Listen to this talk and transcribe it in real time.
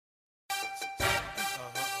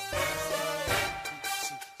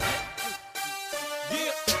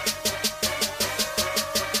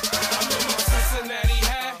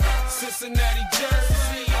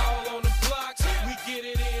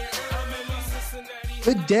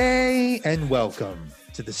Good day and welcome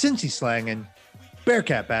to the Cincy Slangin'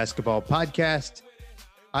 Bearcat Basketball Podcast.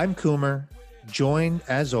 I'm Coomer, joined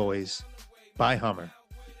as always by Hummer.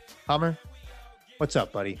 Hummer, what's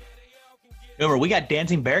up, buddy? Coomer, we got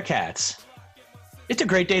dancing Bearcats. It's a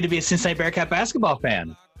great day to be a Cincinnati Bearcat basketball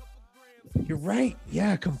fan. You're right.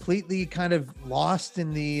 Yeah, completely kind of lost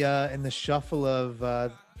in the shuffle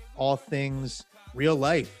of all things real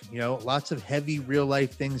life. You know, lots of heavy real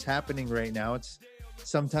life things happening right now. It's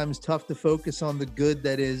sometimes tough to focus on the good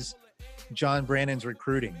that is John Brannon's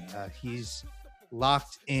recruiting. He's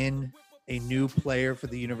locked in a new player for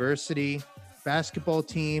the university basketball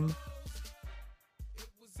team.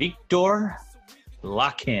 Victor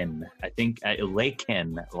Lakhin. I think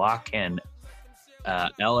Lakhin. Lakhin. I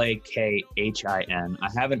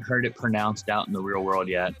haven't heard it pronounced out in the real world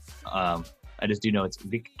yet. I just do know it's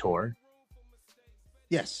Victor.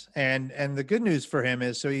 Yes, and the good news for him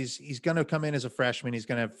is, so he's going to come in as a freshman. He's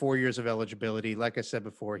going to have 4 years of eligibility. Like I said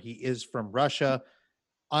before, he is from Russia.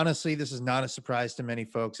 Honestly, this is not a surprise to many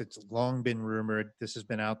folks. It's long been rumored. This has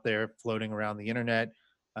been out there floating around the internet.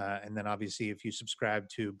 And then obviously, if you subscribe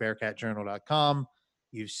to BearcatJournal.com,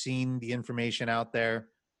 you've seen the information out there.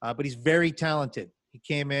 But he's very talented. He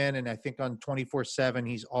came in, and I think on 24/7,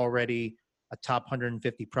 he's already a top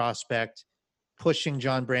 150 prospect, pushing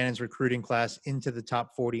John Brannon's recruiting class into the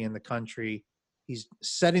top 40 in the country. He's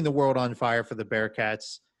setting the world on fire for the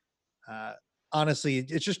Bearcats. Honestly,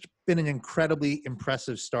 it's just been an incredibly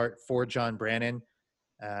impressive start for John Brannon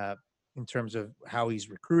in terms of how he's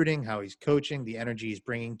recruiting, how he's coaching, the energy he's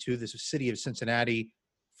bringing to the city of Cincinnati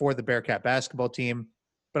for the Bearcat basketball team.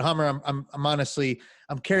 But Hummer, I'm honestly,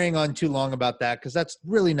 I'm carrying on too long about that because that's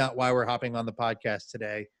really not why we're hopping on the podcast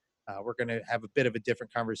today. We're going to have a bit of a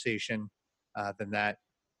different conversation than that.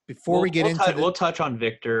 Before we'll touch on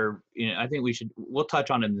Victor. You know, I think we'll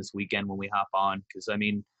touch on him this weekend when we hop on, because I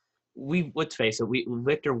mean, let's face it,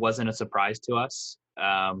 Victor wasn't a surprise to us.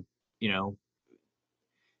 You know,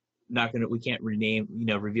 we can't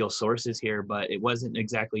reveal sources here, but it wasn't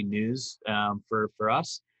exactly news for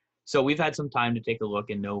us. So we've had some time to take a look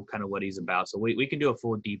and know kind of what he's about. So we can do a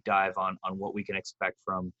full deep dive on what we can expect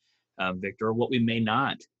from Victor, or what we may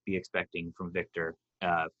not be expecting from Victor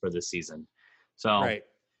for this season. So right.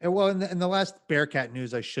 And well, in the last Bearcat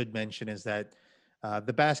news I should mention is that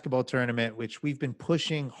the basketball tournament, which we've been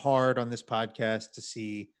pushing hard on this podcast to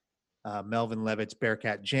see Melvin Levitt's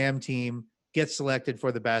Bearcat Jam team get selected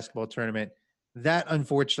for the basketball tournament.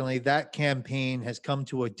 Unfortunately, that campaign has come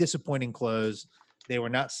to a disappointing close. They were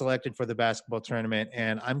not selected for the basketball tournament,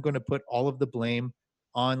 and I'm going to put all of the blame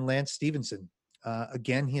on Lance Stevenson.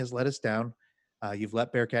 Again, he has let us down. You've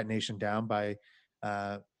let Bearcat Nation down by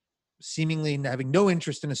seemingly having no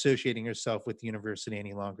interest in associating yourself with the university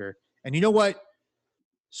any longer. And you know what?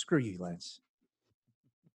 Screw you, Lance.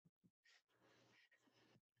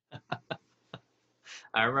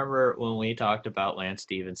 I remember when we talked about Lance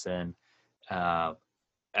Stevenson,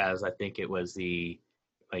 as I think it was the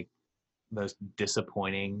most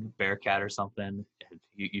disappointing Bearcat or something.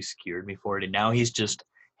 You skewered me for it, and now he's just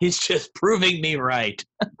proving me right.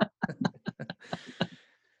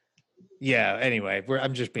 Yeah. Anyway,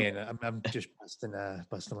 I'm just busting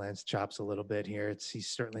Lance chops a little bit here. He's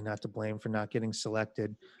certainly not to blame for not getting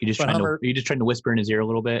selected. You just trying to whisper in his ear a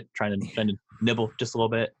little bit, trying to nibble just a little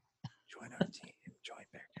bit. Join our team. Join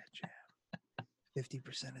Bearcat Jam.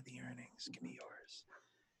 50% of the earnings can be yours.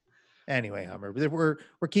 Anyway, Hummer,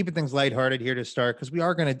 we're keeping things lighthearted here to start, because we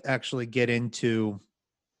are going to actually get into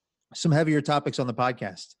some heavier topics on the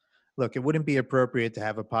podcast. Look, it wouldn't be appropriate to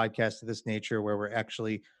have a podcast of this nature where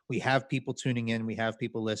we have people tuning in, we have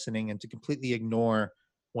people listening, and to completely ignore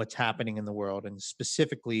what's happening in the world, and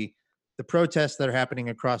specifically the protests that are happening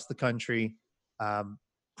across the country,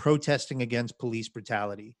 protesting against police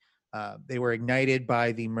brutality. They were ignited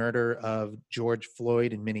by the murder of George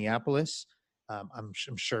Floyd in Minneapolis. I'm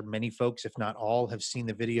sure many folks, if not all, have seen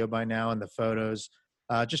the video by now and the photos.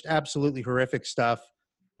 Just absolutely horrific stuff.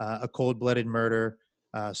 A cold-blooded murder,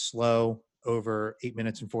 slow, over 8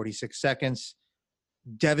 minutes and 46 seconds.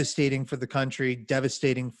 Devastating for the country,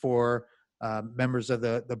 devastating for members of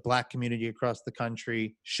the Black community across the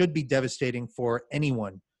country, should be devastating for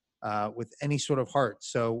anyone with any sort of heart.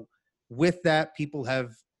 So with that, people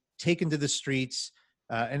have taken to the streets.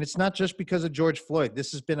 And it's not just because of George Floyd.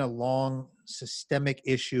 This has been a long systemic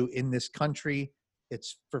issue in this country.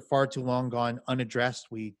 It's for far too long gone unaddressed.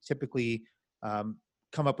 We typically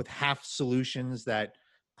come up with half solutions that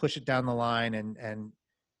push it down the line. And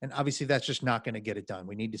obviously that's just not going to get it done.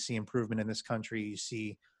 We need to see improvement in this country. You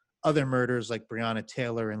see other murders like Breonna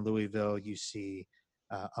Taylor in Louisville. You see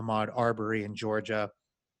Ahmaud Arbery in Georgia.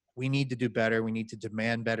 we need to do better. We need to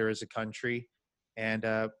demand better as a country. And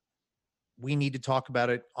we need to talk about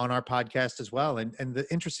it on our podcast as well. And the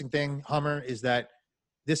interesting thing, Hummer, is that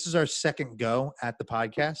this is our second go at the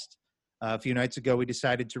podcast. A few nights ago, we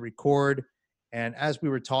decided to record. And as we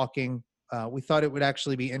were talking, we thought it would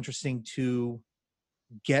actually be interesting to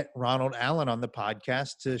get Ronald Allen on the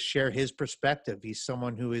podcast to share his perspective. He's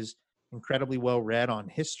someone who is incredibly well read on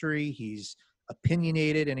history. He's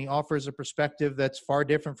opinionated, and he offers a perspective that's far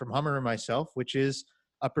different from Hummer and myself, which is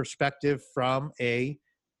a perspective from a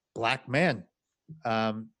Black man.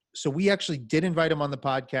 So we actually did invite him on the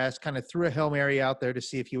podcast, kind of threw a Hail Mary out there to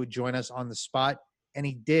see if he would join us on the spot, and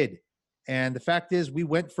he did. And the fact is, we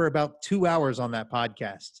went for about 2 hours on that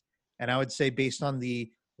podcast. And I would say, based on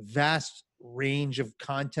the vast range of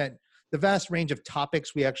content, the vast range of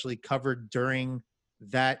topics we actually covered during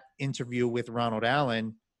that interview with Ronald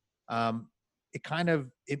Allen,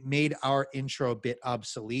 it made our intro a bit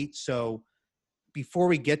obsolete. So before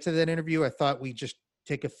we get to that interview, I thought we just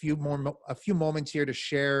take a few moments here to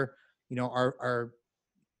share, our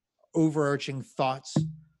overarching thoughts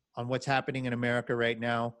on what's happening in America right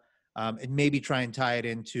now, and maybe try and tie it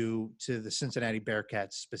into the Cincinnati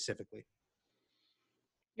Bearcats specifically.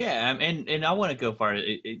 Yeah, and I want to go far.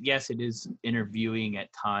 Yes, it is interviewing at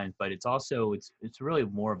times, but it's also it's really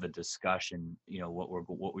more of a discussion. What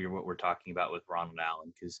we're talking about with Ronald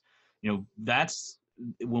Allen, because that's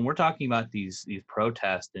when we're talking about these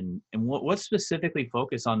protests and what specifically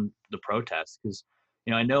focus on the protests, because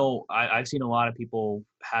I know I've seen a lot of people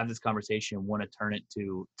have this conversation and want to turn it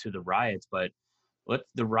to the riots, but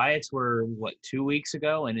the riots were 2 weeks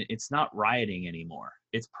ago, and it's not rioting anymore.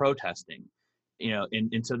 It's protesting.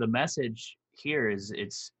 And so the message here is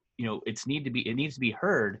it needs to be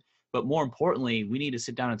heard, but more importantly, we need to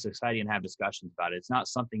sit down in society and have discussions about it. It's not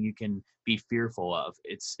something you can be fearful of.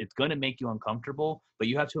 It's going to make you uncomfortable, but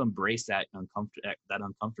you have to embrace that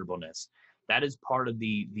uncomfortableness. That is part of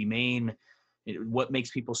the main. What makes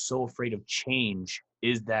people so afraid of change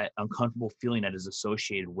is that uncomfortable feeling that is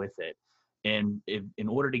associated with it. And in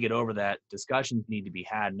order to get over that, discussions need to be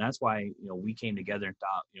had. And that's why, we came together and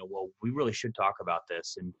thought, well, we really should talk about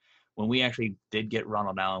this. And when we actually did get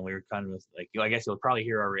Ronald Allen, we were kind of like, I guess you'll probably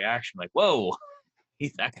hear our reaction, like, whoa,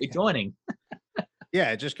 he's actually joining.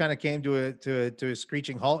 Yeah, it just kind of came to a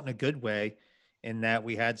screeching halt in a good way, in that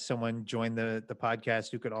we had someone join the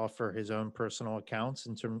podcast who could offer his own personal accounts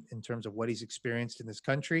in terms of what he's experienced in this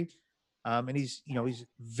country. And he's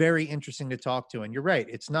very interesting to talk to. And you're right,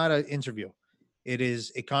 it's not an interview. It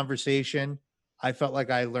is a conversation. I felt like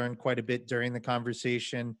I learned quite a bit during the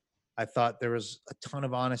conversation. I thought there was a ton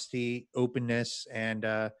of honesty, openness, and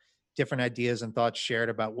different ideas and thoughts shared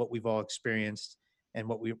about what we've all experienced and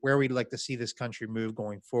where we'd like to see this country move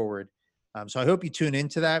going forward. So I hope you tune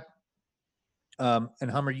into that.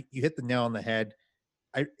 And Hummer, you hit the nail on the head.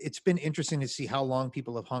 It's been interesting to see how long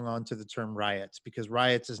people have hung on to the term riots, because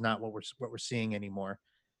riots is not what we're seeing anymore.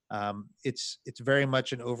 It's very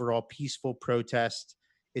much an overall peaceful protest.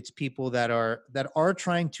 It's people that are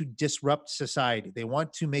trying to disrupt society. They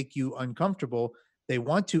want to make you uncomfortable. They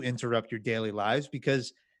want to interrupt your daily lives,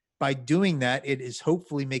 because by doing that, it is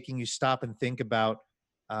hopefully making you stop and think about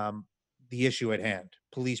the issue at hand: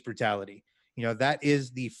 police brutality. That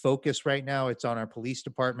is the focus right now. It's on our police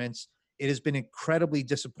departments. It has been incredibly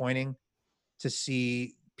disappointing to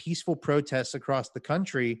see peaceful protests across the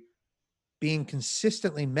country being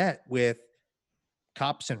consistently met with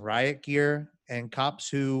cops in riot gear and cops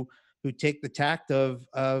who take the tact of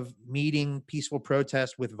meeting peaceful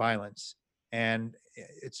protests with violence. And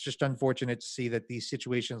it's just unfortunate to see that these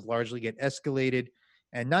situations largely get escalated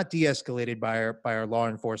and not de-escalated by our law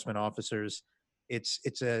enforcement officers.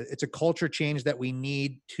 It's a culture change that we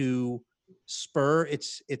need to spur.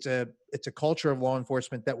 It's a culture of law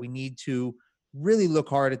enforcement that we need to really look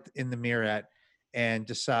hard in the mirror at and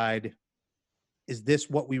decide, is this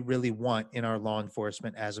what we really want in our law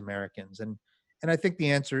enforcement as Americans? And I think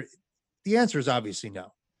the answer is obviously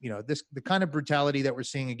no. The kind of brutality that we're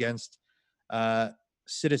seeing against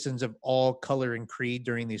citizens of all color and creed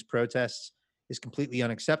during these protests is completely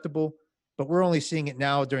unacceptable. But we're only seeing it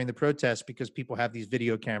now during the protests because people have these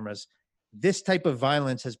video cameras. This type of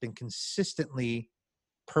violence has been consistently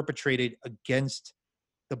perpetrated against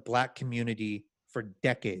the Black community for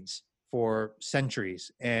decades, for centuries.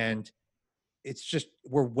 And it's just,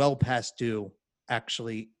 we're well past due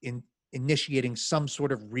actually in initiating some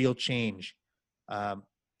sort of real change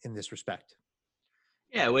in this respect.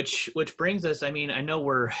 Yeah, which brings us, I mean, I know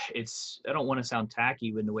I don't want to sound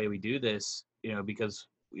tacky in the way we do this, because,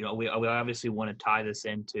 we obviously want to tie this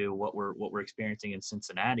into what we're experiencing in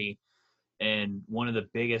Cincinnati. And one of the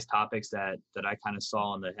biggest topics that I kind of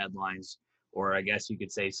saw in the headlines, or I guess you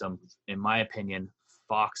could say some, in my opinion,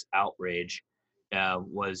 Fox outrage,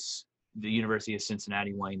 was the University of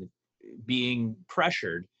Cincinnati being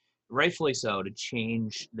pressured, rightfully so, to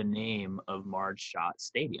change the name of Marge Schott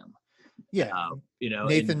Stadium. Yeah. And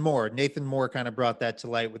Nathan Moore kind of brought that to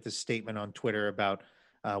light with his statement on Twitter about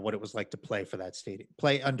what it was like to play for that stadium,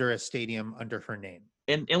 play under a stadium under her name.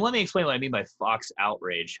 And let me explain what I mean by Fox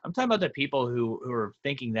outrage. I'm talking about the people who are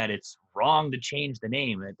thinking that it's wrong to change the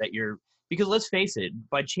name, because let's face it,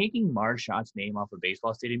 by taking Marge Schott's name off a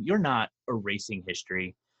baseball stadium, you're not erasing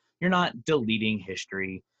history. You're not deleting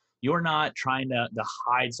history. You're not trying to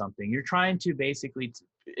hide something. You're trying to basically,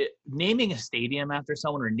 naming a stadium after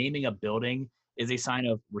someone or naming a building is a sign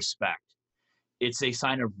of respect. It's a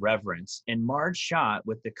sign of reverence. And Marge Schott,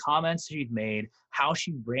 with the comments she'd made, how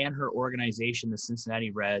she ran her organization, the Cincinnati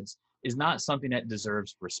Reds, is not something that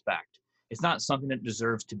deserves respect. It's not something that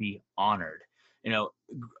deserves to be honored.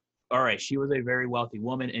 All right, she was a very wealthy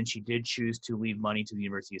woman, and she did choose to leave money to the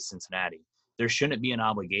University of Cincinnati. There shouldn't be an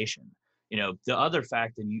obligation. The other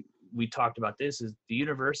fact, and we talked about this, is the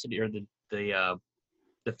university, or the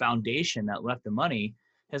foundation that left the money,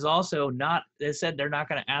 has said they're not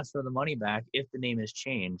going to ask for the money back if the name is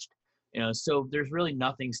changed. So there's really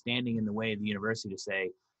nothing standing in the way of the university to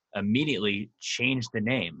say immediately change the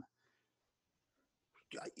name.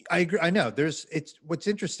 I agree. I know what's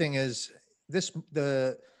interesting is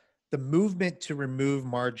the movement to remove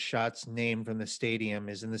Marge Schott's name from the stadium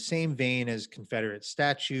is in the same vein as Confederate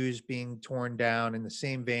statues being torn down, in the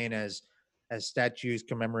same vein as statues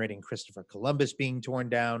commemorating Christopher Columbus being torn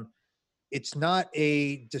down. It's not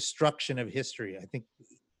a destruction of history. I think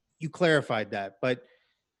you clarified that. But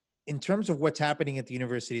in terms of what's happening at the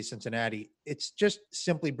University of Cincinnati, it's just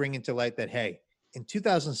simply bringing to light that, hey, in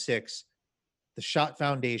 2006, the Schott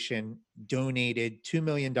Foundation donated $2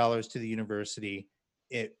 million to the university.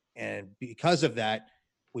 And because of that,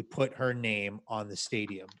 we put her name on the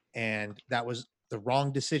stadium. And that was the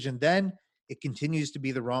wrong decision then. It continues to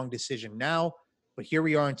be the wrong decision now. But here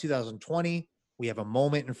we are in 2020. We have a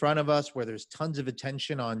moment in front of us where there's tons of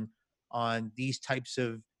attention on these types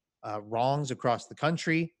of wrongs across the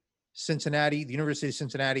country. Cincinnati, the University of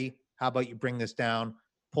Cincinnati, how about you bring this down,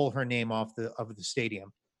 pull her name off the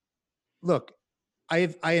stadium? Look, I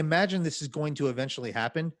imagine this is going to eventually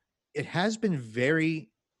happen. It has been very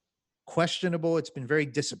questionable. It's been very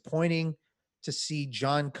disappointing to see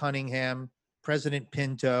John Cunningham, President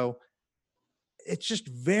Pinto. It's just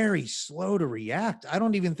very slow to react. I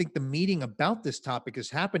don't even think the meeting about this topic is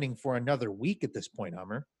happening for another week at this point,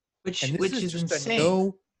 Hummer. Which is just insane. A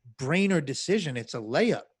no-brainer decision. It's a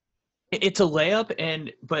layup. It's a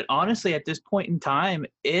layup, but honestly, at this point in time,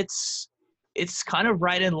 it's kind of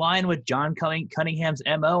right in line with John Cunningham's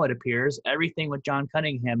MO, it appears. Everything with John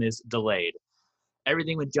Cunningham is delayed.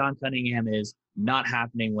 Everything with John Cunningham is not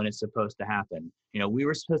happening when it's supposed to happen. We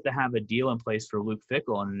were supposed to have a deal in place for Luke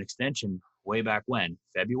Fickell and an extension way back when,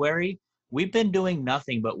 February. We've been doing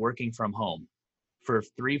nothing but working from home for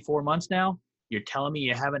 3-4 months now. You're telling me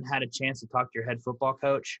you haven't had a chance to talk to your head football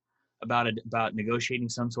coach about negotiating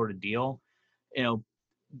some sort of deal?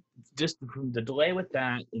 Just the delay with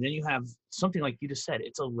that, and then you have something like you just said,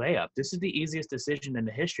 it's a layup. This is the easiest decision in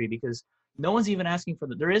the history because no one's even asking for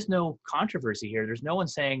there is no controversy here. There's no one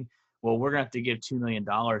saying, well, we're going to have to give $2 million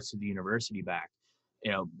to the university back.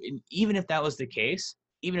 Even if that was the case,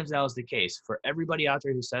 for everybody out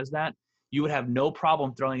there who says that, you would have no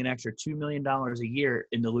problem throwing an extra $2 million a year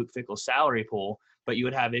in the Luke Fickell salary pool, but you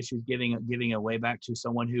would have issues giving away back to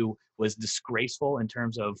someone who was disgraceful in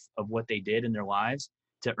terms of what they did in their lives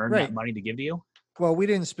to earn that money to give to you? Well, we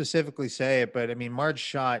didn't specifically say it, but I mean, Marge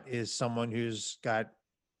Schott is someone who's got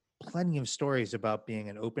plenty of stories about being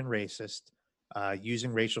an open racist,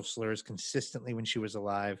 using racial slurs consistently when she was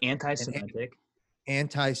alive. Anti-Semitic.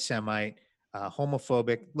 Anti-Semite,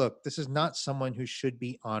 homophobic. Look, this is not someone who should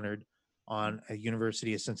be honored on a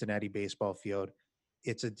University of Cincinnati baseball field.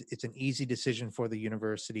 It's an easy decision for the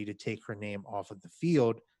university to take her name off of the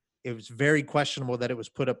field. It was very questionable that it was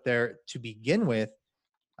put up there to begin with.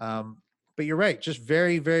 But you're right. Just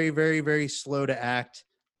very, very, very, very slow to act.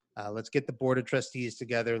 Let's get the board of trustees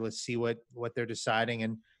together. Let's see what they're deciding.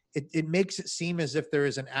 And it makes it seem as if there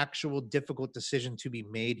is an actual difficult decision to be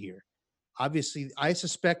made here. Obviously, I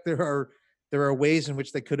suspect there are ways in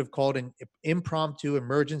which they could have called an impromptu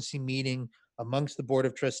emergency meeting amongst the board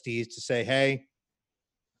of trustees to say, hey,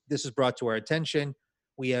 this is brought to our attention.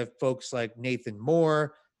 We have folks like Nathan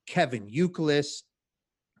Moore, Kevin Euclid,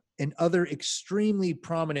 and other extremely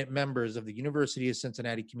prominent members of the University of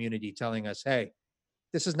Cincinnati community telling us, hey,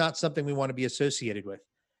 this is not something we want to be associated with.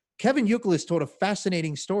 Kevin Youkilis told a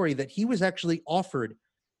fascinating story that he was actually offered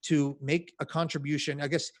to make a contribution. I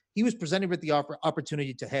guess he was presented with the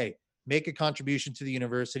opportunity to, hey, make a contribution to the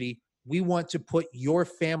university. We want to put your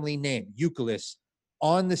family name, Youkilis,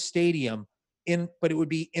 on the stadium, but it would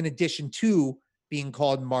be in addition to being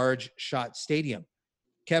called Marge Schott Stadium.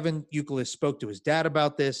 Kevin Youkilis spoke to his dad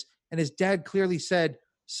about this, and his dad clearly said,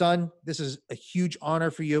 son, this is a huge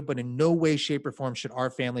honor for you, but in no way, shape, or form should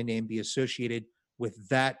our family name be associated with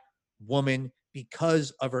that woman because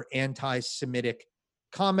of her anti-Semitic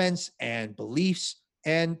comments and beliefs.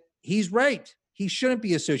 And he's right. He shouldn't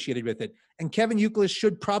be associated with it. And Kevin Youkilis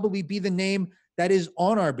should probably be the name that is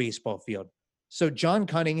on our baseball field. So John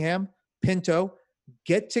Cunningham, Pinto,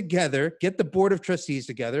 get together, get the board of trustees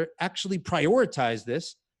together, actually prioritize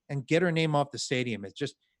this and get her name off the stadium.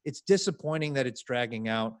 It's disappointing that it's dragging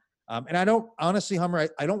out. And I don't, honestly, Hummer,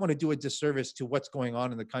 I don't want to do a disservice to what's going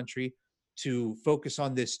on in the country to focus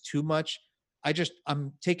on this too much.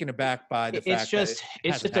 I'm taken aback by the fact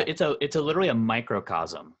that it's literally a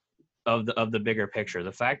microcosm of the bigger picture.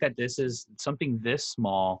 The fact that this is something this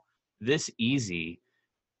small, this easy,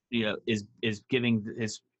 is taking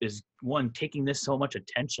this so much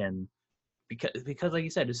attention because like you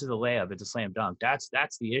said, this is a layup, it's a slam dunk. That's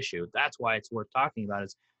the issue. That's why it's worth talking about.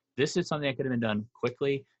 This is something that could have been done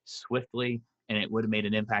quickly, swiftly, and it would have made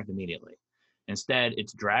an impact immediately. Instead,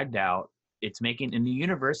 it's dragged out. It's making, in the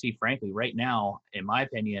university, frankly, right now, in my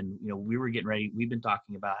opinion, we were getting ready. We've been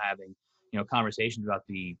talking about having, conversations about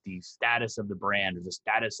the status of the brand or the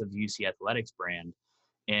status of the UC Athletics brand.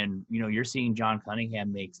 And, you're seeing John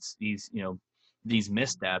Cunningham make these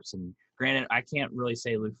missteps. And granted, I can't really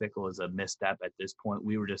say Luke Fickell is a misstep at this point.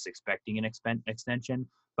 We were just expecting an extension,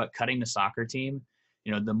 but cutting the soccer team,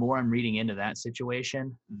 the more I'm reading into that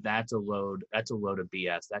situation, that's a load of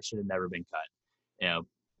BS. That should have never been cut.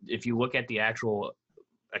 If you look at the actual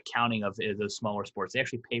accounting of those smaller sports, they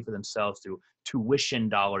actually pay for themselves through tuition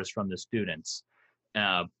dollars from the students.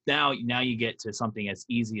 Now you get to something as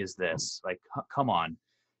easy as this. Like, come on,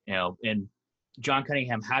 and John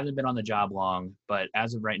Cunningham hasn't been on the job long, but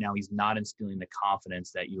as of right now, he's not instilling the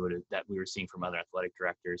confidence that we were seeing from other athletic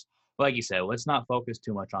directors. But like you said, let's not focus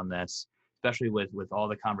too much on this, especially with all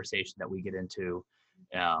the conversation that we get into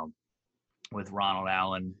with Ronald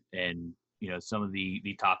Allen and some of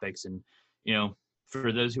the topics. And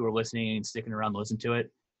for those who are listening and sticking around to listen to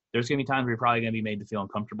it, there's going to be times where you're probably going to be made to feel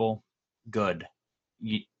uncomfortable. Good.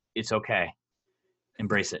 It's okay.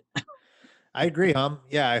 Embrace it. I agree,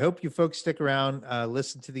 Yeah, I hope you folks stick around,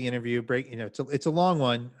 listen to the interview. It's a long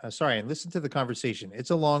one. And listen to the conversation. It's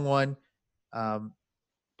a long one,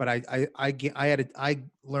 but I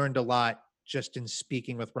learned a lot just in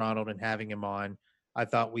speaking with Ronald and having him on. I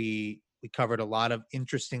thought we covered a lot of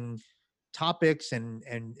interesting topics and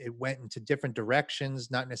it went into different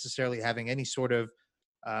directions, not necessarily having any sort of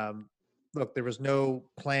look. There was no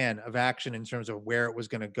plan of action in terms of where it was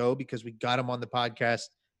going to go because we got him on the podcast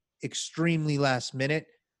extremely last minute.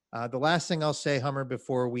 The last thing I'll say, Hummer,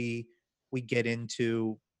 before we get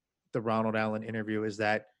into the Ronald Allen interview is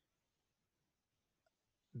that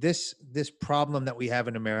this problem that we have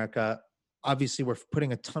in America, obviously we're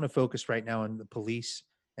putting a ton of focus right now on the police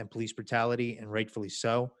and police brutality, and rightfully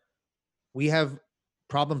so. We have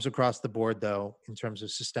problems across the board, though, in terms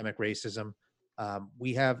of systemic racism.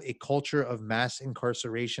 We have a culture of mass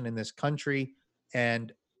incarceration in this country,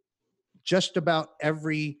 and just about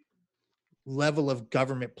every level of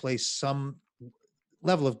government plays some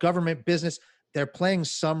level of government business. They're playing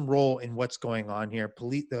some role in what's going on here.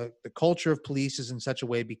 The culture of police is in such a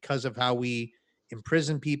way because of how we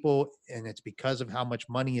imprison people, and it's because of how much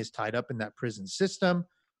money is tied up in that prison system,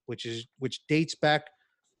 which dates back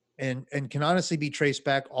and can honestly be traced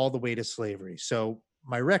back all the way to slavery. So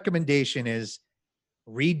my recommendation is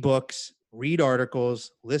read books, read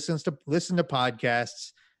articles, listen to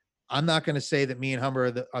podcasts. I'm not going to say that me and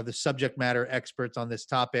Hummer are the subject matter experts on this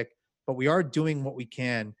topic, but we are doing what we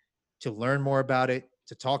can to learn more about it,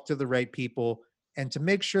 to talk to the right people, and to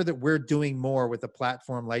make sure that we're doing more with a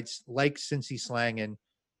platform like Cincy Slang and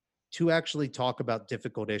to actually talk about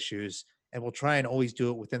difficult issues. And we'll try and always do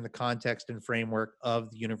it within the context and framework of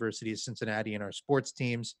the University of Cincinnati and our sports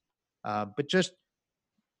teams. But just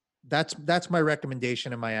that's my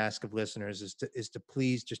recommendation and my ask of listeners is to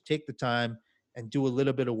please just take the time and do a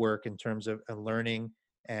little bit of work in terms of learning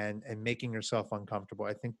and making yourself uncomfortable.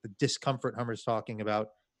 I think the discomfort Hummer's talking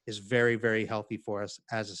about is very, very healthy for us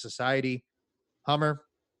as a society. Hummer,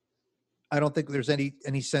 I don't think there's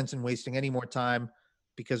any sense in wasting any more time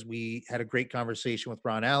because we had a great conversation with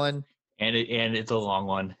Ron Allen. And it's a long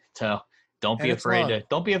one. So don't be afraid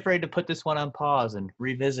to put this one on pause and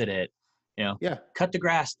revisit it. Yeah. Cut the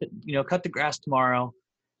grass. Cut the grass tomorrow.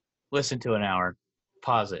 Listen to an hour.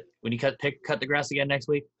 Pause it. When you cut the grass again next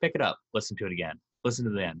week, pick it up. Listen to it again. Listen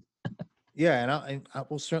to the end. Yeah, and I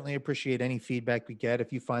will certainly appreciate any feedback we get.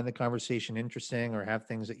 If you find the conversation interesting or have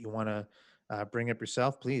things that you want to bring up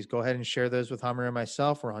yourself, please go ahead and share those with Hummer and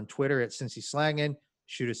myself. We're on Twitter at Cincy Slangin'.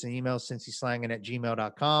 Shoot us an email,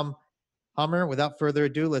 cincyslangin@gmail.com. Hummer, without further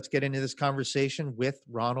ado, let's get into this conversation with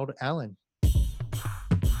Ronald Allen.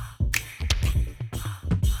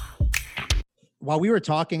 While we were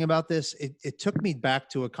talking about this, it took me back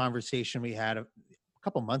to a conversation we had a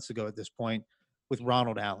couple months ago at this point with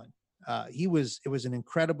Ronald Allen. It was an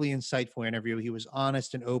incredibly insightful interview. He was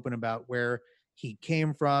honest and open about where he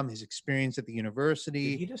came from, his experience at the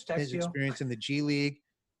university, Did he just text his you? experience in the G League.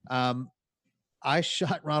 I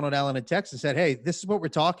shot Ronald Allen a text and said, "Hey, this is what we're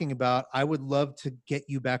talking about. I would love to get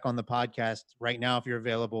you back on the podcast right now if you're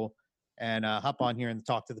available and hop on here and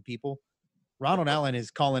talk to the people." Ronald Allen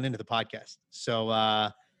is calling into the podcast.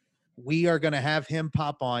 So we are going to have him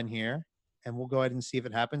pop on here and we'll go ahead and see if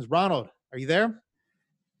it happens. Ronald, are you there?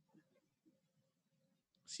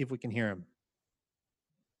 See if we can hear him.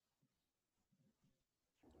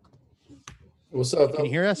 What's up? Can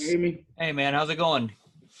you hear us? Can you hear me? Hey, man, how's it going?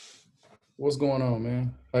 What's going on,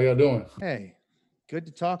 man? How y'all doing? Hey, good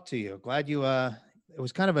to talk to you. Glad you, it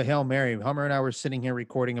was kind of a Hail Mary. Hummer and I were sitting here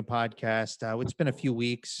recording a podcast. It's been a few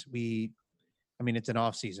weeks. It's an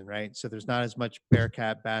off season, right? So there's not as much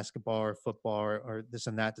Bearcat basketball or football or this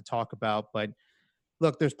and that to talk about. But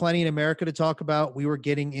look, there's plenty in America to talk about. We were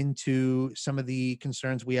getting into some of the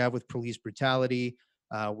concerns we have with police brutality.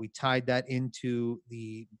 We tied that into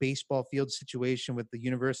the baseball field situation with the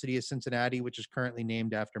University of Cincinnati, which is currently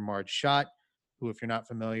named after Marge Schott, who, if you're not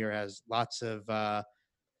familiar, has lots of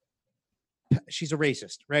she's a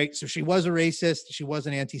racist, right? So she was a racist. She was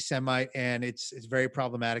an anti-Semite, and it's very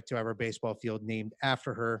problematic to have our baseball field named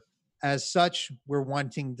after her. As such, we're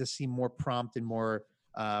wanting to see more prompt and more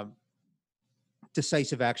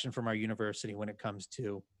decisive action from our university when it comes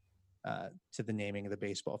to the naming of the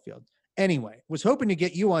baseball field. Anyway, was hoping to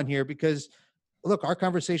get you on here because, look, our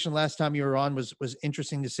conversation last time you were on was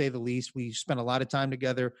interesting to say the least. We spent a lot of time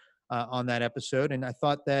together on that episode, and I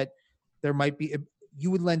thought that there might be you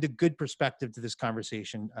would lend a good perspective to this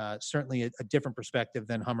conversation, certainly a different perspective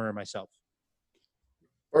than Hummer and myself.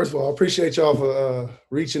 First of all, I appreciate y'all for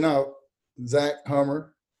reaching out. Zach,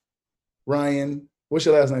 Hummer, Ryan. What's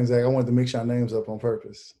your last name, Zach? I wanted to mix your names up on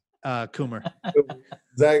purpose. Coomer.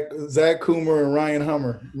 Zach Coomer and Ryan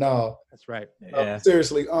Hummer. No. That's right. Yeah.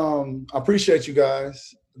 Seriously, I appreciate you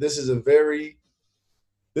guys. This is a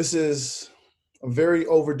very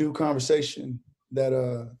overdue conversation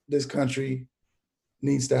that this country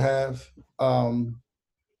needs to have.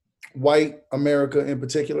 White America in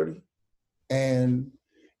particular. And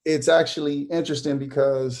it's actually interesting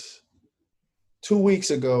because 2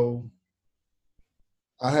 weeks ago,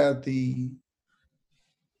 I had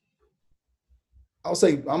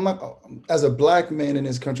as a black man in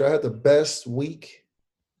this country, I had the best week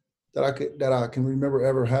that I can remember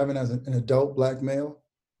ever having as an adult black male.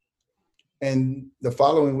 And the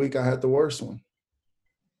following week, I had the worst one.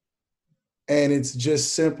 And it's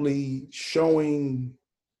just simply showing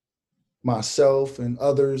myself and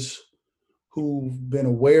others who've been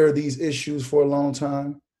aware of these issues for a long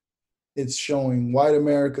time. It's showing white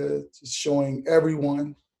America, it's showing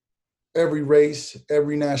everyone, every race,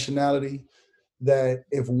 every nationality, that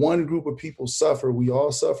if one group of people suffer, we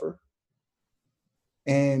all suffer.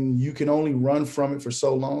 And you can only run from it for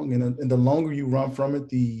so long. And the longer you run from it,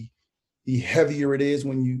 the heavier it is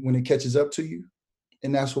when it catches up to you.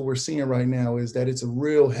 And that's what we're seeing right now, is that it's a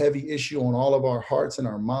real heavy issue on all of our hearts and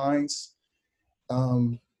our minds.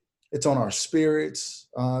 It's on our spirits.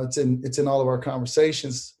 It's in all of our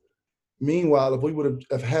conversations. Meanwhile, if we would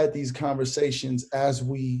have had these conversations as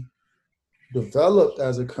we developed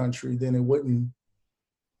as a country, then it wouldn't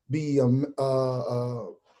be such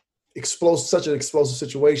an explosive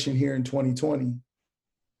situation here in 2020.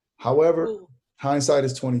 However, hindsight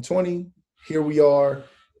is 2020. Here we are,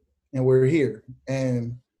 and we're here.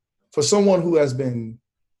 And for someone who has been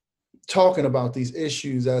talking about these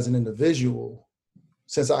issues as an individual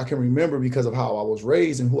since I can remember, because of how I was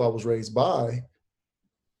raised and who I was raised by,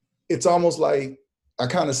 it's almost like I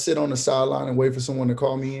kind of sit on the sideline and wait for someone to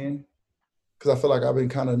call me in, because I feel like I've been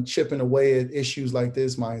kind of chipping away at issues like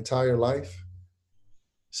this my entire life.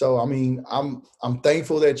 So, I mean, I'm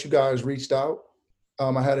thankful that you guys reached out.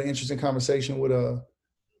 I had an interesting conversation with a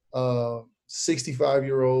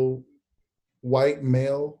 65-year-old white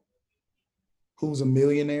male who's a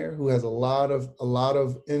millionaire, who has a lot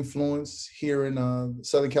of influence here in the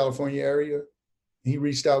Southern California area. He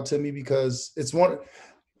reached out to me because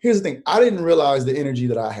here's the thing. I didn't realize the energy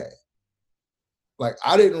that I had. Like,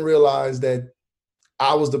 I didn't realize that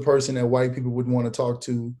I was the person that white people would want to talk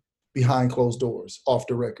to behind closed doors, off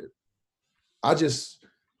the record. I just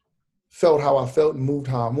felt how I felt and moved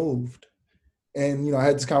how I moved. And, you know, I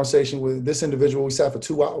had this conversation with this individual. We sat for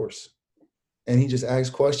 2 hours and he just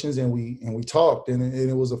asked questions and we talked. And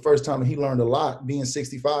it was the first time that he learned a lot, being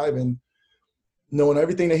 65 and knowing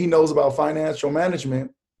everything that he knows about financial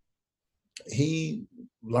management. He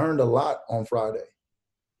learned a lot on Friday.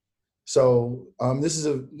 So this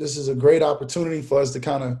is a great opportunity for us to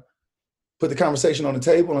kind of put the conversation on the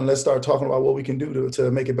table and let's start talking about what we can do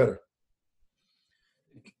to make it better.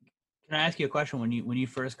 Can I ask you a question? When you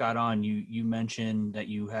first got on, you mentioned that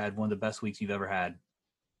you had one of the best weeks you've ever had,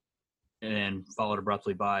 and then followed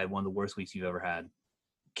abruptly by one of the worst weeks you've ever had.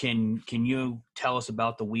 Can you tell us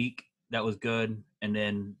about the week that was good, and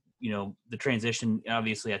then, you know, the transition?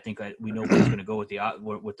 Obviously, I think we know what's going to go with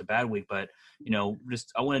the bad week, but, you know,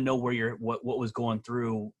 just I want to know where what was going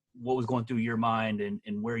through your mind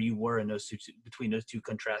and where you were in between those two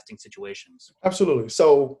contrasting situations. Absolutely.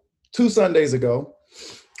 So 2 Sundays ago,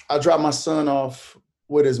 I dropped my son off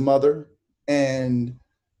with his mother, and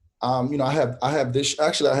you know, I have this.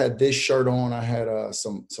 Actually, I had this shirt on. I had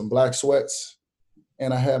some black sweats,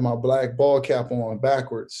 and I had my black ball cap on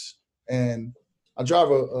backwards. And I drive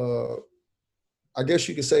I guess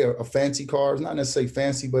you could say a fancy car. It's not necessarily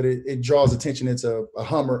fancy, but it draws attention. It's a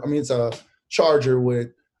Hummer. I mean, it's a Charger with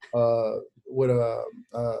a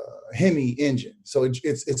Hemi engine. So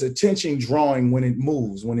it's attention drawing when it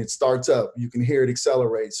moves, when it starts up. You can hear it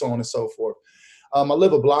accelerate, so on and so forth. I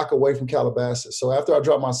live a block away from Calabasas. So after I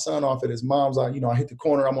dropped my son off at his mom's, I hit the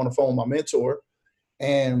corner. I'm on the phone with my mentor,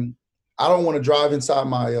 and I don't want to drive inside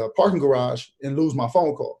my parking garage and lose my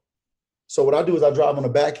phone call. So what I do is I drive on the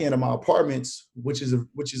back end of my apartments, which is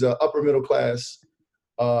a upper middle class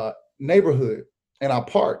neighborhood, and I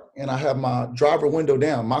park and I have my driver window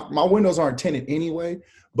down. My windows aren't tinted anyway,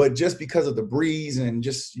 but just because of the breeze and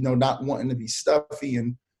just, you know, not wanting to be stuffy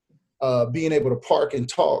and being able to park and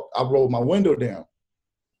talk, I rolled my window down.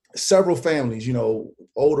 Several families, you know,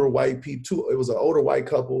 older white people, it was an older white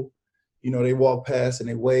couple, you know, they walked past and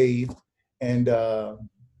they waved, and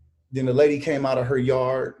then the lady came out of her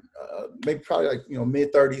yard, maybe probably like, you know,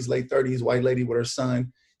 mid-30s, late 30s, white lady with her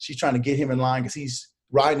son. She's trying to get him in line because he's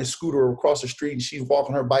riding a scooter across the street, and she's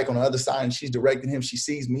walking her bike on the other side, and she's directing him. She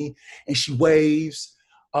sees me and she waves.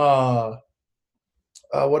 What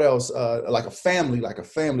else? Like a family, like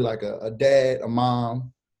a dad, a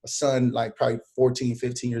mom, a son, like probably 14,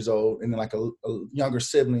 15 years old, and then like a younger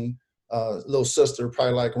sibling, little sister,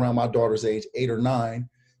 probably like around my daughter's age, 8 or 9.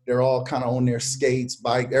 They're all kind of on their skates,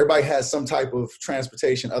 bike. Everybody has some type of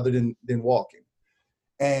transportation other than walking.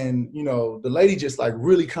 And, you know, the lady just like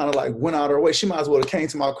really kind of like went out of her way. She might as well have came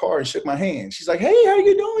to my car and shook my hand. She's like, "Hey, how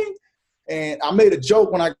you doing?" And I made a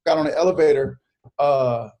joke when I got on the elevator,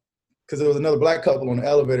 because there was another black couple on the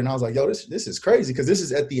elevator, and I was like, "Yo, this is crazy," because this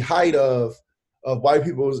is at the height of white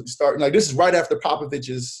people starting. Like, this is right after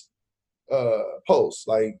Popovich's post.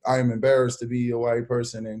 Like, I am embarrassed to be a white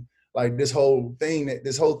person, and like this whole thing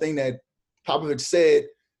that Popovich said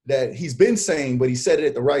that he's been saying, but he said it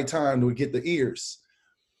at the right time to get the ears.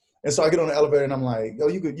 And so I get on the elevator and I'm like, "Yo,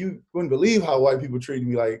 you wouldn't believe how white people treat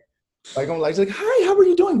me. Like I'm like, "Hi, how are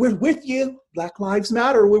you doing? We're with you. Black Lives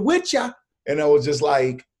Matter. We're with you." And I was just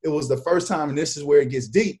like, it was the first time, and this is where it gets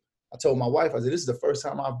deep. I told my wife, I said, "This is the first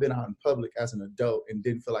time I've been out in public as an adult and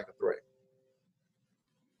didn't feel like a threat."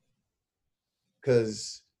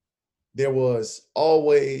 Because there was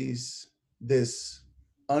always this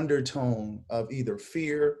undertone of either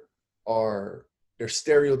fear or they're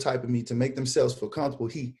stereotyping me to make themselves feel comfortable.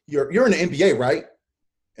 You're in the NBA, right?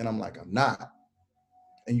 And I'm like, "I'm not.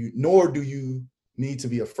 And nor do you need to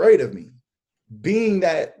be afraid of me." Being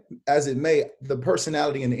that, as it may, the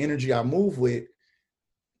personality and the energy I move with,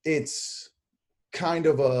 it's kind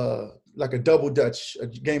of like a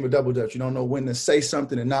game of double dutch. You don't know when to say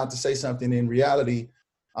something and not to say something. In reality,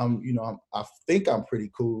 I think I'm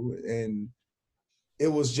pretty cool. And it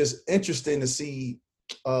was just interesting to see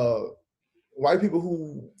white people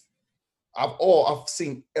who I've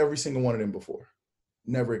seen every single one of them before,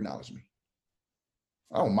 never acknowledge me.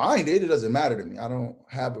 I don't mind it. It doesn't matter to me. I don't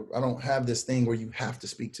have this thing where you have to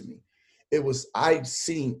speak to me. I'd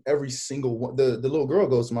seen every single one. The little girl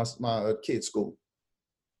goes to my kid's school.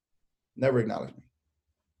 Never acknowledged me.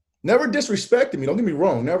 Never disrespected me. Don't get me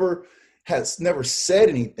wrong. Never said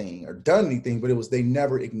anything or done anything, but they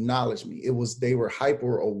never acknowledged me. They were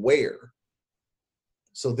hyper aware.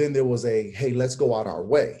 So then there was hey, let's go out our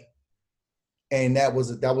way. And that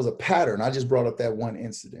was a pattern. I just brought up that one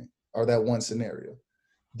incident or that one scenario.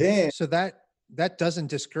 Then So that doesn't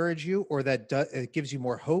discourage you, or it gives you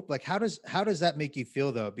more hope. Like, how does that make you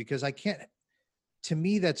feel though? Because to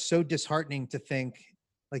me, that's so disheartening to think,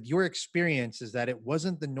 like, your experience is that it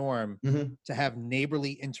wasn't the norm to have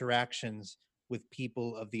neighborly interactions with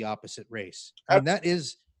people of the opposite race. I mean, that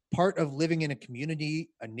is part of living in a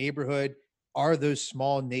community, a neighborhood, are those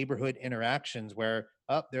small neighborhood interactions where,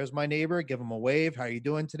 oh, there's my neighbor, give him a wave. How are you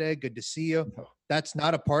doing today? Good to see you. No. That was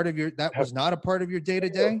not a part of your day to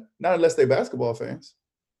day. Not unless they basketball fans.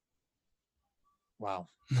 Wow.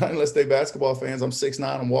 Not unless they basketball fans. I'm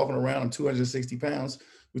 6'9", I'm walking around, I'm 260 pounds.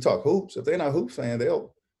 We talk hoops. If they're not hoops fan, I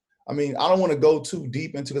don't want to go too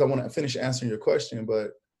deep into, because I want to finish answering your question,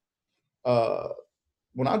 but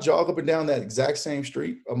when I jog up and down that exact same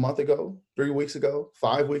street a month ago, 3 weeks ago,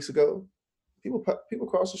 5 weeks ago, people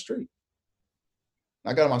cross the street.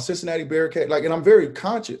 I got my Cincinnati Bearcat, and I'm very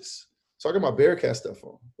conscious. So I got my Bearcat stuff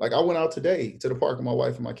on. Like, I went out today to the park with my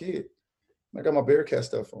wife and my kid. I got my Bearcat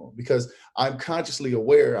stuff on because I'm consciously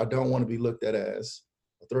aware I don't want to be looked at as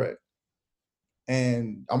a threat.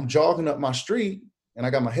 And I'm jogging up my street and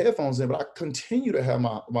I got my headphones in, but I continue to have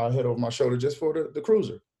my head over my shoulder just for the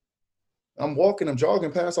cruiser. I'm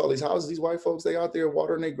jogging past all these houses. These white folks, they out there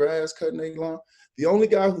watering their grass, cutting their lawn. The only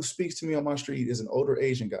guy who speaks to me on my street is an older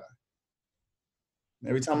Asian guy. And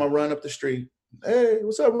every time I run up the street, hey,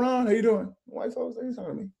 what's up, Ron? How you doing? White folks, they talking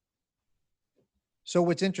to me. So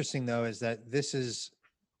what's interesting though is that this is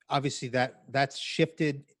obviously that's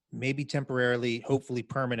shifted, maybe temporarily, hopefully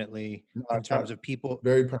permanently, in terms of people.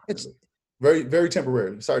 Very permanently. Very, very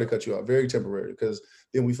temporarily. Sorry to cut you off. Very temporarily, because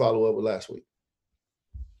then we follow up with last week.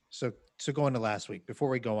 So going to last week, before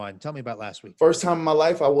we go on, tell me about last week. First time in my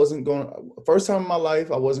life, I wasn't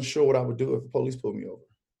sure what I would do if the police pulled me over.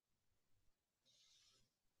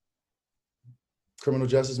 Criminal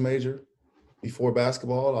justice major. Before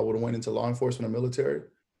basketball, I would have went into law enforcement or military.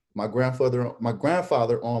 My grandfather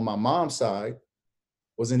on my mom's side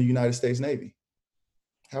was in the United States Navy.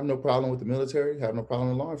 Have no problem with the military, have no problem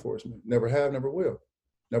with law enforcement. Never have, never will.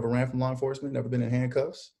 Never ran from law enforcement, never been in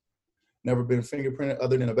handcuffs, never been fingerprinted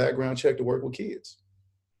other than a background check to work with kids.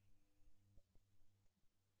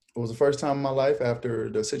 It was the first time in my life after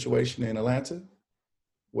the situation in Atlanta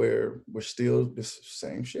where we're still the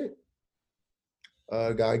same shit.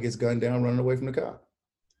 A guy gets gunned down running away from the cop.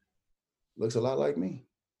 Looks a lot like me.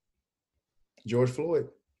 George Floyd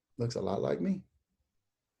looks a lot like me.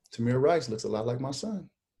 Tamir Rice looks a lot like my son.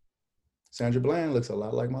 Sandra Bland looks a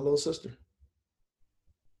lot like my little sister.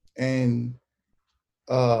 And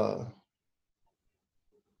then,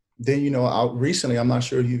 recently, I'm not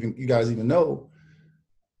sure you guys even know,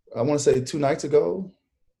 I want to say 2 nights ago,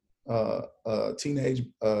 a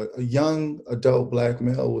young adult black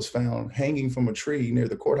male was found hanging from a tree near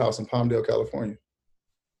the courthouse in Palmdale, California.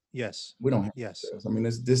 Yes. We don't hang yes. ourselves. I mean,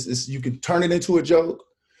 this you can turn it into a joke.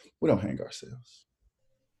 We don't hang ourselves.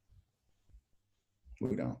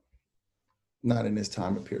 We don't. Not in this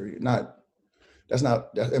time of period. We're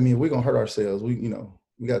gonna hurt ourselves.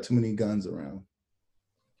 We got too many guns around.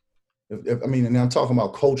 And I'm talking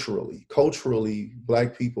about culturally. Culturally,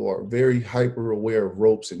 Black people are very hyper aware of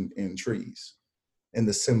ropes and trees, and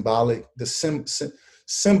the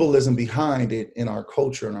symbolism behind it in our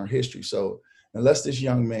culture and our history. So unless this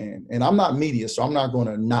young man, and I'm not media, so I'm not going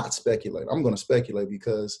to not speculate. I'm going to speculate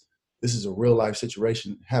because this is a real life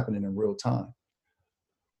situation happening in real time.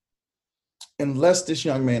 Unless this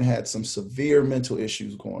young man had some severe mental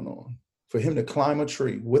issues going on, for him to climb a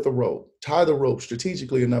tree with a rope, tie the rope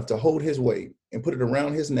strategically enough to hold his weight and put it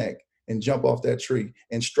around his neck and jump off that tree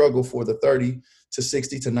and struggle for the 30 to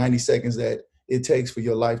 60 to 90 seconds that it takes for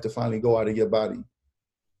your life to finally go out of your body.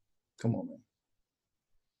 Come on, man.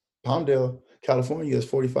 Palmdale, California is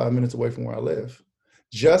 45 minutes away from where I live.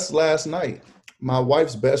 Just last night, my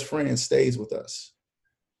wife's best friend stays with us.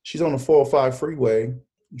 She's on the 405 freeway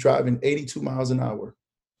driving 82 miles an hour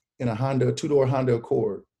in a Honda, 2-door Honda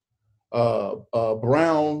Accord.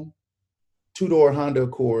 Brown 2-door Honda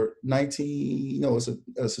Accord, it's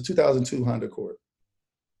a 2002 Honda Accord.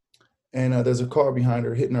 And there's a car behind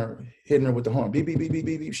her hitting her with the horn. Beep, beep, beep, beep,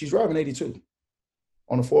 beep, beep. She's driving 82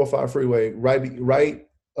 on the 405 freeway, right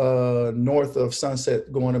north of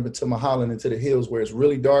Sunset, going up into Mulholland, into the hills where it's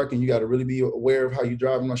really dark and you got to really be aware of how you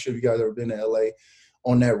drive. I'm not sure if you guys ever been to LA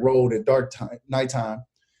on that road at nighttime.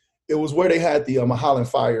 It was where they had the Mulholland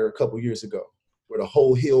fire a couple years ago, where the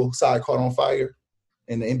whole hillside caught on fire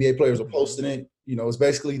and the NBA players were posting it. It's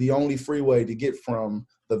basically the only freeway to get from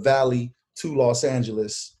the valley to Los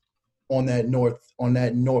Angeles on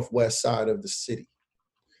that northwest side of the city.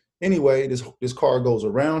 Anyway, this car goes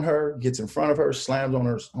around her, gets in front of her, slams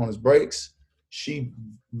on his brakes. She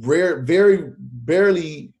very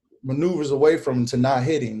barely maneuvers away from him to not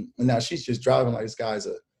hit him. And now she's just driving like this guy's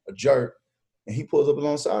a jerk. And he pulls up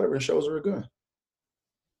alongside her and shows her a gun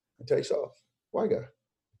and takes off. White guy.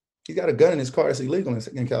 He's got a gun in his car that's illegal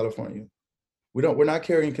in California. We're not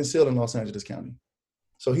carrying concealed in Los Angeles County.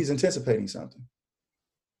 So he's anticipating something.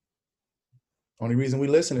 Only reason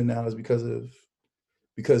we're listening now is because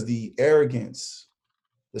the arrogance,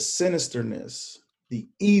 the sinisterness, the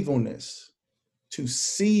evilness to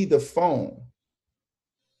see the phone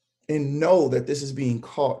and know that this is being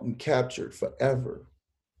caught and captured forever.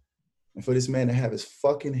 And for this man to have his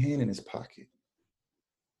fucking hand in his pocket.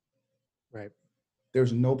 Right.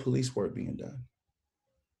 There's no police work being done.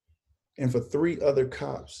 And for 3 other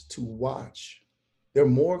cops to watch, they're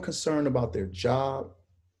more concerned about their job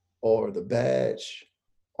or the badge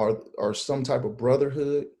or some type of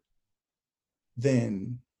brotherhood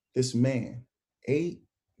than this man. 8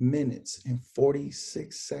 minutes and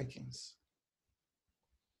 46 seconds.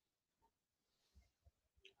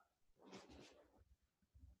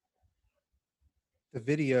 The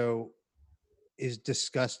video is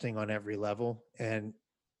disgusting on every level. And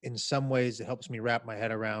in some ways, it helps me wrap my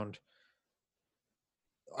head around.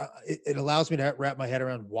 It allows me to wrap my head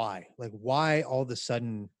around why. Like, why all of a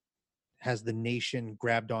sudden has the nation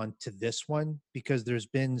grabbed on to this one? Because there's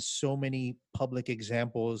been so many public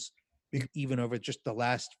examples, even over just the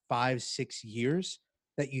last 5-6 years,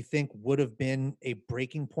 that you think would have been a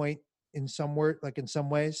breaking point in some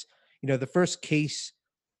ways. You know, the first case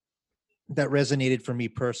that resonated for me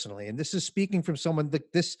personally, and this is speaking from someone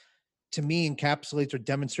that this to me encapsulates or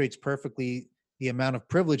demonstrates perfectly the amount of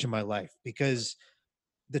privilege in my life, because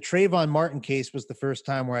the Trayvon Martin case was the first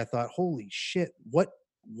time where I thought, holy shit, what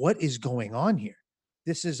is going on here?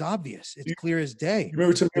 This is obvious. It's clear as day. You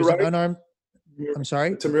remember There's Tamir an Rice? unarmed. I'm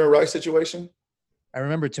sorry? Tamir Rice situation? I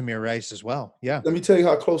remember Tamir Rice as well. Yeah. Let me tell you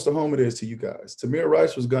how close to home it is to you guys. Tamir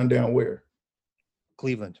Rice was gunned down where?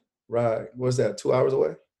 Cleveland. Right. What's that, 2 hours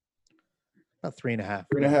away? About 3.5.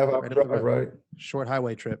 3.5 hour Right up the drive, road. right? Short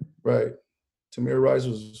highway trip. Right. Tamir Rice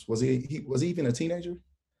was he even a teenager?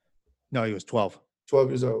 No, he was 12. 12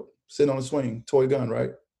 years old, sitting on a swing, toy gun,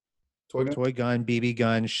 right? Toy gun? Toy gun, BB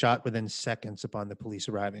gun, shot within seconds upon the police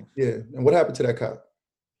arriving. Yeah. And what happened to that cop?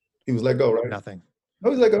 He was let go, right? Nothing.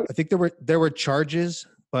 No, he was let go. I think there were charges,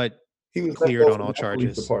 but He was cleared let go on from all that police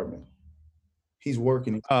charges. department. He's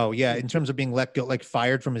working. Oh yeah, in terms of being let go, like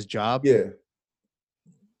fired from his job. Yeah.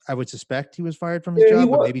 I would suspect he was fired from his Yeah, job, he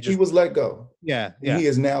but was. maybe just He was let go. yeah. And he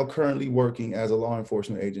is now currently working as a law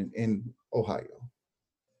enforcement agent in Ohio.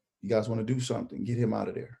 You guys want to do something, get him out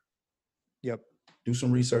of there. Yep. Do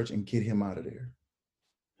some research and get him out of there.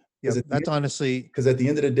 Yep. That's honestly, because at the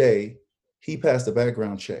end of the day, he passed a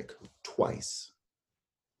background check twice.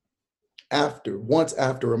 Once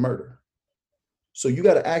after a murder. So you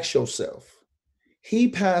got to ask yourself, he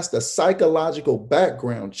passed a psychological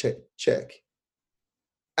background check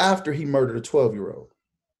after he murdered a 12-year-old.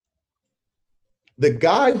 The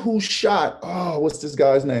guy who shot, what's this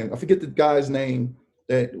guy's name? I forget the guy's name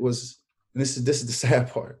that was, and this is the sad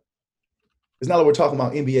part. It's not like we're talking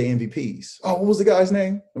about NBA MVPs. Oh, what was the guy's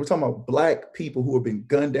name? We're talking about Black people who have been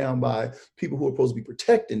gunned down by people who are supposed to be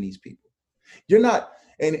protecting these people. You're not,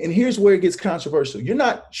 and here's where it gets controversial. You're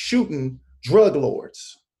not shooting drug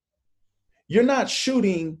lords. You're not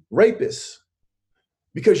shooting rapists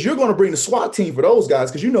because you're going to bring the SWAT team for those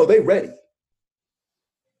guys because you know they're ready.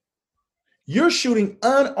 You're shooting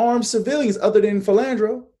unarmed civilians other than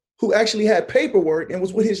Philandro, who actually had paperwork and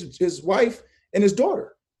was with his wife and his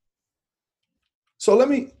daughter. So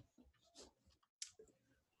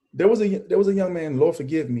there was a young man, Lord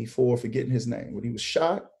forgive me for forgetting his name, when he was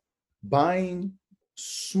shot buying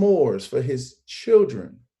s'mores for his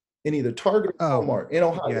children in either Target or Walmart in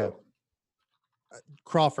Ohio. Yeah.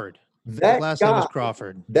 Crawford. That His last guy, name was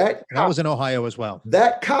Crawford. That was in Ohio as well.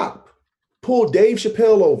 That cop pulled Dave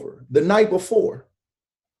Chappelle over the night before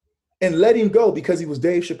and let him go because he was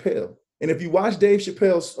Dave Chappelle. And if you watch Dave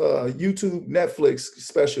Chappelle's YouTube Netflix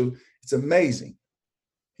special, it's amazing.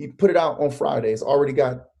 He put it out on Friday. It's already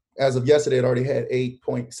got, as of yesterday, it already had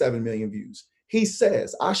 8.7 million views. He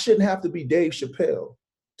says, I shouldn't have to be Dave Chappelle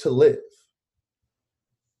to live.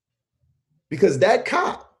 Because that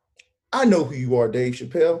cop, I know who you are, Dave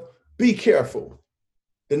Chappelle. Be careful.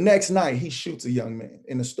 The next night, he shoots a young man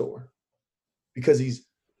in the store because he's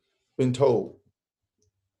been told.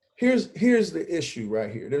 Here's the issue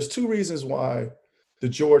right here. There's two reasons why the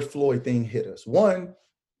George Floyd thing hit us. One,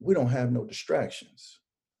 we don't have no distractions.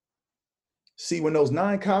 See, when those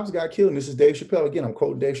 9 cops got killed, and this is Dave Chappelle again, I'm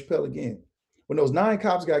quoting Dave Chappelle again. when those 9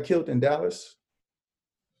 cops got killed in Dallas,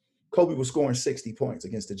 Kobe was scoring 60 points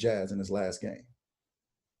against the Jazz in his last game.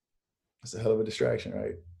 That's a hell of a distraction,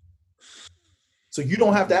 right? So you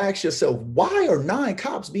don't have to ask yourself, why are 9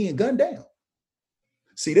 cops being gunned down?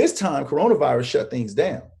 See, this time coronavirus shut things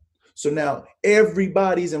down. So now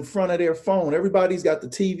everybody's in front of their phone. Everybody's got the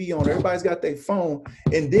TV on. Everybody's got their phone.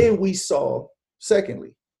 And then we saw,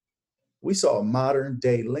 secondly, we saw modern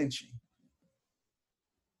day lynching.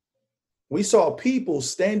 We saw people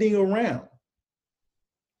standing around.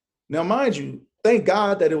 Now, mind you, thank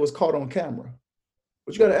God that it was caught on camera.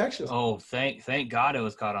 But you got to ask yourself. Oh, thank God it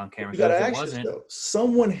was caught on camera. You got to If it ask wasn't, yourself.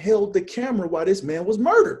 Someone held the camera while this man was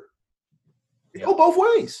murdered. It go both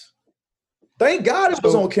ways. Thank God it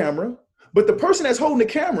was on camera, but the person that's holding the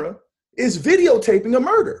camera is videotaping a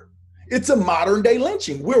murder. It's a modern day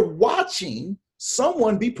lynching. We're watching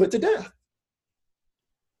someone be put to death.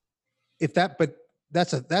 But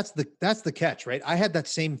that's the catch, right? I had that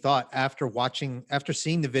same thought after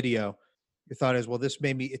seeing the video. Your thought is, well,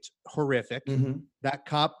 it's horrific. Mm-hmm. That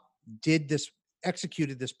cop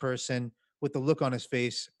executed this person with the look on his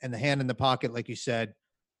face and the hand in the pocket, like you said,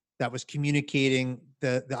 that was communicating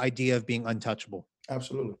the idea of being untouchable.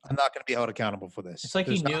 Absolutely. I'm not going to be held accountable for this. it's like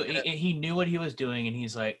he knew what he was doing, and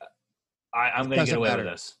he's like, I'm going to get away with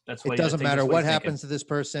this. That's what it doesn't matter what happens thinking. to this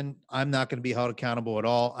person. I'm not going to be held accountable at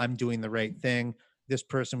all. I'm doing the right thing. This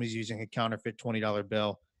person was using a counterfeit $20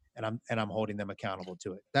 bill, and I'm holding them accountable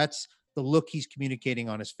to it. That's the look he's communicating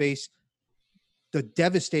on his face. The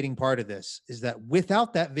devastating part of this is that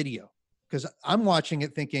without that video, because I'm watching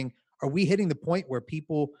it thinking, are we hitting the point where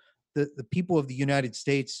the people of the United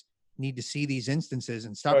States need to see these instances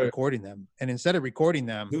and stop recording them? And instead of recording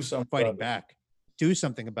them, do something fighting back, do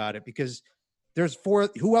something about it, because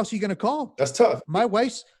who else are you going to call? That's tough. My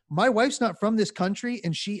wife's not from this country,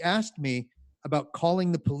 and she asked me about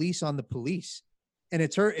calling the police on the police. And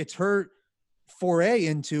it's her foray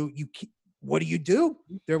into what do you do?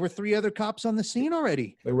 There were 3 other cops on the scene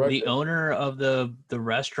already. The owner of the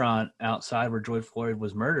restaurant outside where George Floyd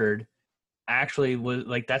was murdered actually was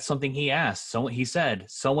like, that's something he asked. So he said,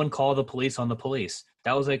 someone call the police on the police.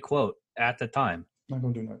 That was a quote at the time. Not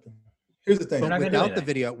gonna do nothing. Here's the thing. But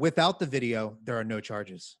without the video, there are no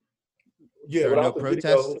charges. Yeah, there are no the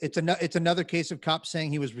protests. video, It's another case of cops saying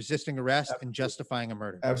he was resisting arrest and justifying a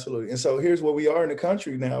murder. Absolutely. And so here's where we are in the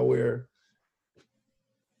country now, where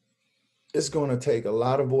it's going to take a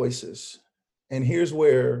lot of voices. And here's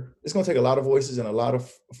where it's going to take a lot of voices and a lot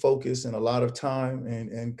of focus and a lot of time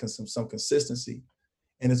and some consistency.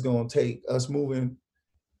 And it's going to take us moving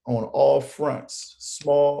on all fronts,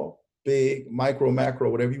 small, big, micro, macro,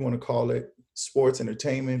 whatever you want to call it, sports,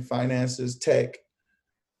 entertainment, finances, tech,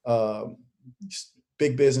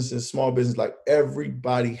 big businesses, small business, like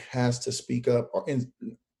everybody has to speak up.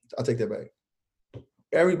 I'll take that back.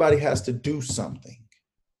 Everybody has to do something.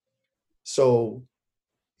 So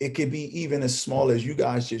it could be even as small as you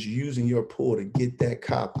guys just using your pull to get that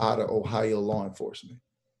cop out of Ohio law enforcement.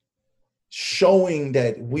 Showing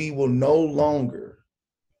that we will no longer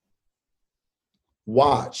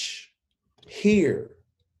watch, hear,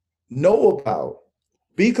 know about,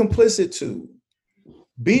 be complicit to,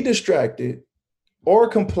 be distracted, or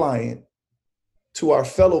compliant to our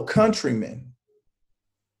fellow countrymen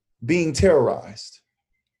being terrorized.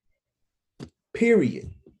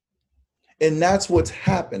 Period. And that's what's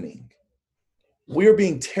happening. We're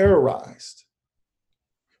being terrorized.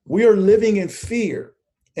 We are living in fear.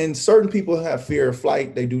 And certain people have fear of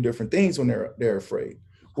flight. They do different things when they're afraid.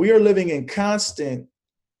 We are living in constant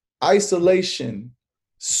isolation,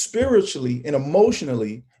 spiritually and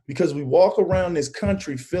emotionally, because we walk around this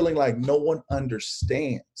country feeling like no one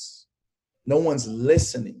understands. No one's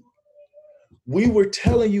listening. We were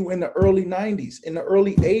telling you in the early 90s, in the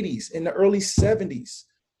early 80s, in the early 70s,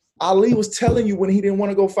 Ali was telling you when he didn't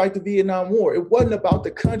want to go fight the Vietnam War, it wasn't about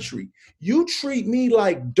the country. You treat me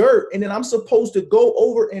like dirt, and then I'm supposed to go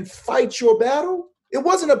over and fight your battle? It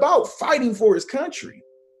wasn't about fighting for his country.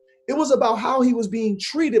 It was about how he was being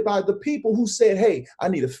treated by the people who said, hey, I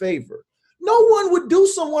need a favor. No one would do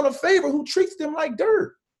someone a favor who treats them like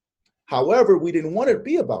dirt. However, we didn't want it to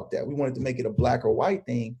be about that. We wanted to make it a black or white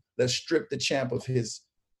thing. Let's strip the champ of his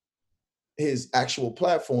actual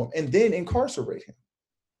platform and then incarcerate him.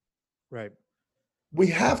 Right. We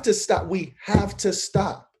have to stop. We have to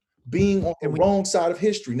stop being on the wrong side of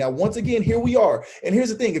history. Now, once again, here we are. And here's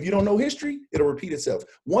the thing. If you don't know history, it'll repeat itself.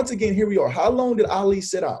 Once again, here we are. How long did Ali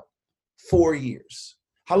sit out? 4 years.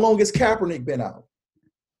 How long has Kaepernick been out?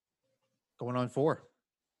 Going on 4.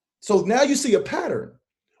 So now you see a pattern.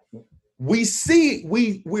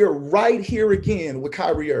 We're right here again with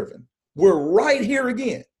Kyrie Irving. We're right here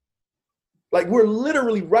again. Like, we're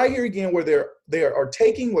literally right here again where they are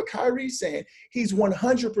taking what Kyrie's saying. He's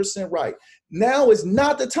 100% right. Now is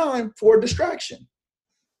not the time for a distraction.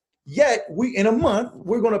 Yet, in a month,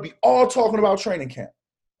 we're going to be all talking about training camp.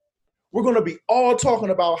 We're going to be all talking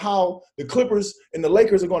about how the Clippers and the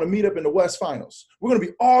Lakers are going to meet up in the West Finals. We're going to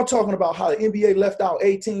be all talking about how the NBA left out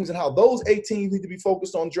 8 teams and how those 8 teams need to be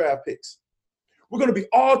focused on draft picks. We're going to be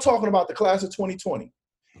all talking about the class of 2020.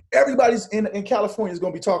 Everybody's in California is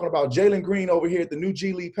going to be talking about Jalen Green over here at the new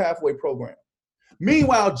G League Pathway Program.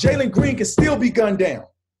 Meanwhile, Jalen Green can still be gunned down.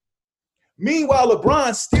 Meanwhile,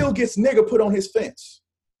 LeBron still gets nigga put on his fence.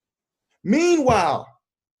 Meanwhile,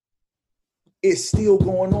 it's still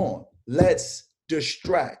going on. Let's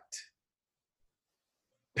distract.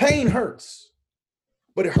 Pain hurts,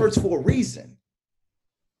 but it hurts for a reason.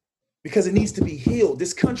 Because it needs to be healed.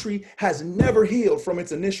 This country has never healed from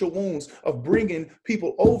its initial wounds of bringing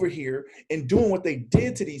people over here and doing what they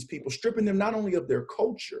did to these people, stripping them not only of their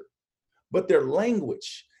culture, but their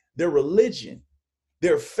language, their religion,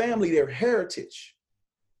 their family, their heritage.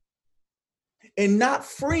 And not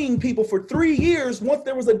freeing people for 3 years once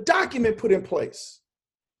there was a document put in place.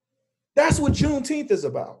 That's what Juneteenth is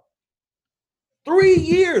about. 3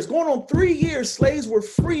 years, going on 3 years, slaves were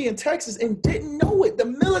free in Texas and didn't know it. The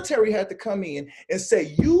military had to come in and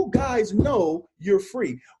say, you guys know you're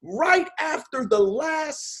free. Right after the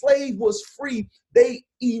last slave was free, they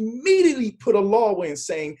immediately put a law in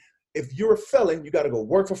saying, if you're a felon, you got to go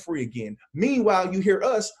work for free again. Meanwhile, you hear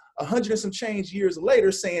us 100 and some change years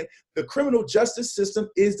later saying the criminal justice system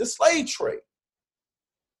is the slave trade.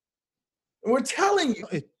 And we're telling you,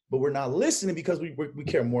 but we're not listening because we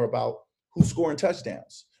care more about who's scoring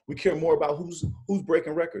touchdowns. We care more about who's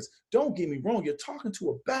breaking records. Don't get me wrong. You're talking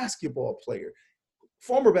to a basketball player,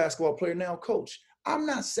 former basketball player, now coach. I'm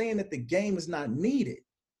not saying that the game is not needed.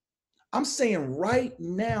 I'm saying right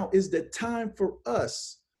now is the time for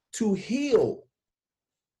us to heal.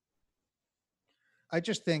 I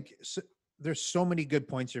just think there's so many good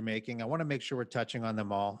points you're making. I want to make sure we're touching on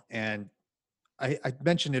them all. And I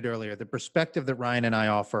mentioned it earlier, the perspective that Ryan and I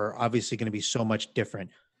offer are obviously going to be so much different.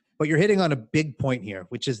 But you're hitting on a big point here,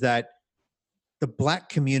 which is that the Black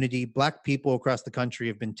community, Black people across the country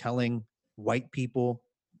have been telling white people,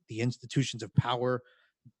 the institutions of power,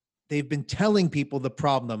 they've been telling people the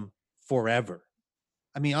problem forever.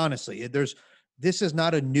 I mean, honestly, this is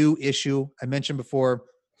not a new issue. I mentioned before,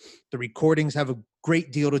 the recordings have a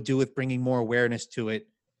great deal to do with bringing more awareness to it.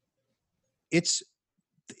 It's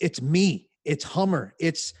me, it's Hummer,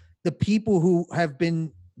 it's the people who have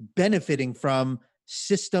been benefiting from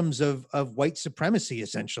systems of white supremacy,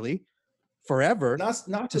 essentially, forever,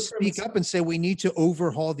 not to speak up and say we need to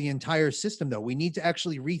overhaul the entire system, though. We need to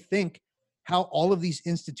actually rethink how all of these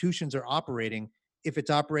institutions are operating. If it's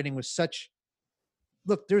operating with such,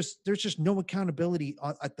 look, there's just no accountability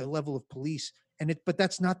at the level of police, but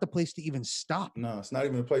that's not the place to even stop. No, it's not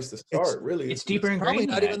even a place to start. It's deeper ingrained.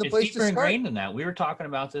 Not even the place to start. It's deeper ingrained than that. We were talking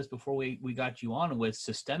about this before we got you on with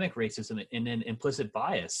systemic racism and then implicit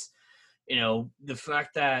bias. You know, the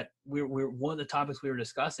fact that we're one of the topics we were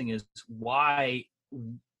discussing is why,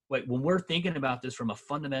 like, when we're thinking about this from a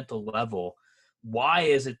fundamental level, why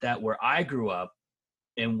is it that where I grew up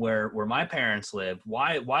and where my parents lived,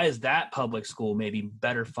 why is that public school maybe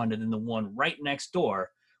better funded than the one right next door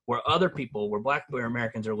where other people, where Black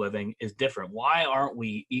Americans are living, is different? Why aren't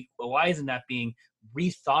we equal? Why isn't that being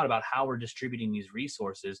rethought about how we're distributing these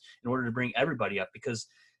resources in order to bring everybody up? Because,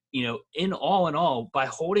 you know, in all, by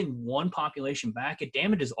holding one population back, it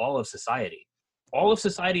damages all of society. All of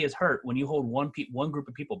society is hurt when you hold one group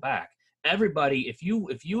of people back. Everybody, if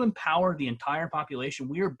you empower the entire population,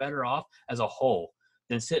 we are better off as a whole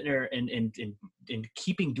than sitting there and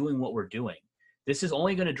keeping doing what we're doing. This is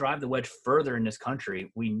only going to drive the wedge further in this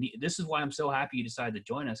country. This is why I'm so happy you decided to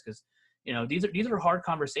join us, because, you know, these are hard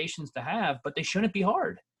conversations to have, but they shouldn't be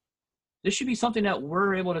hard. This should be something that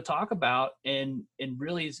we're able to talk about and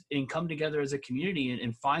really come together as a community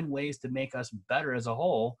and find ways to make us better as a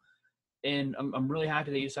whole. And I'm really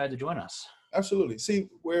happy that you decided to join us. Absolutely. See,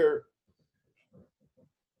 where,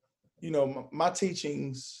 you know, my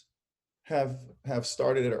teachings have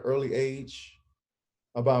started at an early age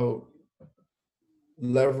about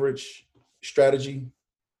leverage strategy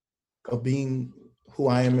of being who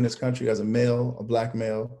I am in this country as a male, a Black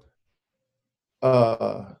male.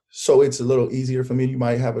 So it's a little easier for me. You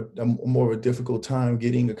might have a more of a difficult time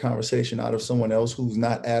getting a conversation out of someone else who's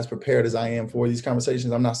not as prepared as I am for these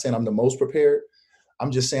conversations. I'm not saying I'm the most prepared.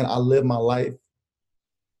 I'm just saying I live my life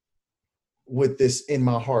with this in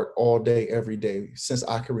my heart all day, every day, since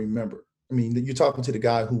I can remember. I mean, you're talking to the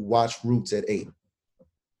guy who watched Roots at 8.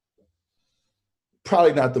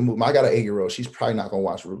 probably not the movie. I got an 8-year-old. She's probably not gonna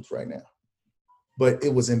watch Roots right now. But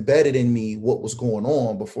it was embedded in me what was going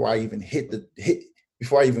on before I even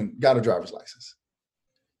before I even got a driver's license.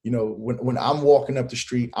 You know, when I'm walking up the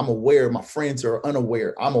street, I'm aware. My friends are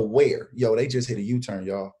unaware. I'm aware. Yo, they just hit a U-turn,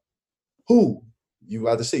 y'all. Who? You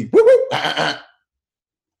about to see. Whoop, whoop,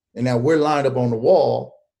 and now we're lined up on the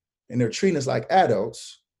wall, and they're treating us like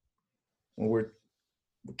adults when we're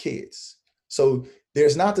kids. So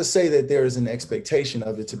there's not to say that there is an expectation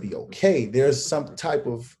of it to be okay. There's some type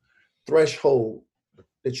of threshold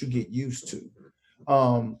that you get used to.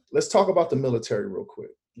 Let's talk about the military real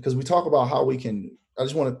quick, because we talk about how we can, I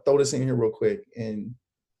just want to throw this in here real quick. And,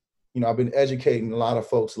 you know, I've been educating a lot of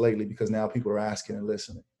folks lately because now people are asking and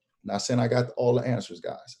listening. Not saying I got all the answers,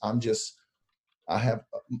 guys. I have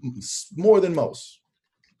more than most.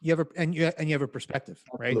 You have a perspective,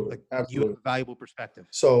 right? Absolutely. Like Absolutely. you have a valuable perspective.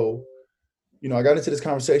 So, you know, I got into this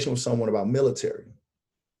conversation with someone about military.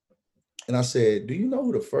 And I said, do you know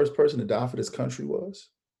who the first person to die for this country was?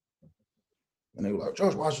 And they were like,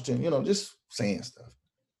 George Washington, you know, just saying stuff.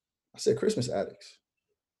 I said, Christmas Addicts.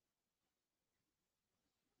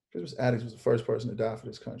 Christmas Addicts was the first person to die for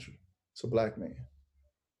this country. It's a Black man.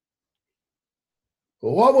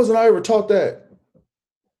 Well, why wasn't I ever taught that?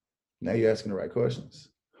 Now you're asking the right questions.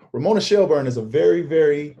 Ramona Shelburne is a very,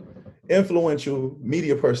 very influential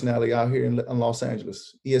media personality out here in Los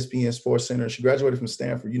Angeles, ESPN Sports Center. She graduated from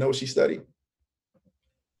Stanford. You know what she studied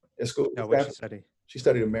at school? No, what she studied? She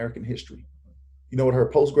studied American history. You know what her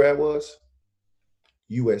post-grad was?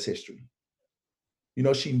 U.S. history. You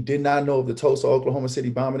know, she did not know of the Tulsa, Oklahoma City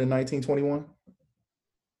bombing in 1921.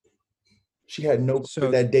 She had no clue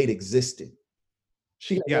that date existed.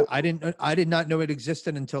 I did not know it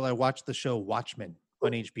existed until I watched the show Watchmen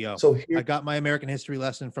on HBO. So I got my American history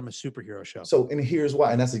lesson from a superhero show. So, and here's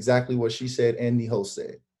why, and that's exactly what she said and the host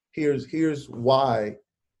said. Here's why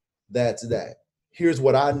that's that. Here's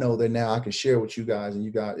what I know that now I can share with you guys, and you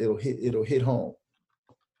guys, it'll hit home.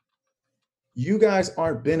 You guys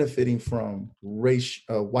aren't benefiting from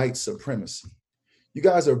white supremacy. You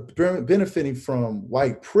guys are benefiting from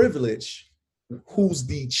white privilege, who's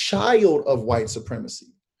the child of white supremacy.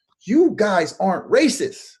 You guys aren't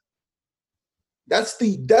racist. That's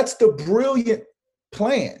the brilliant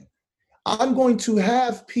plan. I'm going to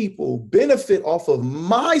have people benefit off of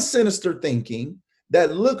my sinister thinking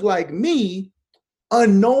that look like me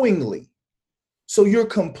unknowingly. So you're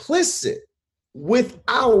complicit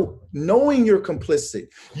without knowing you're complicit.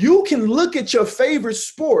 You can look at your favorite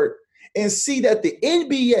sport and see that the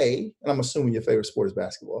NBA, and I'm assuming your favorite sport is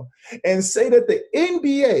basketball, and say that the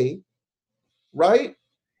NBA, right,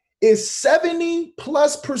 is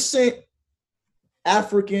 70+%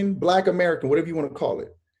 African, Black American, whatever you want to call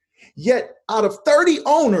it. Yet out of 30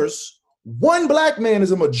 owners, one Black man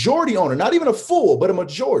is a majority owner, not even a full, but a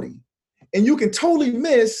majority. And you can totally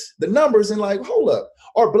miss the numbers and like, hold up,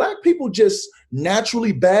 are Black people just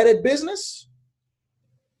naturally bad at business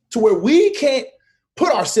to where we can't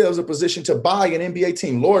put ourselves in a position to buy an NBA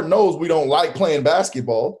team? Lord knows we don't like playing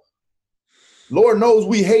basketball. Lord knows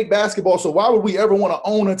we hate basketball, so why would we ever want to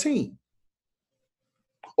own a team?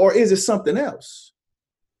 Or is it something else?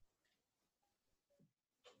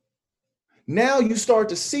 Now you start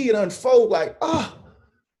to see it unfold like,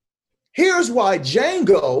 here's why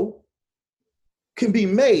Django can be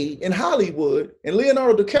made in Hollywood and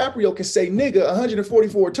Leonardo DiCaprio can say nigga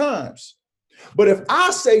 144 times. But if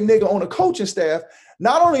I say nigga on a coaching staff,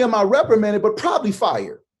 not only am I reprimanded, but probably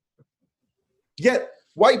fired. Yet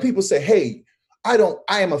white people say, hey, I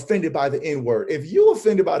am offended by the N-word. If you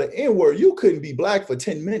offended by the N-word, you couldn't be Black for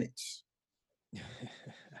 10 minutes.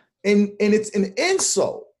 And it's an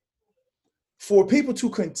insult for people to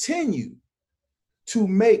continue to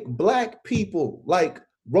make Black people like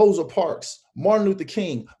Rosa Parks, Martin Luther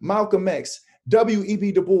King, Malcolm X,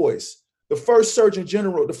 W.E.B. Du Bois, the first Surgeon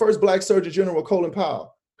General, the first Black Surgeon General, Colin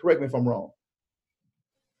Powell, correct me if I'm wrong,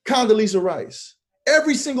 Condoleezza Rice,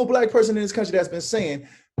 every single Black person in this country that's been saying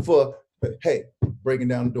for, hey, breaking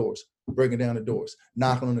down the doors,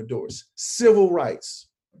 knocking on the doors, civil rights.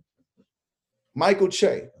 Michael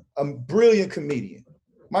Che, a brilliant comedian.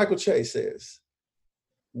 Michael Che says,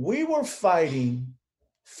 we were fighting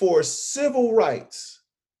for civil rights.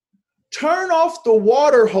 Turn off the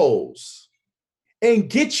water hose and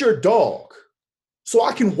get your dog so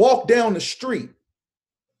I can walk down the street.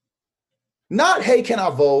 Not, hey, can I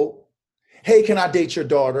vote? Hey, can I date your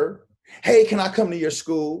daughter? Hey, can I come to your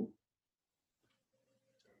school?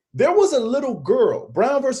 There was a little girl,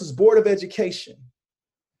 Brown versus Board of Education.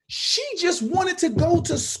 She just wanted to go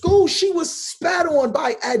to school. She was spat on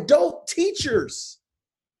by adult teachers.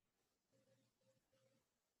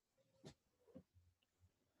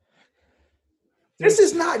 This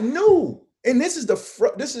is not new. And this is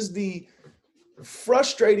the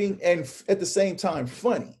frustrating and at the same time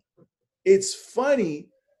funny. It's funny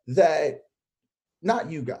that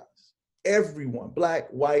not you guys, everyone, black,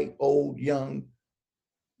 white, old, young,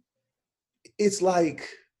 it's like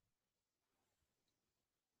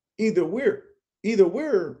either we're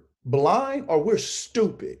blind or we're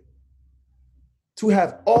stupid to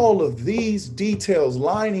have all of these details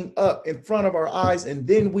lining up in front of our eyes, and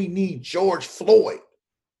then we need George Floyd.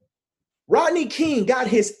 Rodney King got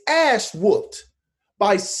his ass whooped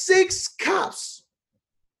by 6 cops,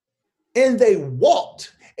 and they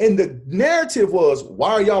walked. And the narrative was,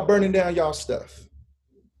 why are y'all burning down y'all stuff?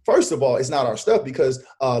 First of all, it's not our stuff because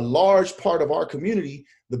a large part of our community,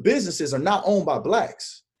 the businesses are not owned by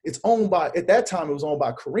blacks. It's owned by, at that time, it was owned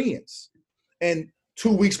by Koreans. And a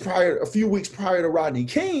few weeks prior to Rodney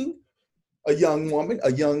King, a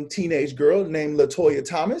young teenage girl named LaToya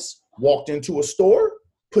Thomas walked into a store,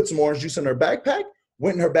 put some orange juice in her backpack,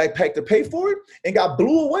 went in her backpack to pay for it, and got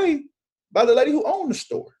blew away by the lady who owned the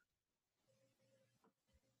store.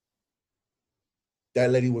 That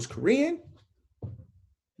lady was Korean.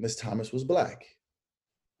 Miss Thomas was black.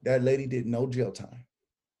 That lady did no jail time.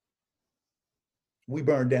 We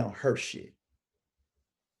burned down her shit.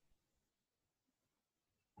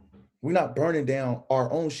 We're not burning down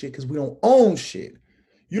our own shit because we don't own shit.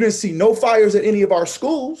 You didn't see no fires at any of our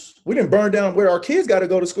schools. We didn't burn down where our kids got to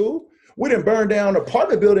go to school. We didn't burn down an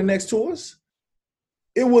apartment building next to us.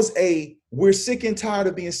 It was we're sick and tired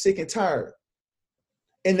of being sick and tired.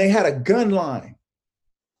 And they had a gun line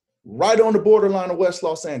right on the borderline of West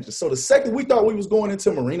Los Angeles. So the second we thought we was going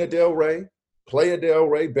into Marina Del Rey, Playa del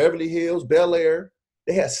Rey, Beverly Hills, Bel Air,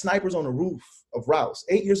 they had snipers on the roof of Rouse.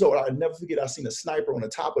 8 years old, I'll never forget, I seen a sniper on the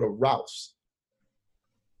top of the Rouse.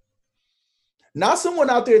 Not someone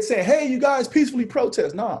out there saying, hey, you guys peacefully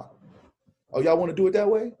protest. Nah. Oh, y'all want to do it that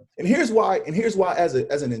way? And here's why as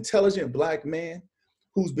an intelligent black man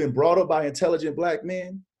who's been brought up by intelligent black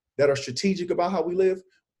men that are strategic about how we live,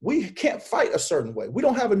 we can't fight a certain way. We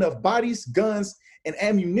don't have enough bodies, guns, and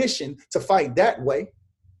ammunition to fight that way.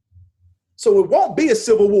 So it won't be a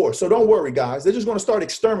civil war. So don't worry, guys. They're just going to start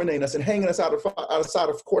exterminating us and hanging us outside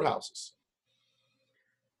of courthouses.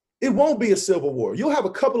 It won't be a civil war. You'll have a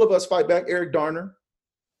couple of us fight back. Eric Garner,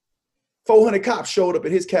 400 cops showed up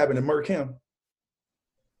at his cabin and murked him.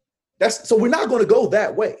 So we're not going to go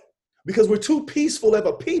that way because we're too peaceful of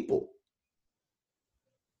a people.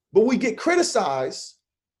 But we get criticized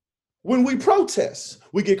when we protest.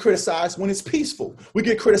 We get criticized when it's peaceful. We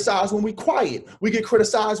get criticized when we quiet. We get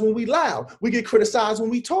criticized when we loud. We get criticized when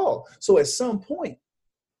we talk. So at some point,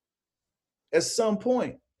 enough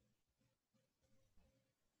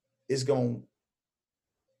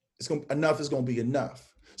is going to be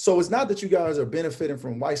enough. So it's not that you guys are benefiting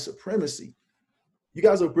from white supremacy. You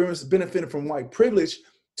guys are benefiting from white privilege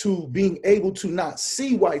to being able to not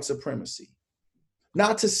see white supremacy,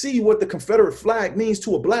 not to see what the Confederate flag means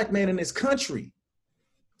to a black man in this country.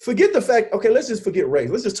 Forget the fact, okay, let's just forget race.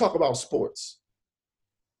 Let's just talk about sports.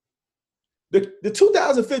 The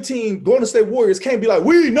 2015 Golden State Warriors can't be like,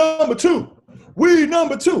 we number two,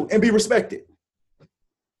 and be respected.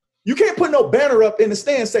 You can't put no banner up in the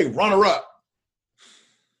stand and say runner up.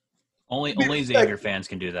 Only Xavier fans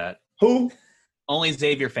can do that. Who? Only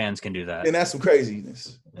Xavier fans can do that. And that's some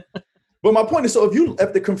craziness. But my point is, so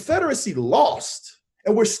if the Confederacy lost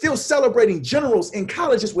and we're still celebrating generals in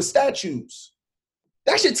colleges with statues,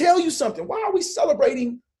 that should tell you something. Why are we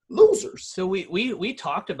celebrating losers? So we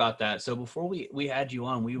talked about that. So before we had you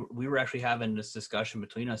on, we were actually having this discussion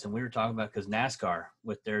between us, and we were talking about, because NASCAR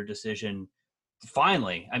with their decision,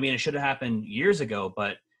 finally, I mean, it should have happened years ago,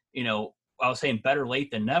 but I was saying better late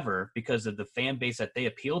than never because of the fan base that they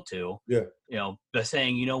appeal to. Yeah. But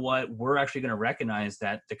saying, you know what, we're actually going to recognize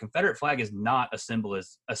that the Confederate flag is not a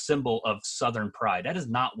symbol of Southern pride. That is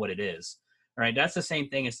not what it is. All right. That's the same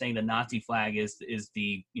thing as saying the Nazi flag is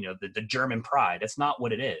the German pride. That's not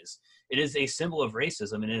what it is. It is a symbol of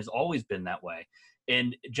racism, and it has always been that way.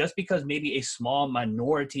 And just because maybe a small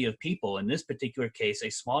minority of people, in this particular case, a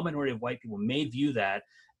small minority of white people may view that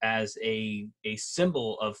as a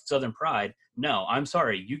symbol of Southern pride, no, I'm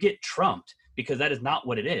sorry, you get trumped, because that is not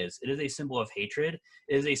what it is. It is a symbol of hatred.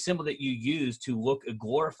 It is a symbol that you use to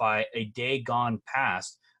glorify a day gone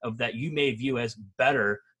past of that you may view as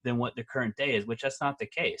better than what the current day is, which that's not the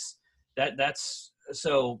case. That's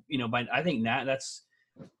so, I think that's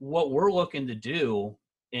what we're looking to do.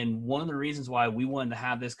 And one of the reasons why we wanted to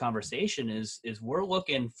have this conversation is we're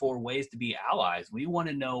looking for ways to be allies. We want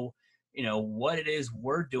to know, what it is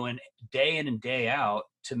we're doing day in and day out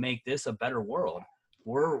to make this a better world.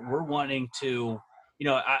 We're wanting to,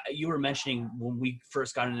 you were mentioning when we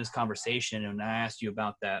first got into this conversation, and I asked you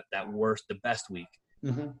about that the best week,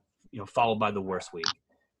 followed by the worst week,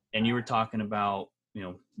 and you were talking about,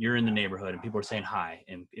 you're in the neighborhood and people are saying hi,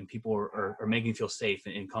 and people are making you feel safe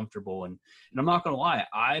and comfortable, and I'm not gonna lie,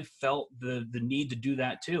 I've felt the need to do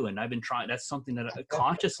that too, and I've been trying. That's something that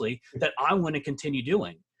consciously that I want to continue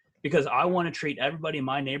doing, because I want to treat everybody in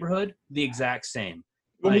my neighborhood the exact same.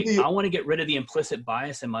 Like, I want to get rid of the implicit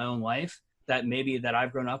bias in my own life that maybe that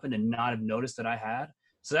I've grown up in and not have noticed that I had.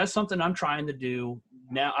 So that's something I'm trying to do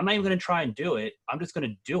now. I'm not even going to try and do it. I'm just going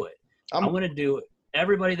to do it. I'm going to do it.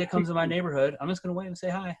 Everybody that comes in my neighborhood, I'm just going to wait and say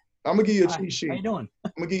hi. I'm going to give you a cheat sheet. How you doing?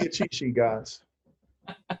 I'm going to give you a cheat sheet, guys.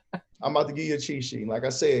 I'm about to give you a cheat sheet. Like I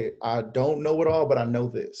said, I don't know it all, but I know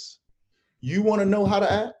this. You want to know how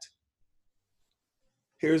to act?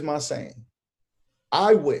 Here's my saying.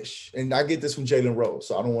 I wish, and I get this from Jalen Rose,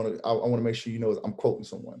 so I want to make sure you know I'm quoting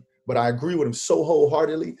someone, but I agree with him so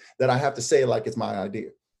wholeheartedly that I have to say it like it's my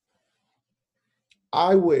idea.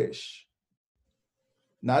 I wish,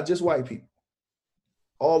 not just white people,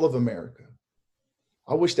 all of America,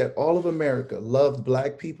 I wish that all of America loved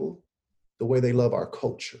Black people the way they love our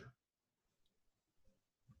culture.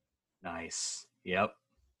 Nice. Yep.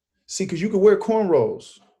 See, because you could wear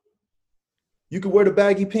cornrows. You could wear the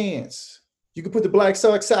baggy pants. You can put the black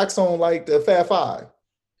socks on like the Fat Five.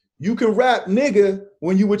 You can rap nigga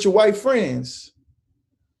when you with your white friends,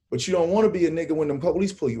 but you don't want to be a nigga when the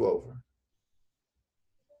police pull you over.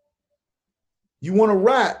 You want to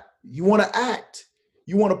rap, you want to act,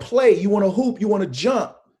 you want to play, you want to hoop, you want to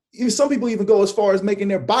jump. Even some people even go as far as making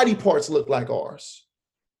their body parts look like ours.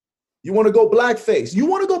 You want to go blackface. You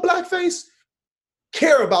want to go blackface?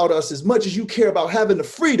 Care about us as much as you care about having the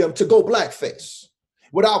freedom to go blackface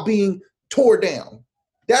without being tore down.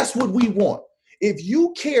 That's what we want. If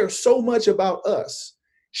you care so much about us,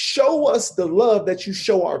 show us the love that you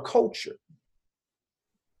show our culture.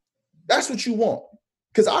 That's what you want.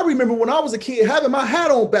 Because I remember when I was a kid, having my hat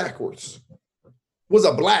on backwards was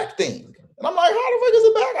a Black thing. And I'm like, how the fuck is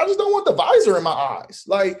it back? I just don't want the visor in my eyes.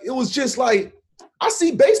 Like, it was just like, I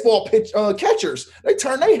see baseball catchers, they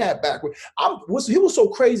turn their hat backward. He was so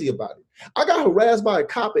crazy about it. I got harassed by a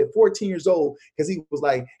cop at 14 years old because he was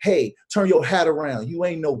like, hey, turn your hat around. You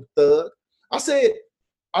ain't no thug. I said,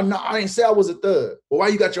 I didn't say I was a thug. But why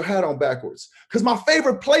you got your hat on backwards? Because my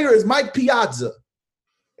favorite player is Mike Piazza.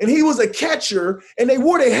 And he was a catcher, and they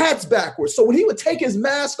wore their hats backwards. So when he would take his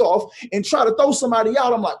mask off and try to throw somebody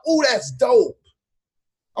out, I'm like, oh, that's dope.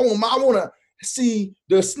 I want to see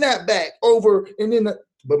the snapback over, and then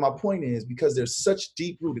but my point is, because there's such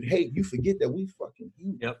deep-rooted hate, you forget that we fucking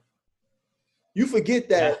human. Yep. You forget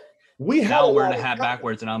that we have. Now I'm wearing a hat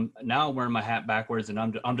backwards, and I'm wearing my hat backwards, and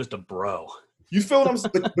I'm just a bro. You feel what I'm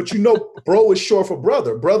saying? But you know, bro is short for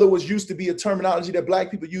brother. Brother was used to be a terminology that Black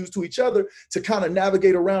people use to each other to kind of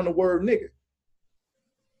navigate around the word nigga.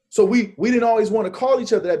 So we didn't always want to call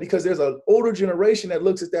each other that because there's an older generation that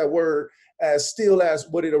looks at that word as still as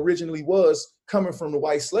what it originally was, coming from the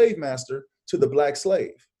white slave master to the Black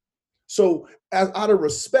slave. So out of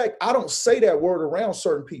respect, I don't say that word around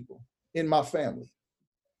certain people in my family.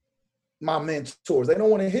 My mentors, they don't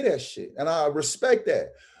want to hear that shit. And I respect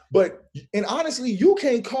that. And honestly, you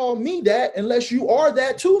can't call me that unless you are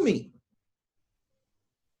that to me.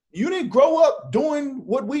 You didn't grow up doing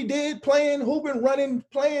what we did, playing, hooping, running,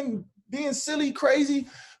 playing, being silly, crazy,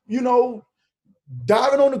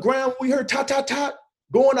 diving on the ground. We heard tot, tot, tot,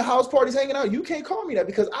 going to house parties, hanging out. You can't call me that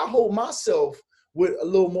because I hold myself with a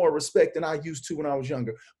little more respect than I used to when I was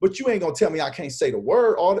younger. But you ain't gonna tell me I can't say the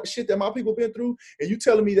word, all that shit that my people been through, and you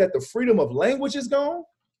telling me that the freedom of language is gone?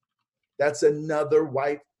 That's another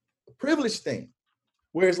white privilege thing,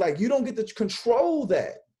 where it's like you don't get to control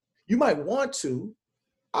that. You might want to.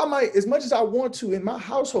 I might, as much as I want to in my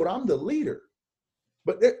household, I'm the leader.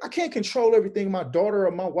 But I can't control everything my daughter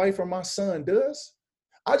or my wife or my son does.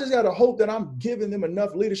 I just got to hope that I'm giving them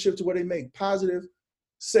enough leadership to where they make positive,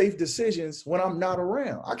 safe decisions when I'm not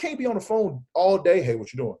around. I can't be on the phone all day. Hey,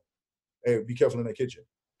 what you doing? Hey, be careful in that kitchen.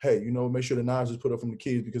 Hey, make sure the knives is put up from the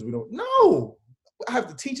kids because we don't. No, I have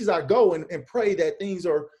to teach as I go and pray that things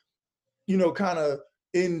are, kind of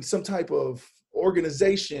in some type of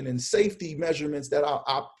organization and safety measurements that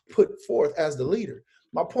I put forth as the leader.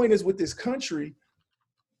 My point is, with this country,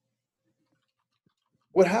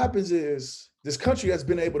 what happens is this country has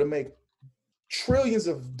been able to make trillions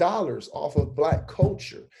of dollars off of Black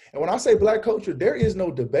culture. And when I say Black culture, there is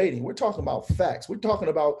no debating. We're talking about facts. We're talking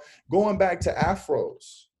about going back to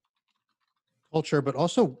afros. Culture, but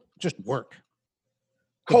also just work.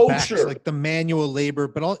 Culture. Like the manual labor,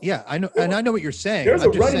 but I know, and I know what you're saying. There's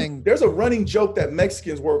a running joke that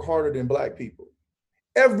Mexicans work harder than Black people.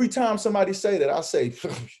 Every time somebody say that, I say,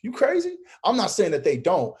 you crazy? I'm not saying that they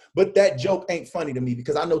don't, but that joke ain't funny to me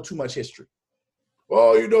because I know too much history.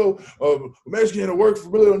 Oh, you know, Mexican to work for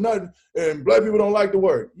really or nothing, and black people don't like the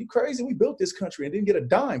word. You crazy? We built this country and didn't get a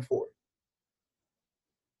dime for it.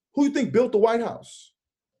 Who you think built the White House?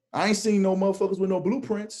 I ain't seen no motherfuckers with no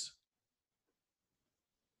blueprints.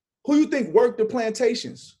 Who you think worked the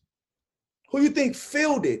plantations? Who you think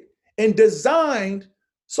filled it and designed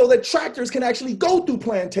so that tractors can actually go through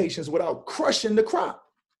plantations without crushing the crop?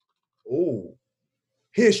 Oh,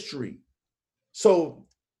 history. So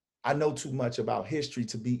I know too much about history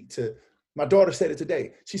my daughter said it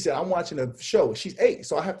today. She said, I'm watching a show. She's 8,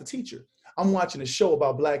 so I have to teach her. I'm watching a show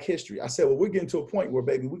about Black history. I said, well, we're getting to a point where,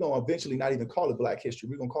 baby, we're going to eventually not even call it Black history.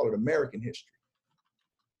 We're going to call it American history.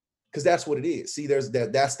 Because that's what it is. See, that's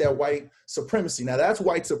that white supremacy. Now, that's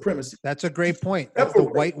white supremacy. That's a great point. That's the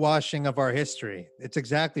whitewashing of our history. It's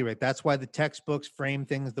exactly right. That's why the textbooks frame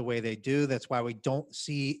things the way they do. That's why we don't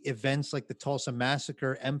see events like the Tulsa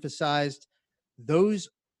Massacre emphasized. Those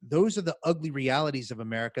are the ugly realities of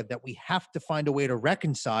America that we have to find a way to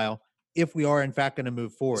reconcile if we are, in fact, going to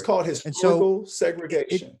move forward. It's called historical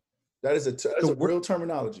segregation. That is a real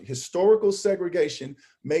terminology. Historical segregation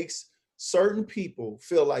makes certain people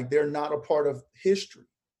feel like they're not a part of history.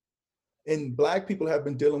 And Black people have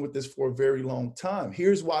been dealing with this for a very long time.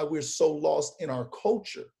 Here's why we're so lost in our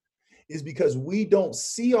culture, is because we don't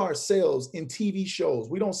see ourselves in TV shows.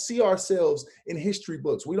 We don't see ourselves in history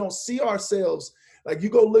books. We don't see ourselves, like, you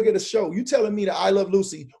go look at a show, you telling me that I Love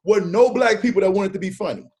Lucy were no Black people that wanted to be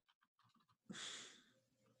funny.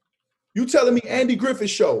 You telling me Andy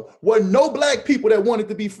Griffith's show were no Black people that wanted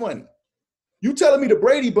to be funny. You telling me the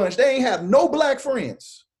Brady Bunch, they ain't have no Black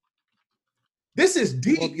friends. This is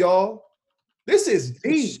deep, y'all. This is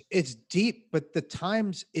deep. It's deep, but the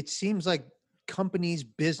times, it seems like companies,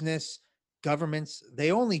 business, governments,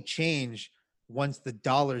 they only change once the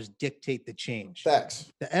dollars dictate the change.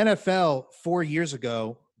 Facts. The NFL 4 years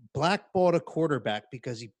ago blackballed a quarterback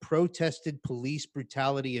because he protested police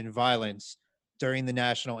brutality and violence during the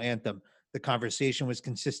national anthem. The conversation was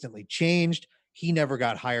consistently changed. He never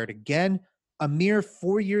got hired again. A mere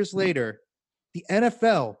 4 years later, the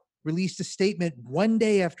NFL released a statement one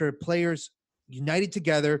day after players united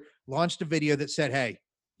together, launched a video that said, hey,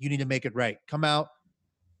 you need to make it right. Come out,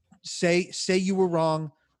 say you were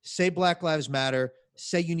wrong, say Black Lives Matter,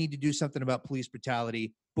 say you need to do something about police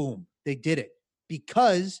brutality. Boom, they did it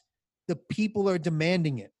because the people are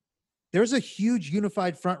demanding it. There's a huge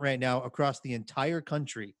unified front right now across the entire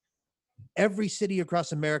country. Every city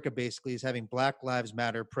across America basically is having Black Lives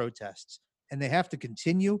Matter protests, and they have to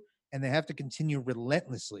continue, and they have to continue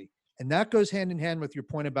relentlessly. And that goes hand in hand with your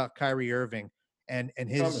point about Kyrie Irving and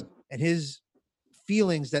his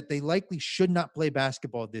feelings that they likely should not play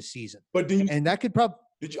basketball this season. But that could probably.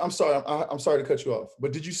 I'm sorry to cut you off.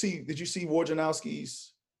 But did you see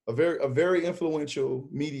Wojnarowski's a very influential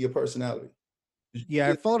media personality?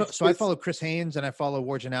 I follow Chris Haynes and I follow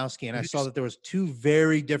Wojnarowski, and I saw that there was 2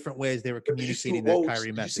 very different ways they were communicating that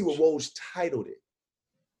Kyrie message. Did you see what Woj titled it?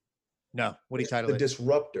 No, what he titled it? The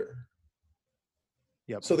Disruptor.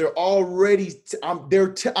 Yep. So they're already, I'm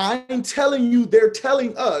telling you, they're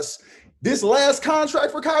telling us this last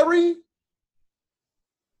contract for Kyrie.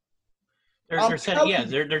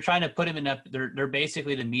 They're trying to put him in that. They're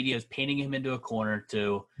basically, the media is painting him into a corner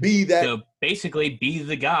to basically be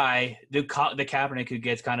the guy, the Kaepernick who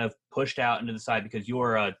gets kind of pushed out into the side because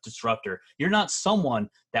you're a disruptor. You're not someone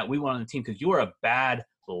that we want on the team because you're a bad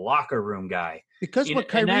locker room guy. Because what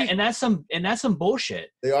Kyrie and that's some bullshit.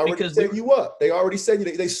 They already set you up. They already said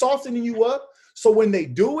you. They softening you up. So when they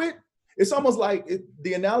do it, it's almost like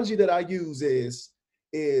the analogy that I use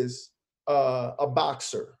is a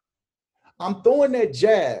boxer. I'm throwing that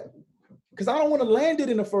jab because I don't want to land it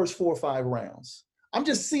in the first 4 or 5 rounds. I'm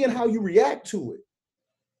just seeing how you react to it.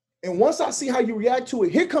 And once I see how you react to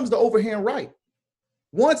it, here comes the overhand right.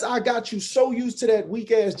 Once I got you so used to that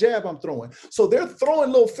weak ass jab I'm throwing. So they're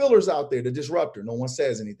throwing little fillers out there, the disruptor. No one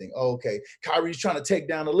says anything. Oh, okay. Kyrie's trying to take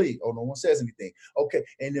down the league. Oh, no one says anything. Okay.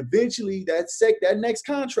 And eventually that next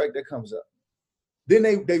contract that comes up, then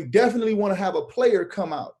they definitely want to have a player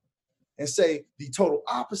come out and say the total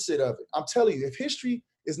opposite of it. I'm telling you, if history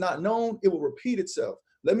is not known, it will repeat itself.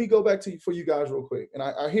 Let me go back to you for you guys real quick. And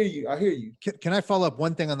I hear you. Can I follow up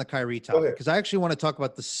one thing on the Kyrie topic? Because I actually want to talk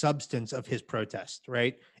about the substance of his protest,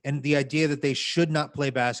 right? And the idea that they should not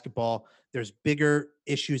play basketball. There's bigger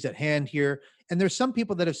issues at hand here. And there's some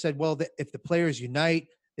people that have said, well, if the players unite,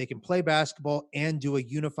 they can play basketball and do a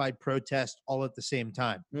unified protest all at the same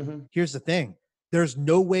time. Mm-hmm. Here's the thing. There's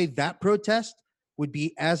no way that protest would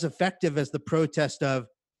be as effective as the protest of,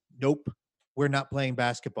 nope, we're not playing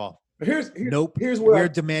basketball. Here's where We're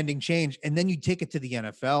demanding change. And then you take it to the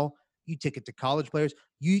NFL, you take it to college players,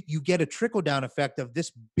 you get a trickle-down effect of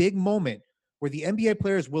this big moment where the NBA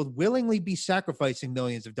players will willingly be sacrificing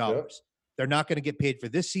millions of dollars. They're not going to get paid for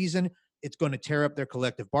this season. It's going to tear up their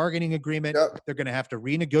collective bargaining agreement. They're going to have to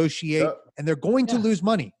renegotiate, and they're going to lose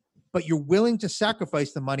money. But you're willing to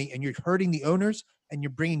sacrifice the money, and you're hurting the owners, and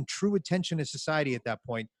you're bringing true attention to society at that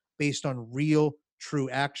point based on real, true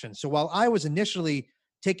action. So while I was initially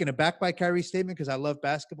taken aback by Kyrie's statement because I love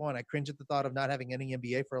basketball and I cringe at the thought of not having any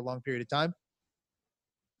NBA for a long period of time,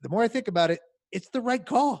 the more I think about it, it's the right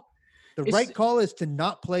call. The right call is to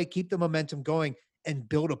not play, keep the momentum going, and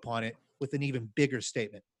build upon it with an even bigger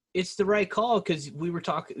statement. It's the right call because we were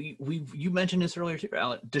talking. You mentioned this earlier too,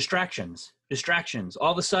 Alan. Distractions.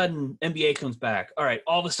 All of a sudden, NBA comes back. All right.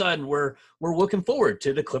 All of a sudden, we're looking forward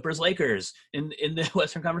to the Clippers-Lakers in the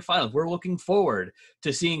Western Conference Finals. We're looking forward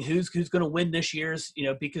to seeing who's going to win this year's.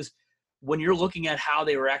 Because when you're looking at how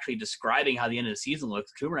they were actually describing how the end of the season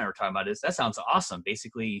looks, Cooper and I were talking about this. That sounds awesome.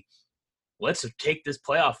 Basically, let's take this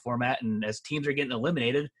playoff format, and as teams are getting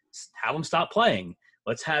eliminated, have them stop playing.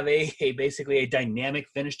 Let's have basically a dynamic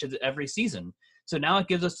finish to every season. So now it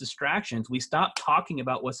gives us distractions. We stop talking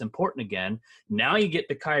about what's important again. Now you get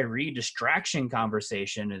the Kyrie distraction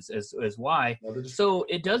conversation as why. So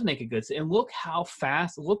it does make a good sense. And look how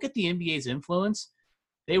fast. Look at the NBA's influence.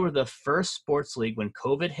 They were the first sports league when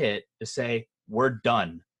COVID hit to say, we're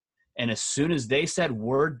done. And as soon as they said,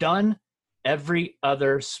 we're done, every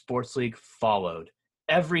other sports league followed.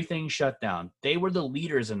 Everything shut down. They were the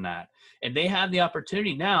leaders in that. And they have the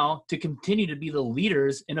opportunity now to continue to be the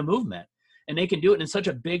leaders in a movement. And they can do it in such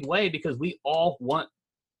a big way because we all want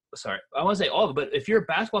 – sorry, I want to say all of it, but if you're a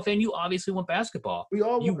basketball fan, you obviously want basketball.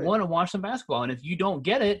 You want to watch some basketball. And if you don't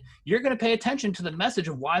get it, you're going to pay attention to the message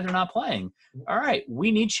of why they're not playing. All right,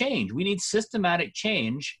 we need change. We need systematic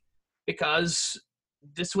change because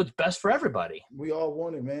this is what's best for everybody. We all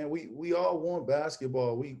want it, man. We all want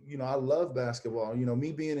basketball. I love basketball.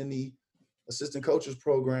 Me being in the assistant coaches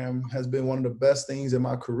program has been one of the best things in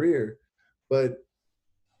my career, but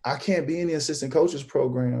I can't be in the assistant coaches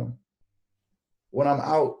program when I'm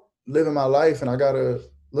out living my life and I gotta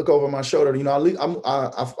look over my shoulder.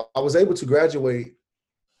 I was able to graduate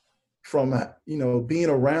from being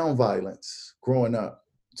around violence growing up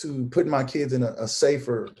to putting my kids in a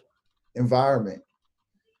safer environment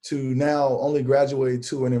to now only graduate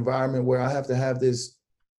to an environment where I have to have this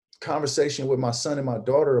conversation with my son and my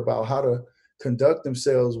daughter about how to conduct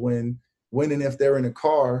themselves when and if they're in a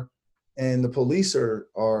car and the police are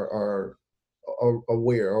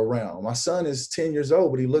aware around. My son is 10 years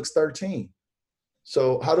old, but he looks 13.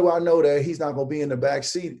 So how do I know that he's not going to be in the back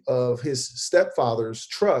seat of his stepfather's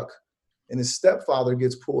truck and his stepfather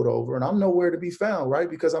gets pulled over and I'm nowhere to be found, right?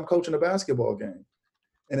 Because I'm coaching a basketball game.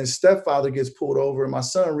 And his stepfather gets pulled over and my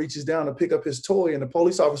son reaches down to pick up his toy and the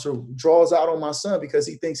police officer draws out on my son because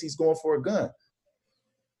he thinks he's going for a gun.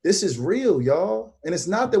 This is real, y'all. And it's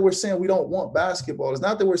not that we're saying we don't want basketball. It's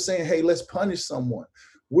not that we're saying, hey, let's punish someone.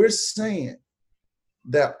 We're saying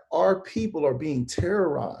that our people are being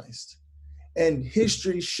terrorized. And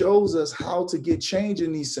history shows us how to get change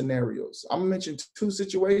in these scenarios. I'm going to mention two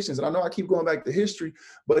situations. And I know I keep going back to history,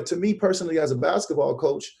 but to me personally as a basketball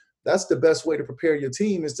coach, that's the best way to prepare your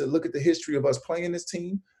team is to look at the history of us playing this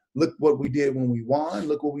team. Look what we did when we won.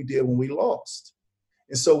 Look what we did when we lost.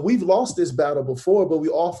 And so we've lost this battle before, but we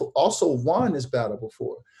also won this battle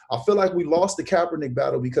before. I feel like we lost the Kaepernick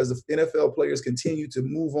battle because the NFL players continue to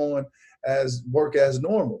move on as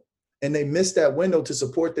normal. And they missed that window to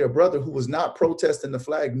support their brother who was not protesting the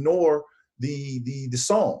flag nor the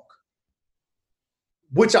song,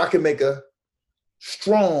 which I can make a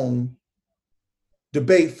strong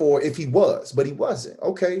debate for if he was, but he wasn't.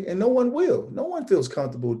 Okay, and no one will. No one feels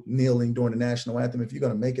comfortable kneeling during the national anthem if you're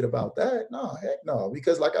going to make it about that. No, heck no.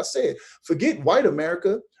 Because like I said, forget white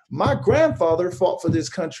America. My grandfather fought for this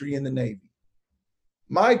country in the Navy.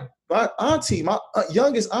 My auntie, my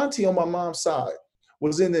youngest auntie on my mom's side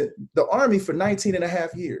was in the Army for 19 and a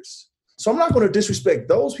half years. So I'm not going to disrespect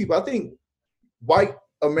those people. I think white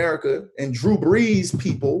America and Drew Brees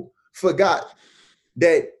people forgot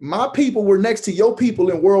that my people were next to your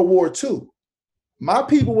people in World War II. My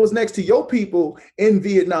people was next to your people in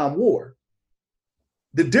Vietnam War.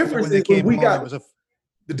 The difference is when we got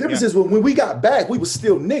is when we got back, we was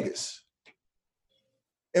still niggas.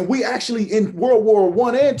 And we actually in World War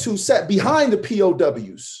I and II sat behind the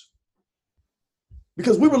POWs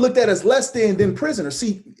because we were looked at as less than prisoners.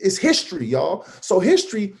 See, it's history, y'all. So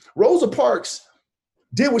history, Rosa Parks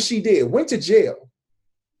did what she did, went to jail.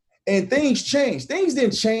 And things changed. Things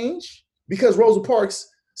didn't change because Rosa Parks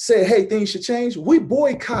said, hey, things should change, we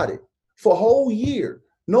boycotted for a whole year.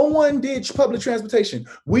 No one did public transportation.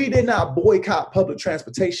 We did not boycott public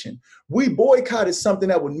transportation. We boycotted something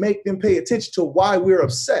that would make them pay attention to why we're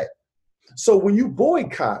upset. So when you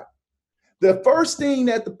boycott, the first thing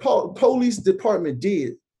that the police department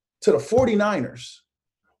did to the 49ers,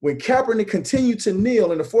 when Kaepernick continued to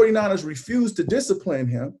kneel and the 49ers refused to discipline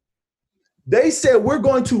him, they said, we're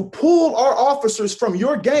going to pull our officers from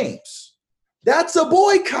your games. That's a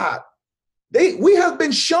boycott. We have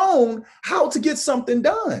been shown how to get something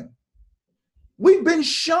done. We've been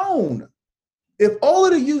shown. If all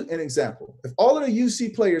of the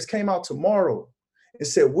UC players came out tomorrow and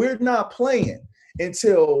said, we're not playing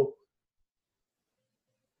until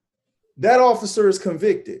that officer is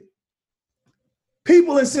convicted,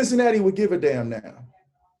 people in Cincinnati would give a damn now,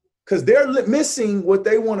 because they're missing what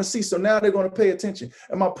they want to see. So now they're going to pay attention.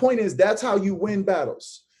 And my point is, that's how you win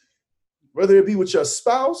battles, whether it be with your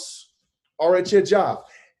spouse or at your job.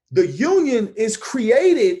 The union is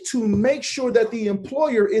created to make sure that the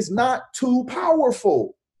employer is not too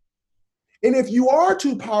powerful. And if you are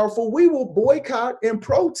too powerful, we will boycott and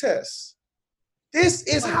protest. This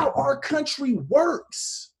is how our country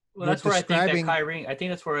works. Well, that's where I think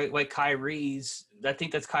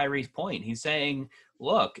that's Kyrie's point. He's saying,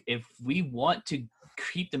 look, if we want to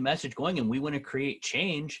keep the message going and we want to create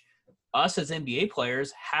change, us as NBA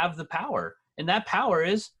players have the power. And that power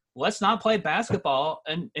is, let's not play basketball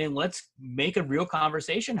and let's make a real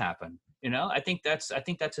conversation happen. I think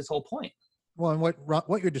that's his whole point. Well, and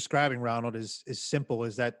what you're describing, Ronald, is simple.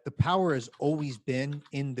 Is that the power has always been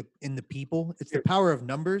in the people. It's the power of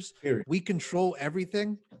numbers. We control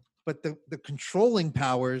everything, but the controlling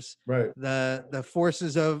powers, right? The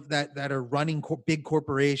forces of that are running big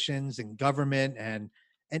corporations and government and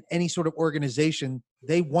any sort of organization,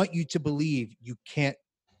 they want you to believe you can't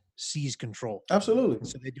seize control. Absolutely.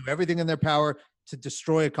 So they do everything in their power to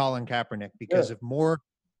destroy Colin Kaepernick, because if more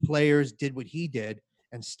players did what he did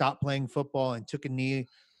and stopped playing football and took a knee,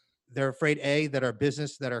 they're afraid, that our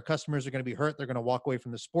business, that our customers are going to be hurt. They're going to walk away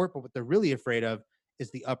from the sport. But what they're really afraid of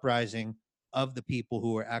is the uprising of the people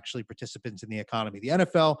who are actually participants in the economy. The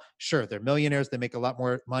NFL, sure, they're millionaires. They make a lot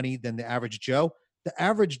more money than the average Joe. The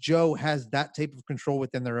average Joe has that type of control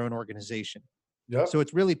within their own organization. Yep. So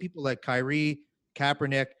it's really people like Kyrie,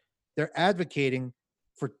 Kaepernick. They're advocating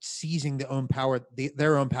for seizing their own power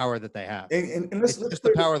that they have. And let's just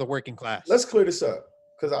the power of the working class. Let's clear this up,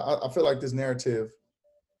 because I feel like this narrative,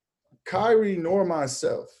 Kyrie nor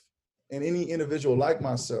myself and any individual like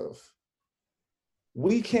myself,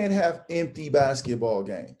 we can't have empty basketball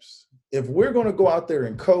games. If we're going to go out there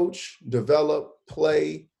and coach, develop,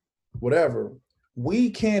 play, whatever, we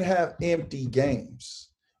can't have empty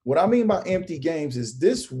games. What I mean by empty games is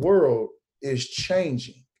this world is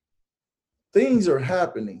changing. Things are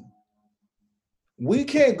happening. We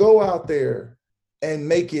can't go out there and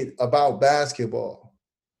make it about basketball.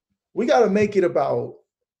 We got to make it about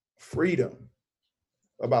freedom,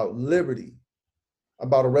 about liberty,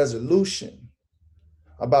 about a resolution,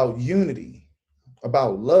 about unity,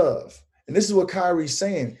 about love. And this is what Kyrie's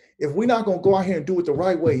saying. If we're not going to go out here and do it the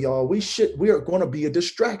right way, y'all, we are going to be a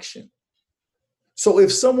distraction. So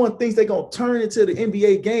if someone thinks they're going to turn into the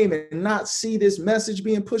NBA game and not see this message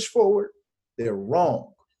being pushed forward, they're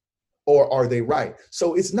wrong. Or are they right?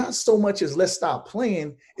 So it's not so much as let's stop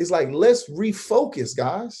playing. It's like, let's refocus,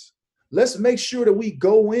 guys. Let's make sure that we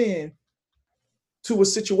go in to a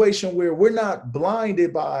situation where we're not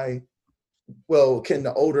blinded by, well, can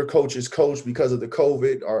the older coaches coach because of the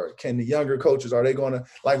COVID, or can the younger coaches, are they going to,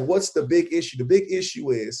 like, what's the big issue? The big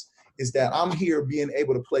issue is that I'm here being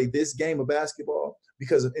able to play this game of basketball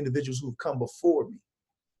because of individuals who've come before me,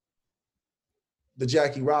 the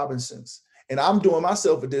Jackie Robinsons. And I'm doing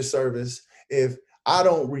myself a disservice if I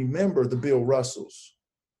don't remember the Bill Russells,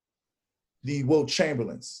 the Wilt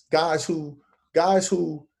Chamberlains, guys who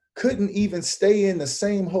couldn't even stay in the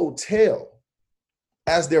same hotel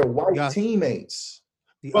as their white teammates,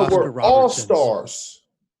 but were all-stars,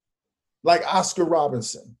 like Oscar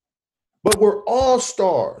Robinson, but we're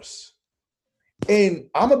all-stars. And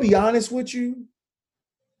I'm going to be honest with you,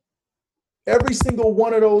 every single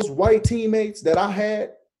one of those white teammates that I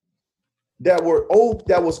had that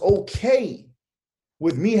was okay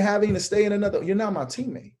with me having to stay in another, you're not my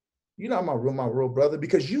teammate. You're not my real brother,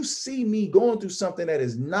 because you see me going through something that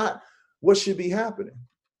is not what should be happening.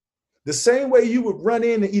 The same way you would run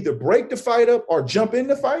in and either break the fight up or jump in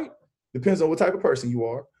the fight, depends on what type of person you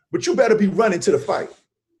are, but you better be running to the fight.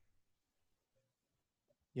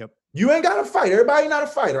 Yep. You ain't got to fight. Everybody not a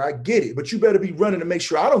fighter. I get it, but you better be running to make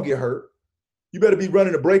sure I don't get hurt. You better be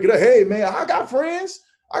running to break it up. Hey, man, I got friends.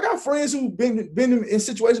 I got friends who've been in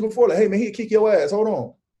situations before, like, hey man, he'll kick your ass. Hold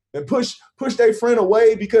on. And push their friend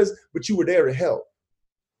away but you were there to help.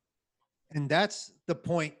 And that's the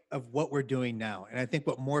point of what we're doing now. And I think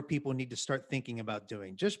what more people need to start thinking about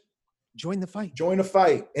doing, just join the fight. Join the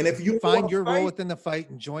fight. And if you find your role within the fight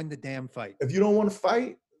and join the damn fight. If you don't want to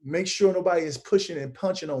fight, make sure nobody is pushing and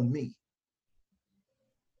punching on me.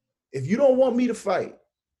 If you don't want me to fight,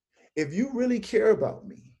 if you really care about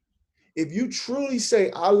me, if you truly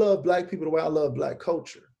say, I love Black people the way I love Black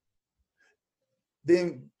culture,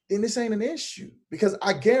 then this ain't an issue. Because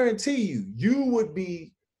I guarantee you would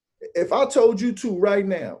be, if I told you to right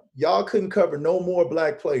now, y'all couldn't cover no more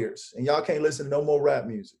Black players and y'all can't listen to no more rap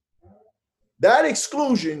music. That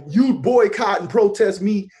exclusion, you'd boycott and protest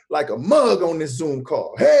me like a mug on this Zoom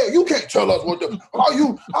call. Hey, you can't tell us what the,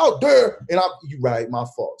 how dare, and you right, my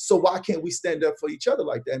fault. So why can't we stand up for each other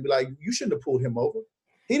like that and be like, you shouldn't have pulled him over.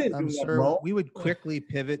 He didn't do nothing wrong. We would quickly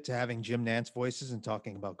pivot to having Jim Nance voices and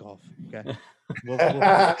talking about golf. Okay.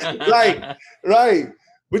 Right.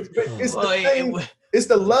 But it's the thing. It's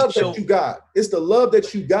the love that you got. It's the love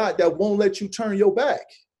that you got that won't let you turn your back.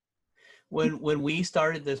 When we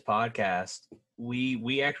started this podcast,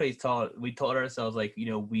 we actually told ourselves, like, you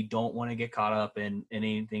know, we don't want to get caught up in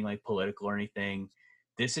anything like political or anything.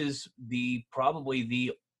 This is probably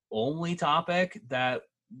the only topic that,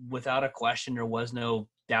 without a question, there was no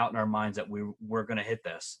doubt in our minds that we're going to hit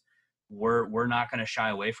this. We're not going to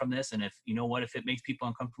shy away from this. And if it makes people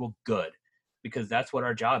uncomfortable, good, because that's what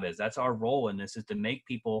our job is. That's our role in this, is to make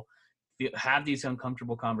people have these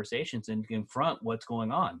uncomfortable conversations and confront what's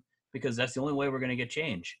going on, because that's the only way we're going to get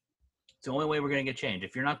change. It's the only way we're going to get change.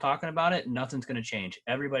 If you're not talking about it, nothing's going to change.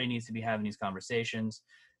 Everybody needs to be having these conversations.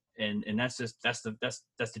 And that's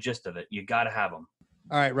the gist of it. You got to have them.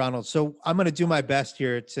 All right, Ronald. So I'm going to do my best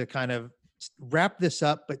here to kind of wrap this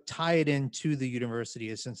up, but tie it into the University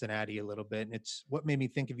of Cincinnati a little bit. And it's what made me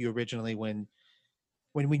think of you originally when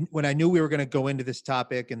I knew we were going to go into this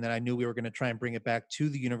topic, and then I knew we were going to try and bring it back to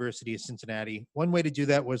the University of Cincinnati. One way to do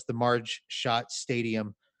that was the Marge Schott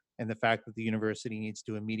Stadium, and the fact that the university needs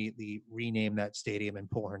to immediately rename that stadium and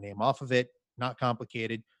pull her name off of it. Not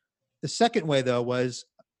complicated. The second way, though, is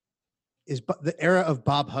the era of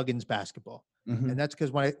Bob Huggins basketball. Mm-hmm. And that's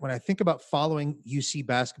because when I think about following UC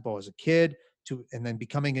basketball as a kid and then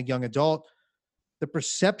becoming a young adult, the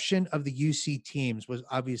perception of the UC teams was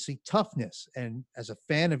obviously toughness. And as a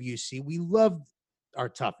fan of UC, we loved our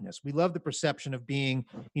toughness. We loved the perception of being,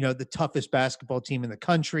 the toughest basketball team in the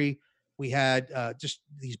country. We had just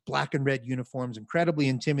these black and red uniforms, incredibly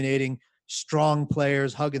intimidating, strong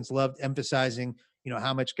players. Huggins loved emphasizing,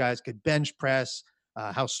 how much guys could bench press,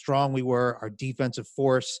 how strong we were, our defensive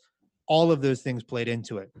force. All of those things played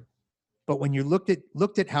into it. But when you looked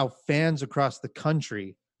at how fans across the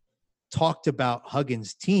country talked about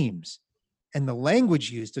Huggins teams and the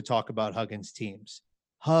language used to talk about Huggins teams,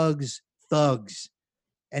 hugs, thugs.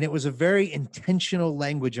 And it was a very intentional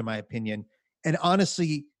language, in my opinion. And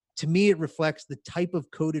honestly, to me, it reflects the type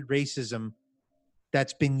of coded racism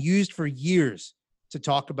that's been used for years to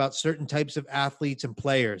talk about certain types of athletes and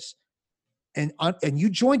players. And you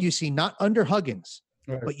joined UC not under Huggins,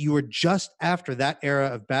 right, but you were just after that era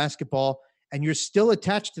of basketball, and you're still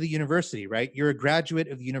attached to the university, right? You're a graduate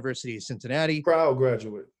of the University of Cincinnati. Proud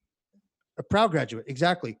graduate. A proud graduate,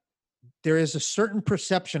 exactly. There is a certain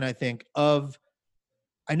perception, I think,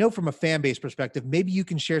 I know from a fan base perspective, maybe you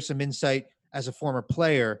can share some insight as a former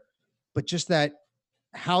player, but just that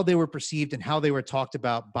how they were perceived and how they were talked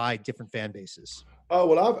about by different fan bases. Oh,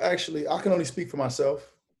 well, I can only speak for myself.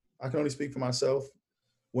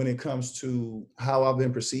 When it comes to how I've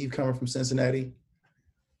been perceived coming from Cincinnati.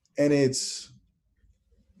 And it's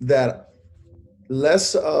that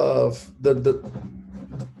less of the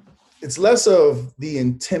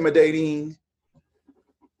intimidating,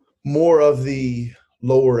 more of the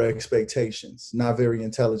lower expectations, not very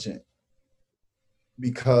intelligent.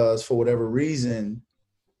 Because for whatever reason,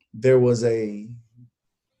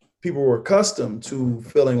 people were accustomed to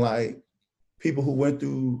feeling like people who went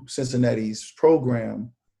through Cincinnati's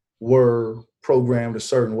program were programmed a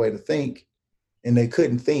certain way to think, and they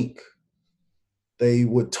couldn't think. They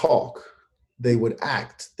would talk, they would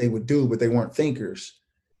act, they would do, but they weren't thinkers.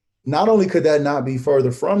 Not only could that not be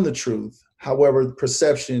further from the truth, however,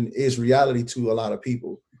 perception is reality to a lot of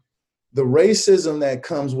people. The racism that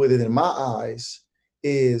comes with it, in my eyes,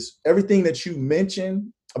 is everything that you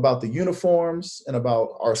mentioned about the uniforms and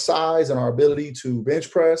about our size and our ability to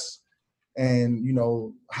bench press, and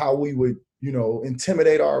how we would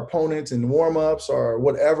intimidate our opponents in warm-ups or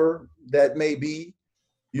whatever that may be,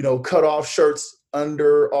 cut off shirts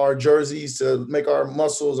under our jerseys to make our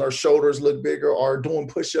muscles, our shoulders look bigger, or doing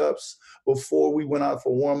push-ups before we went out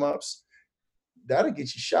for warm-ups, that'll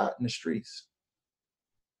get you shot in the streets.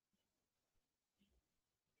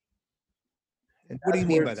 And What do you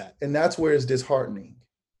mean by that? And that's where it's disheartening,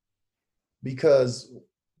 because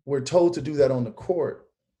we're told to do that on the court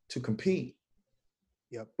to compete.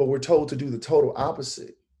 Yep. But we're told to do the total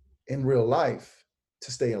opposite in real life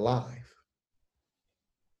to stay alive.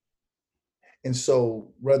 And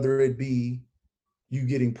so whether it be you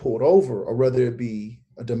getting pulled over, or whether it be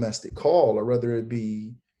a domestic call, or whether it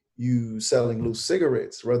be you selling loose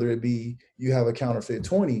cigarettes, whether it be you have a counterfeit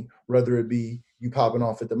 20, whether it be you popping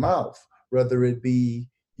off at the mouth, whether it be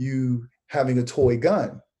you having a toy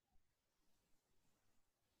gun.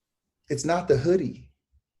 It's not the hoodie.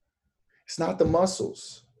 It's not the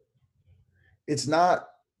muscles. It's not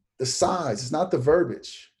the size. It's not the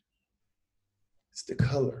verbiage. It's the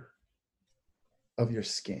color of your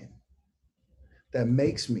skin that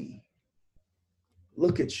makes me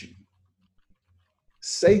look at you,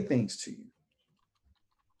 say things to you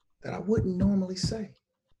that I wouldn't normally say,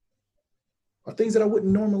 or things that I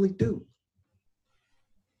wouldn't normally do.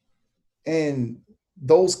 And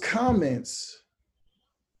those comments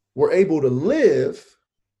were able to live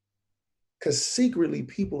because secretly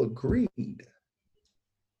people agreed.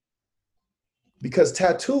 Because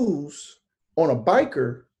tattoos on a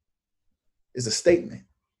biker is a statement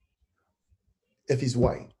if he's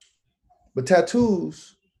white. But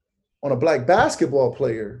tattoos on a black basketball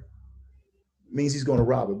player means he's going to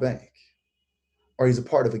rob a bank, or he's a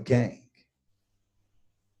part of a gang.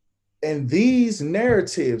 And these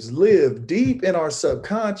narratives live deep in our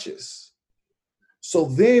subconscious. So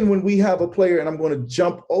then when we have a player, and I'm going to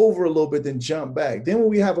jump over a little bit, then jump back. Then when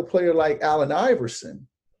we have a player like Allen Iverson,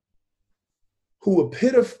 who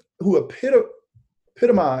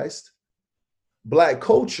epitomized Black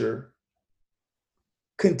culture,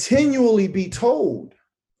 continually be told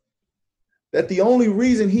that the only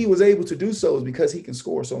reason he was able to do so is because he can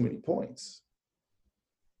score so many points.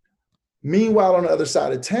 Meanwhile, on the other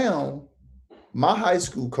side of town, my high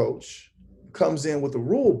school coach comes in with a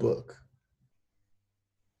rule book,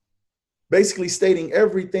 basically stating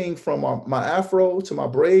everything from my afro to my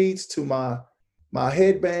braids to my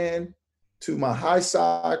headband to my high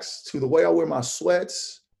socks to the way I wear my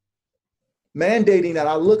sweats, mandating that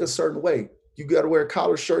I look a certain way. You got to wear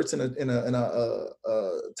collar shirts and a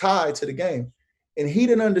tie to the game. And he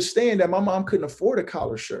didn't understand that my mom couldn't afford a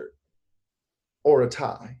collar shirt or a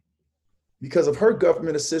tie because of her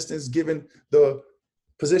government assistance, given the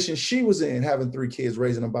position she was in, having 3 kids,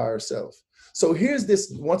 raising them by herself. So here's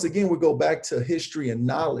this, once again, we go back to history and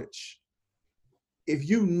knowledge. If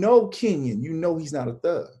you know Kenyon, you know he's not a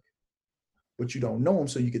thug, but you don't know him,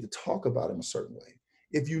 so you get to talk about him a certain way.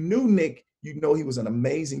 If you knew Nick, you know he was an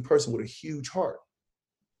amazing person with a huge heart,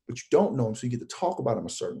 but you don't know him, so you get to talk about him a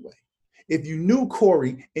certain way. If you knew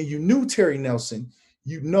Corey and you knew Terry Nelson,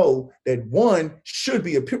 you know that one should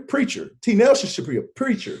be a preacher. T. Nelson should be a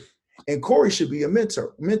preacher, and Corey should be a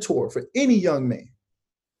mentor for any young man,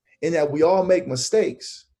 and that we all make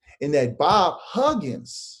mistakes, and that Bob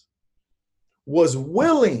Huggins was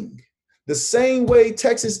willing, the same way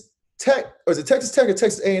Texas Tech, or is it Texas Tech or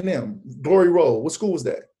Texas A&M? Glory Road. What school was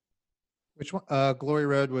that? Which one? Glory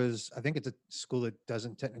Road was, I think it's a school that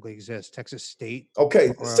doesn't technically exist. Texas State. Okay,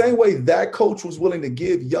 the same way that coach was willing to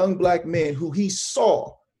give young Black men who he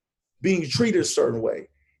saw being treated a certain way,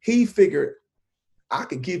 he figured, I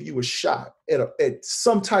could give you a shot at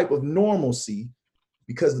some type of normalcy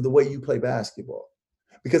because of the way you play basketball.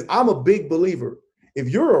 Because I'm a big believer, if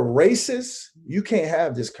you're a racist, you can't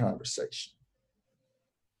have this conversation.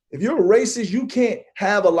 If you're a racist, you can't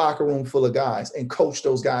have a locker room full of guys and coach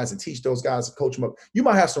those guys and teach those guys and coach them up. You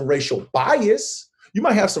might have some racial bias. You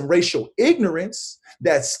might have some racial ignorance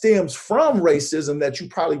that stems from racism that you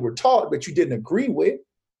probably were taught, but you didn't agree with.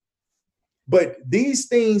 But these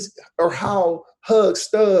things are how hugs,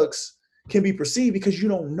 thugs can be perceived because you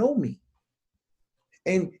don't know me.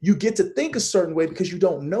 And you get to think a certain way because you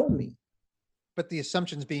don't know me. But the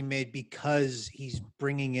assumption's being made because he's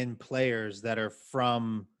bringing in players that are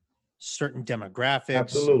from certain demographics,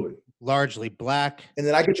 absolutely, largely Black, and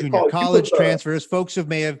then I get junior college transfers, folks who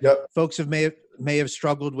may have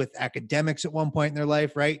struggled with academics at one point in their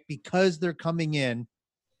life, right? Because they're coming in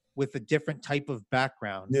with a different type of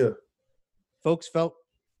background. Yeah, folks felt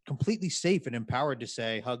completely safe and empowered to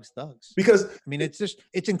say hugs, thugs. Because I mean, it's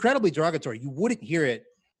incredibly derogatory. You wouldn't hear it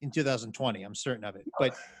in 2020. I'm certain of it,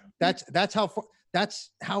 but that's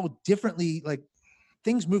how differently, like,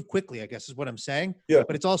 things move quickly, I guess is what I'm saying. Yeah.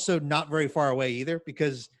 But it's also not very far away either,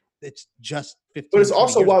 because it's just 15. But it's 20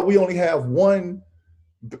 also years why ago. we only have one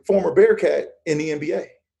former Bearcat in the NBA.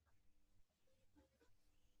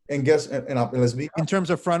 And let's be in terms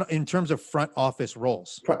of front office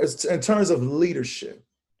roles. honest, in terms of leadership.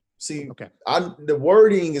 See, Okay. The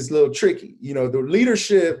wording is a little tricky. You know, the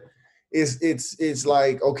leadership it's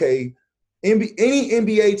like, okay, any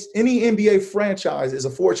NBA franchise is a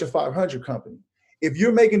Fortune 500 company. If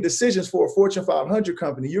you're making decisions for a Fortune 500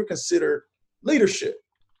 company, you're considered leadership.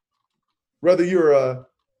 Whether you're a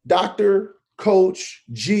doctor, coach,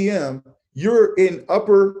 GM, you're in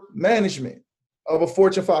upper management of a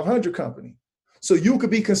Fortune 500 company. So you could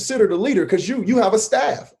be considered a leader because you have a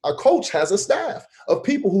staff. A coach has a staff of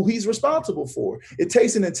people who he's responsible for. It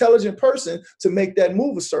takes an intelligent person to make that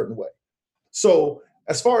move a certain way. So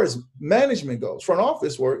as far as management goes, front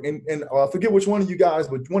office work, and I forget which one of you guys,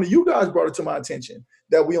 but one of you guys brought it to my attention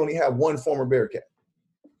that we only have one former Bearcat.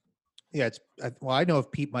 Yeah, I know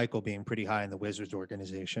of Pete Michael being pretty high in the Wizards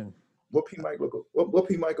organization. What Pete Michael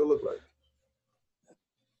look like?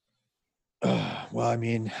 Well, I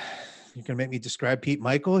mean, you're gonna make me describe Pete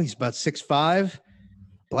Michael. He's about 6'5",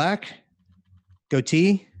 black,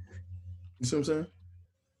 goatee. You see what I'm saying?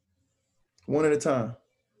 One at a time.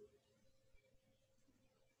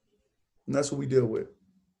 And that's what we deal with.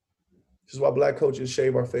 This is why black coaches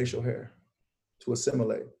shave our facial hair to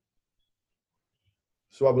assimilate.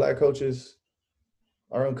 This is why black coaches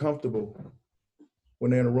are uncomfortable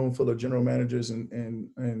when they're in a room full of general managers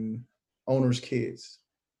and owners' kids.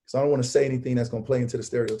 Because I don't want to say anything that's going to play into the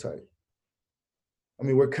stereotype. I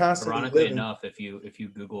mean, we're constantly Ironically living. enough, if you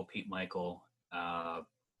Google Pete Michael, out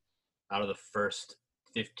of the first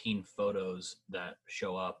 15 photos that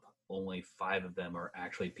show up, only 5 of them are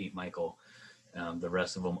actually Pete Michael. The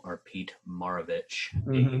rest of them are Pete Maravich,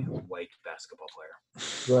 a white basketball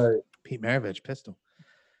player. Right. Pete Maravich, pistol.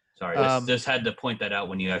 Sorry, just had to point that out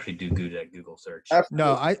when you actually do that Google search. Absolutely.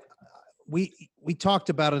 No, we talked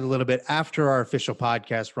about it a little bit after our official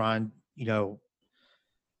podcast, Ron. You know,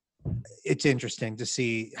 it's interesting to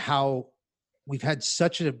see how we've had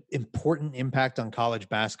such an important impact on college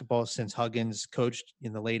basketball since Huggins coached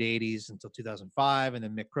in the late 80s until 2005, and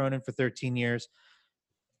then Mick Cronin for 13 years.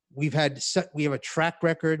 We have a track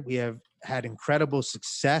record. We have had incredible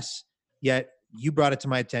success, yet you brought it to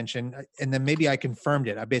my attention, and then maybe I confirmed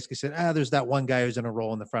it. I basically said, there's that one guy who's in a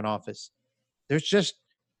role in the front office.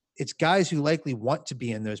 It's guys who likely want to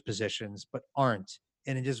be in those positions, but aren't.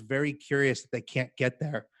 And I'm just very curious that they can't get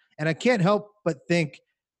there. And I can't help but think,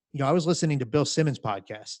 I was listening to Bill Simmons'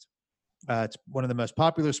 podcast. It's one of the most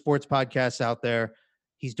popular sports podcasts out there.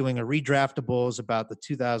 He's doing a redraftables about the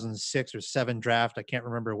 2006 or 7 draft. I can't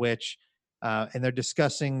remember which. And they're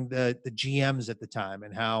discussing the GMs at the time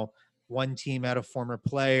and how one team had a former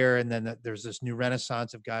player. And then there's this new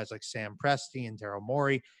renaissance of guys like Sam Presti and Daryl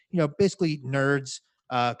Morey, basically nerds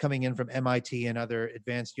coming in from MIT and other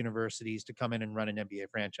advanced universities to come in and run an NBA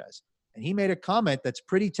franchise. And he made a comment that's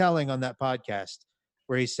pretty telling on that podcast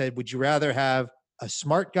where he said, would you rather have a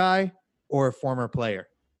smart guy or a former player?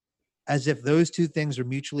 As if those two things are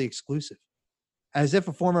mutually exclusive. As if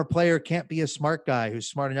a former player can't be a smart guy who's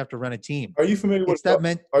smart enough to run a team. Are you familiar with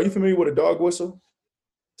Are you familiar with a dog whistle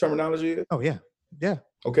terminology is? Oh yeah. Yeah.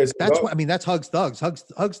 Okay. So that's Hugs Thugs.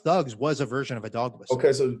 Hugs Thugs was a version of a dog whistle.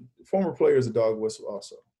 Okay, so former player is a dog whistle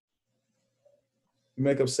also. You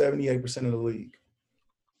make up 78% of the league.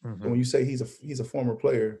 Mm-hmm. When you say he's a former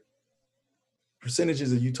player,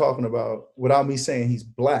 percentages are you talking about without me saying he's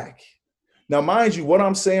black? Now, mind you, what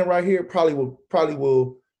I'm saying right here probably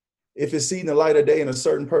will, if it's seen the light of day and a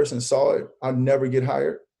certain person saw it, I'd never get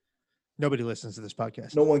hired. Nobody listens to this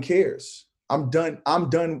podcast. No one cares. I'm done.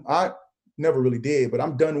 I never really did, but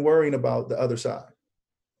I'm done worrying about the other side.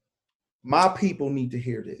 My people need to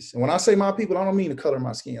hear this. And when I say my people, I don't mean the color of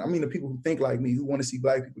my skin. I mean the people who think like me, who want to see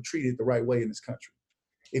black people treated the right way in this country.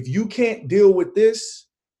 If you can't deal with this,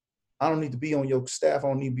 I don't need to be on your staff. I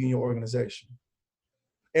don't need to be in your organization.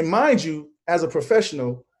 And mind you, as a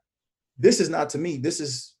professional, this is not to me. This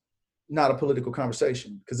is not a political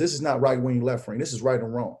conversation because this is not right wing, left wing. This is right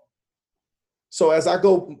and wrong. So as I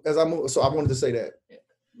move, so I wanted to say that.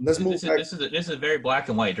 Let's move back. This is very black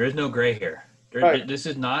and white. There is no gray here. This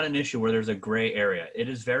is not an issue where there's a gray area. It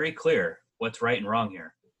is very clear what's right and wrong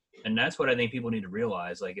here. And that's what I think people need to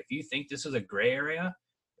realize. Like, if you think this is a gray area,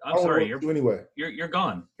 I'm sorry, you're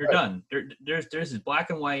gone. You're done. There's this black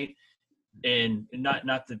and white, and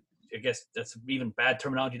not the. I guess that's even bad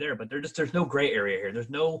terminology there, but there's no gray area here. There's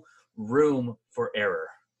no room for error.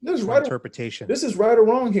 This is right interpretation. This is right or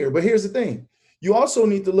wrong here. But here's the thing: you also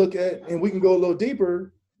need to look at, and we can go a little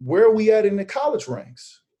deeper. Where are we at in the college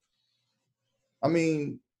ranks? I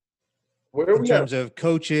mean, Where in we terms at? of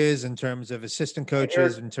coaches, in terms of assistant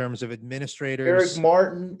coaches, in terms of Eric administrators.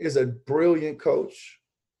 Martin is a brilliant coach.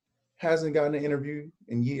 Hasn't gotten an interview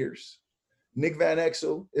in years. Nick Van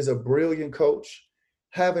Exel is a brilliant coach.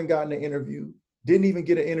 Haven't gotten an interview. Didn't even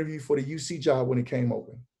get an interview for the UC job when it came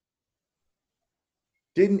open.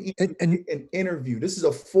 Didn't even get an interview. This is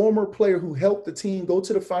a former player who helped the team go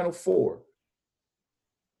to the Final Four.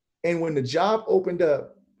 And when the job opened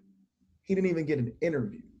up, he didn't even get an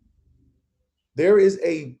interview. There is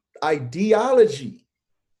a ideology.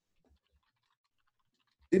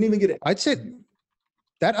 Didn't even get it. I'd say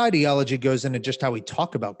that ideology goes into just how we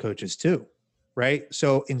talk about coaches too, right?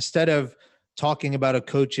 So instead of talking about a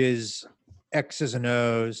coach's X's and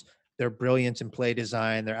O's, their brilliance in play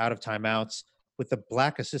design, their out of timeouts, with a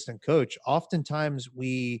black assistant coach, oftentimes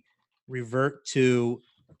we revert to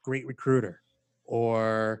great recruiter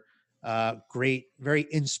or great, very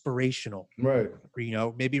inspirational, Right. You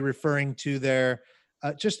know, maybe referring to their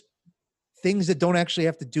just things that don't actually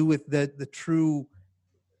have to do with the true.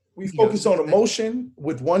 We focus on emotion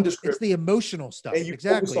with one It's description, the emotional stuff. and you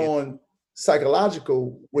Exactly. focus on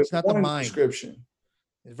psychological with It's not the one mind. description.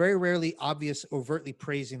 It's very rarely obvious, overtly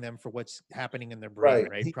praising them for what's happening in their brain,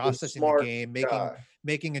 right? He's a Processing the smart game, guy.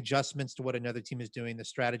 making adjustments to what another team is doing, the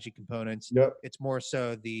strategy components. Yep. It's more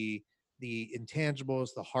so the intangibles,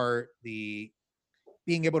 the heart, the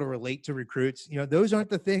being able to relate to recruits. You know, those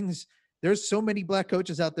aren't the things. There's so many black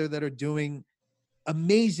coaches out there that are doing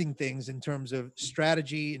amazing things in terms of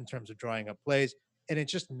strategy, in terms of drawing up plays, and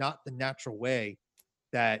it's just not the natural way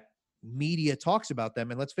that media talks about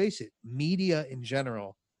them. And let's face it, media in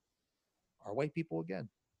general are white people again.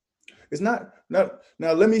 It's not. Now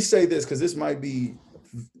let me say this, because this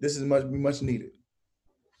is much needed.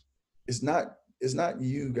 It's not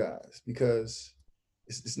you guys, because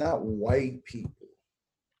it's not white people.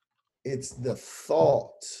 It's the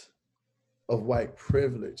thought of white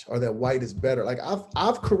privilege, or that white is better. Like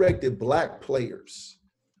I've corrected black players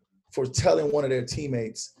for telling one of their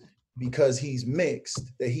teammates, because he's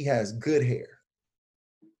mixed, that he has good hair.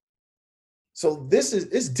 So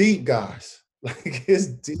it's deep, guys. Like, it's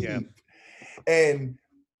deep. Yeah. And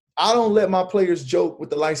I don't let my players joke with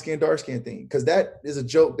the light skin, dark skin thing, because that is a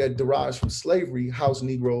joke that derives from slavery, house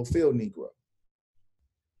Negro, field Negro.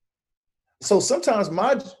 So sometimes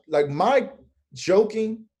my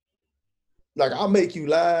joking, like I'll make you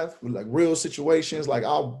laugh with like real situations, like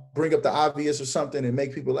I'll bring up the obvious or something and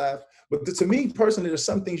make people laugh. But to me personally, there's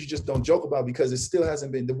some things you just don't joke about, because it still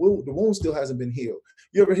hasn't been, the wound still hasn't been healed.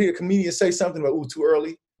 You ever hear a comedian say something like, "Ooh, too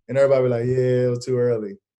early"? And everybody be like, "Yeah, it was too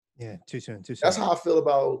early." Yeah, too soon. That's how I feel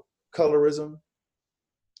about colorism,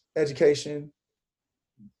 education,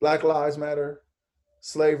 Black Lives Matter,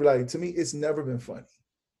 slavery. Like, to me, it's never been funny,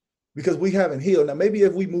 because we haven't healed. Now, maybe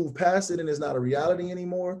if we move past it and it's not a reality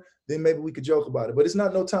anymore, then maybe we could joke about it. But it's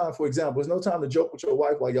not no time, for example, it's no time to joke with your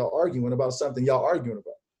wife while y'all arguing about something y'all arguing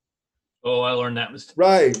about. Oh, I learned that mistake.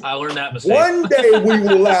 Right. I learned that mistake. One day we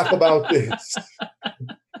will laugh about this.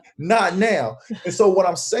 Not now. And so what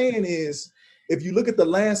I'm saying is, if you look at the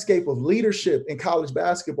landscape of leadership in college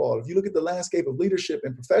basketball, if you look at the landscape of leadership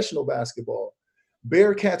in professional basketball,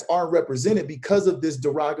 Bearcats aren't represented because of this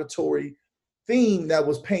derogatory theme that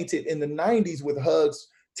was painted in the 90s with Hugs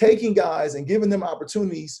taking guys and giving them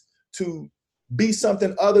opportunities to be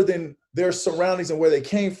something other than their surroundings and where they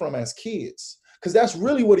came from as kids. Because that's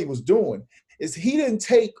really what he was doing, is he didn't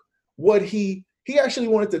take what he actually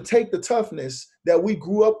wanted to take the toughness that we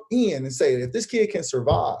grew up in and say, if this kid can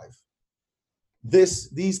survive this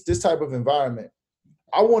type of environment,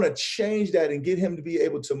 I want to change that and get him to be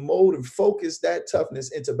able to mold and focus that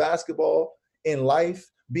toughness into basketball, in life,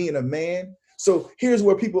 being a man. So here's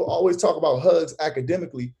where people always talk about Hugs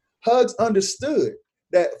academically. Hugs understood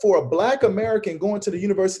that for a Black American going to the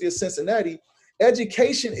University of Cincinnati,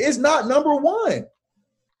 education is not number one.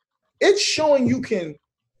 It's showing you can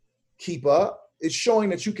keep up. It's showing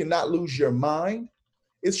that you cannot lose your mind.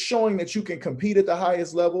 It's showing that you can compete at the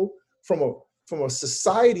highest level from a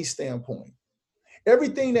society standpoint.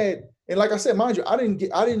 Everything that, and like I said, mind you, I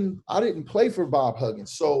didn't play for Bob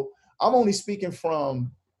Huggins. So I'm only speaking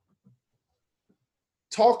from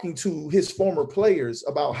talking to his former players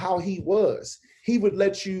about how he was. He would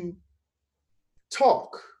let you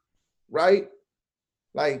talk, right?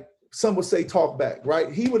 Like some would say talk back,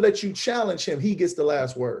 right? He would let you challenge him. He gets the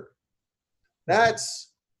last word.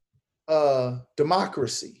 That's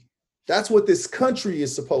democracy. That's what this country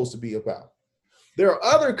is supposed to be about. There are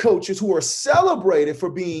other coaches who are celebrated for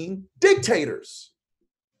being dictators,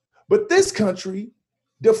 but this country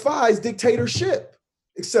defies dictatorship,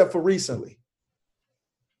 except for recently.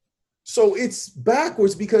 So it's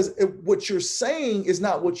backwards, because what you're saying is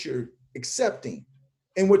not what you're accepting.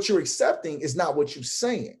 And what you're accepting is not what you're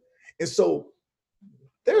saying. And so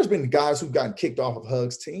there's been guys who've gotten kicked off of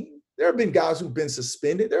Hug's team. There have been guys who've been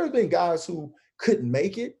suspended. There have been guys who couldn't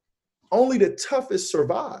make it. Only the toughest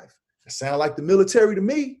survive. It sounds like the military to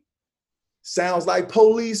me. Sounds like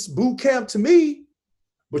police boot camp to me.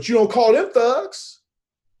 But you don't call them thugs.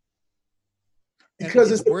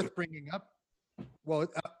 Because it's worth bringing up. Well,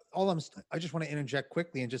 I just want to interject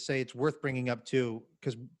quickly and just say it's worth bringing up too,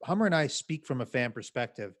 because Hummer and I speak from a fan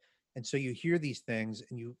perspective. And so you hear these things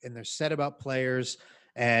and they're said about players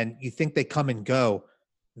and you think they come and go.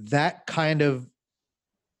 That kind of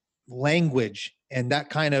language and that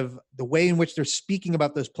kind of the way in which they're speaking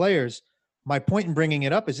about those players, my point in bringing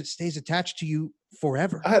it up is it stays attached to you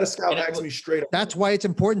forever. I had a scout ask me straight up. That's why it's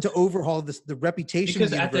important to overhaul the reputation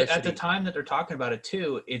because of the university. at the time that they're talking about it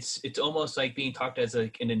too, it's almost like being talked as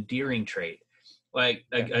like an endearing trait. Like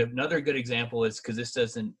another good example is, because this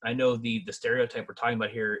doesn't, I know the stereotype we're talking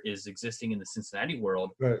about here is existing in the Cincinnati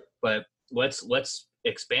world, right? But let's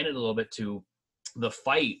expand it a little bit to the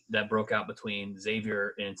fight that broke out between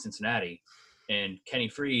Xavier and Cincinnati and Kenny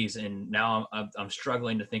Freeze, and now I'm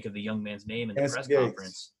struggling to think of the young man's name in the press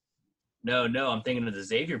conference. No, I'm thinking of the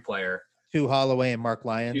Xavier player. To Holloway and Mark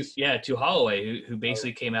Lyons. To Holloway, who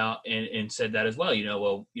basically came out and said that as well.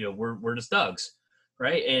 We're just thugs,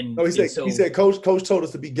 right? And he said, Coach told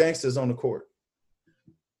us to be gangsters on the court.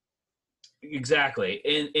 Exactly,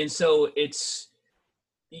 and so it's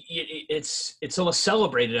almost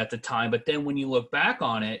celebrated at the time, but then when you look back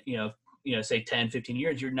on it, say 10, 15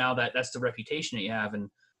 years, you're now that's the reputation that you have,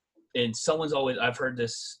 and someone's always, I've heard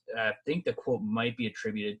this, I think the quote might be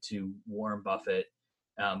attributed to Warren Buffett,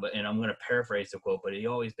 and I'm going to paraphrase the quote, but he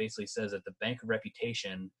always basically says that the bank of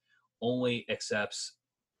reputation only accepts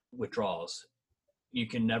withdrawals. You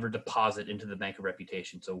can never deposit into the bank of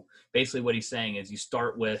reputation. So basically what he's saying is you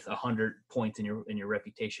start with 100 points in your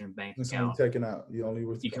reputation bank account. Taken out. You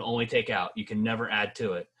can only take out. You can never add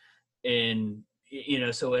to it. And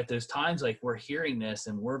so at those times, like, we're hearing this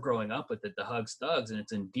and we're growing up with it, the Hugs Thugs, and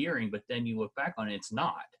it's endearing, but then you look back on it, it's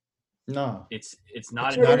not. No. It's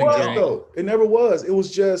not endearing. Though. It never was. It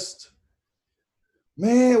was just,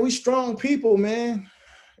 man, we strong people, man.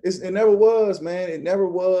 It never was, man. It never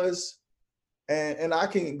was. And I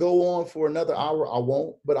can go on for another hour. I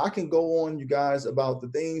won't, but I can go on, you guys, about the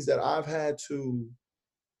things that I've had to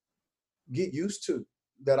get used to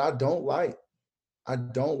that I don't like. I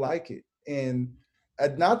don't like it. And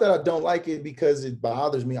not that I don't like it because it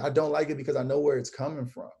bothers me. I don't like it because I know where it's coming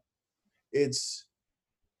from. It's,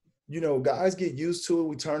 guys get used to it.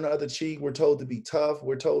 We turn the other cheek. We're told to be tough.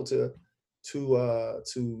 We're told to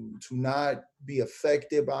not be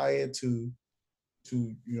affected by it, to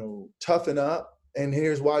toughen up. And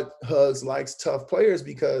here's why Hugs likes tough players,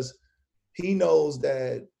 because he knows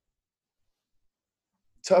that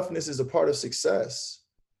toughness is a part of success.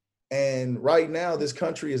 And right now, this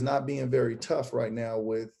country is not being very tough right now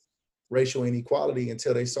with racial inequality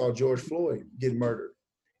until they saw George Floyd get murdered.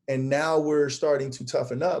 And now we're starting to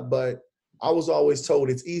toughen up. But I was always told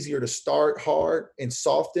it's easier to start hard and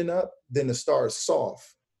soften up than to start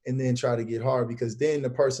soft and then try to get hard, because then the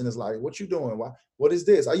person is like, what you doing? Why? What is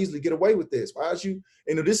this? I usually get away with this. Why is you?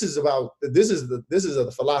 This is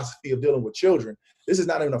a philosophy of dealing with children. This is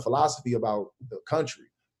not even a philosophy about the country.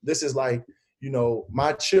 This is like,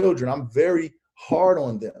 my children, I'm very hard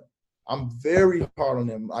on them.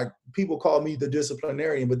 Like, people call me the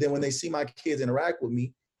disciplinarian, but then when they see my kids interact with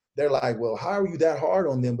me, they're like, well, how are you that hard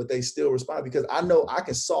on them? But they still respond, because I know I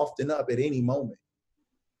can soften up at any moment.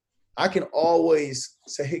 I can always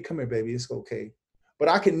say, hey, come here, baby, it's okay. But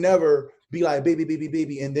I can never be like,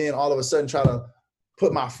 baby, and then all of a sudden try to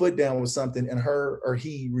put my foot down with something and her or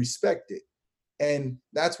he respect it. And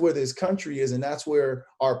that's where this country is, and that's where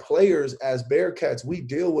our players as Bearcats, we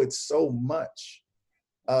deal with so much,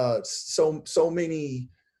 so many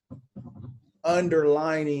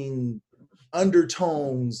underlining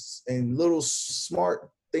undertones and little smart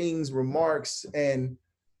things, remarks, and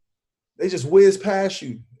they just whiz past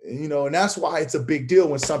you, and that's why it's a big deal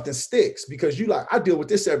when something sticks, because I deal with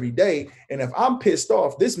this every day, and if I'm pissed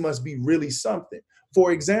off, this must be really something.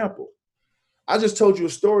 For example, I just told you a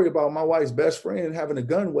story about my wife's best friend having a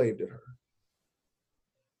gun waved at her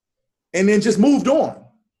and then just moved on.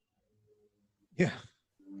 Yeah.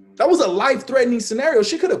 That was a life-threatening scenario.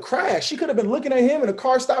 She could have crashed. She could have been looking at him and a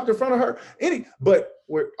car stopped in front of her. But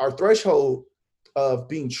our threshold of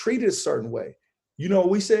being treated a certain way, what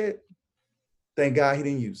we said? Thank God he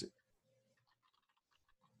didn't use it.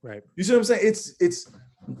 Right. You see what I'm saying?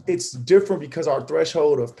 It's different because our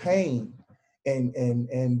threshold of pain and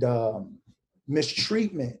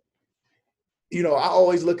mistreatment you know, I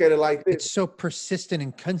always look at it like this. It's so persistent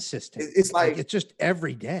and consistent. It's like it's just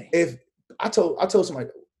every day. If I told somebody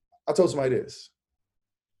this,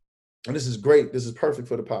 and this is great. This is perfect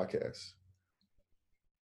for the podcast.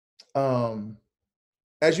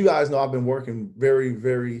 As you guys know, I've been working very,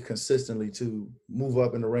 very consistently to move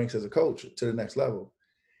up in the ranks as a coach to the next level.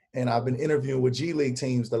 And I've been interviewing with G League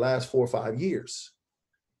teams the last 4 or 5 years.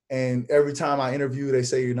 And every time I interview, they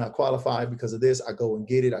say you're not qualified because of this. I go and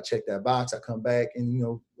get it. I check that box. I come back and, you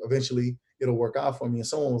know, eventually it'll work out for me. And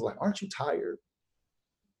someone was like, aren't you tired?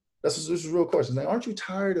 This is a real question. Like, aren't you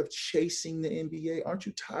tired of chasing the NBA? Aren't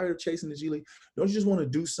you tired of chasing the G League? Don't you just want to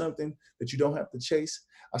do something that you don't have to chase?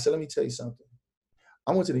 I said, let me tell you something.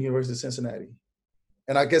 I went to the University of Cincinnati.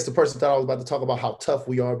 And I guess the person thought I was about to talk about how tough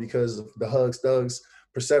we are because of the Hugs Thugs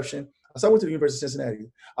perception. So I went to the University of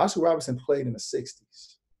Cincinnati. Oscar Robertson played in the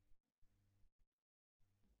 60s.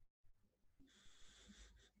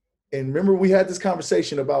 And remember, we had this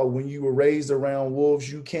conversation about when you were raised around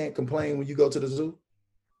wolves, you can't complain when you go to the zoo.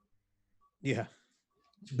 Yeah.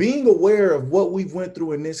 Being aware of what we've went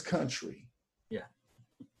through in this country. Yeah.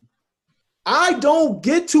 I don't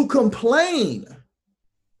get to complain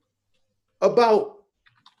about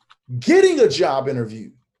getting a job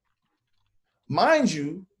interview. Mind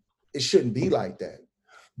you, it shouldn't be like that.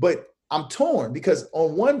 But I'm torn because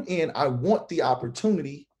on one end, I want the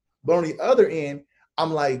opportunity, but on the other end,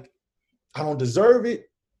 I'm like, I don't deserve it.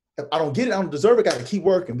 If I don't get it, I don't deserve it. I got to keep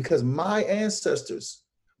working because my ancestors,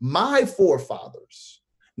 my forefathers,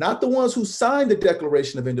 not the ones who signed the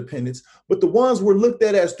Declaration of Independence, but the ones who were looked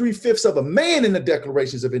at as 3/5 of a man in the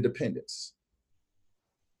Declarations of Independence.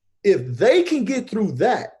 If they can get through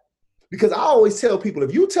that, because I always tell people,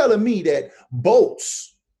 if you're telling me that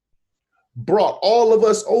boats brought all of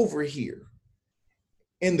us over here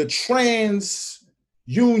in the trans-union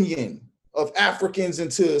of Africans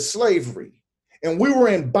into slavery, and we were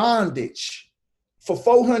in bondage for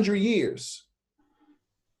 400 years.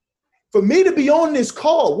 For me to be on this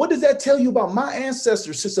call, what does that tell you about my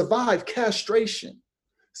ancestors to survive castration,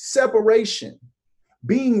 separation,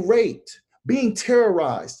 being raped, being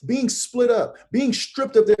terrorized, being split up, being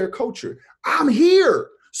stripped of their culture? I'm here.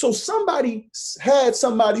 So somebody had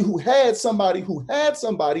somebody who had somebody who had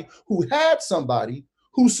somebody who had somebody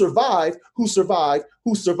who survived, who survived,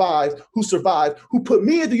 who survived, who survived, who put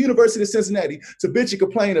me at the University of Cincinnati to bitch and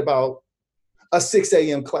complain about a 6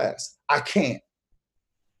 a.m. class. I can't.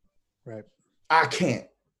 Right. I can't.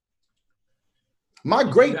 My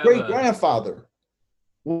great-great-grandfather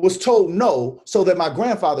was told no so that my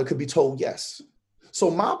grandfather could be told yes. So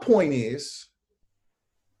my point is,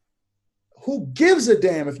 who gives a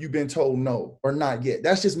damn if you've been told no or not yet?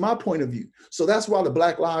 That's just my point of view. So that's why the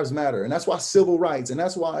Black Lives Matter, and that's why civil rights, and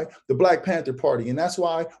that's why the Black Panther Party, and that's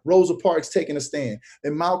why Rosa Parks taking a stand,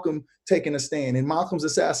 and Malcolm taking a stand, and Malcolm's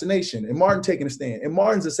assassination, and Martin taking a stand, and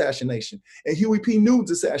Martin's assassination, and Huey P. Newton's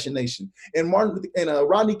assassination, and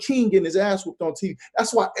Rodney King getting his ass whooped on TV.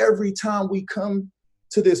 That's why every time we come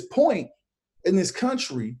to this point in this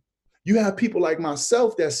country, you have people like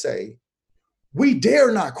myself that say, we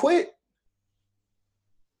dare not quit.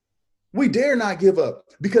 We dare not give up,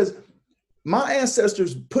 because my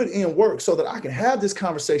ancestors put in work so that I can have this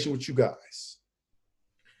conversation with you guys,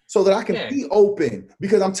 so that I can be open.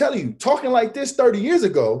 Because I'm telling you, talking like this 30 years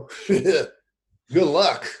ago, good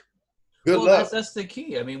luck. Good luck. That's the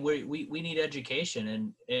key. I mean, we need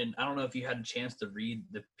education, and I don't know if you had a chance to read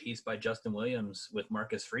the piece by Justin Williams with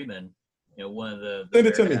Marcus Freeman, you know, one of the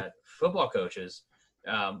Bearcat football coaches.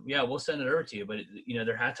 Yeah, we'll send it over to you. But you know,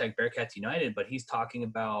 they're hashtag Bearcats United. But he's talking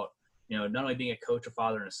about, you know, not only being a coach, a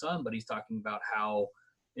father, and a son, but he's talking about how,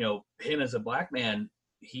 you know, him as a Black man,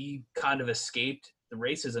 he kind of escaped the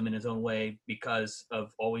racism in his own way because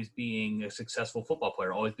of always being a successful football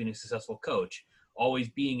player, always being a successful coach, always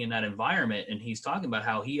being in that environment. And he's talking about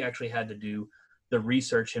how he actually had to do the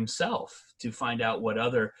research himself to find out what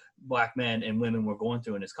other Black men and women were going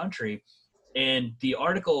through in his country. And the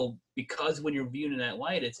article, because when you're viewed in that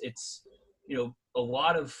light, it's you know, a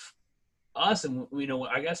lot of us, and you know,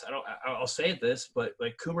 I guess I'll say this, but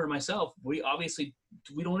like Coomer and myself, we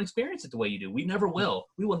don't experience it the way you do. We never will.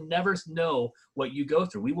 We will never know what you go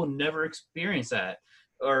through. We will never experience that,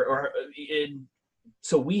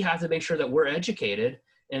 so we have to make sure that we're educated,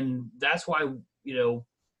 and that's why, you know,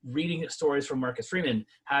 reading stories from Marcus Freeman,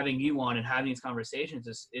 having you on, and having these conversations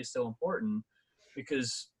is so important,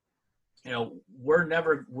 because you know,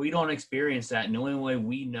 we don't experience that, and the only way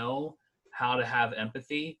we know how to have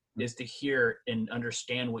empathy is to hear and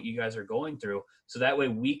understand what you guys are going through, so that way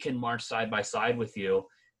we can march side by side with you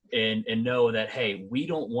and know that, hey, we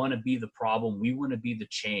don't want to be the problem. We want to be the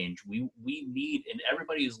change. We need, and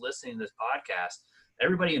everybody who's listening to this podcast,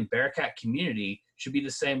 everybody in Bearcat community should be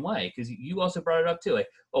the same way. Because you also brought it up too. Like,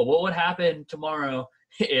 oh, what would happen tomorrow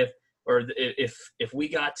if we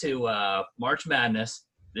got to March Madness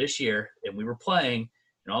this year and we were playing,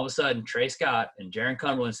 and all of a sudden Trey Scott and Jaron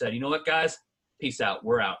Cumberland said, you know what, guys, peace out.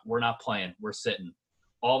 We're out. We're not playing. We're sitting.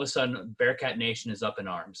 All of a sudden, Bearcat Nation is up in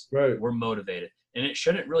arms. Right. We're motivated. And it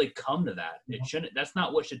shouldn't really come to that. It shouldn't. That's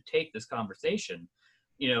not what should take this conversation.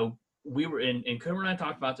 You know, we were in, and Cooper and I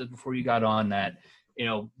talked about this before you got on, that, you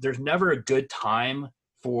know, there's never a good time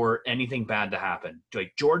for anything bad to happen.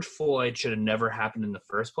 Like, George Floyd should have never happened in the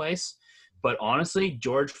first place. But honestly,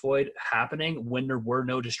 George Floyd happening when there were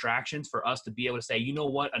no distractions for us to be able to say, you know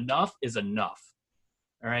what, enough is enough.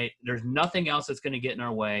 All right. There's nothing else that's going to get in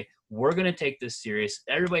our way. We're going to take this serious.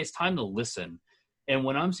 Everybody's time to listen. And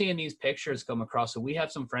when I'm seeing these pictures come across, so we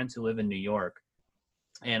have some friends who live in New York,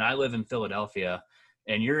 and I live in Philadelphia,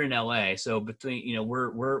 and you're in LA. So between, you know,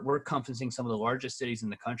 we're encompassing some of the largest cities in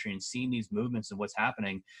the country and seeing these movements and what's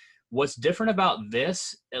happening. What's different about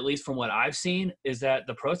this, at least from what I've seen, is that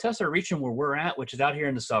the protests are reaching where we're at, which is out here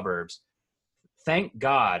in the suburbs. Thank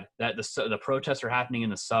God that the protests are happening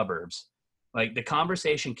in the suburbs. Like, the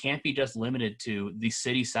conversation can't be just limited to these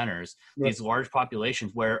city centers, these large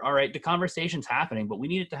populations where, all right, the conversation's happening, but we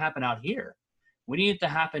need it to happen out here. We need it to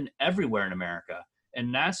happen everywhere in America.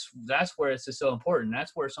 And that's where it's just so important.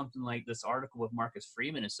 That's where something like this article with Marcus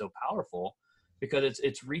Freeman is so powerful, because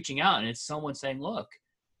it's reaching out, and it's someone saying, look,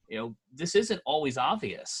 you know, this isn't always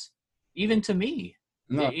obvious. Even to me,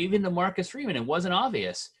 even to Marcus Freeman, it wasn't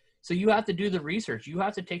obvious. So you have to do the research. You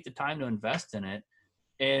have to take the time to invest in it.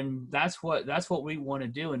 And that's what we want to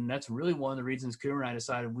do. And that's really one of the reasons Cooper and I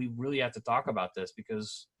decided we really have to talk about this,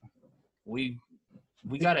 because we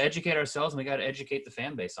got to educate ourselves, and we got to educate the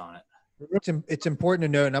fan base on it. It's important to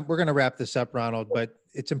know, and we're going to wrap this up, Ronald, but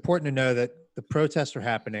it's important to know that the protests are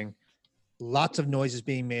happening. Lots of noise is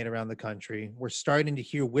being made around the country. We're starting to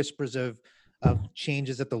hear whispers of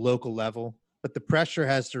changes at the local level, but the pressure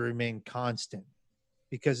has to remain constant,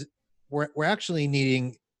 because we're actually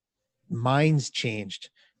needing minds changed.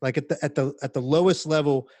 Like at the lowest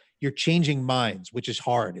level, you're changing minds, which is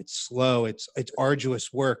hard. It's slow. It's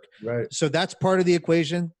arduous work. Right. So that's part of the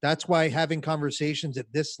equation. That's why having conversations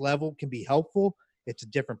at this level can be helpful. It's a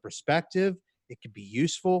different perspective. It can be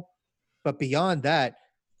useful. But beyond that,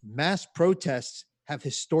 mass protests have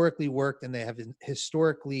historically worked, and they have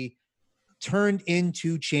historically turned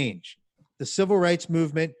into change. The civil rights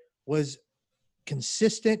movement was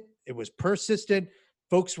consistent. It was persistent.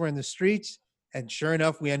 Folks were in the streets, and sure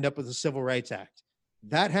enough, we end up with the Civil Rights Act.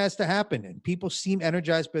 That has to happen, and people seem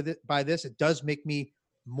energized by this. It does make me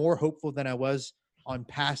more hopeful than I was on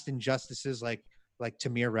past injustices like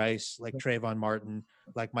Tamir Rice, like Trayvon Martin,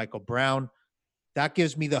 like Michael Brown. That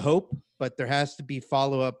gives me the hope, but there has to be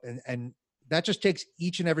follow-up, and that just takes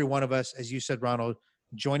each and every one of us, as you said, Ronald,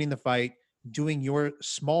 joining the fight, doing your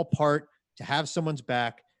small part to have someone's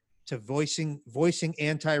back, to voicing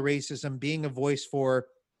anti-racism, being a voice for,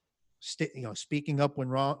 speaking up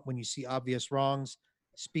when you see obvious wrongs,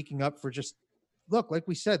 speaking up for just, look, like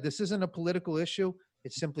we said, this isn't a political issue.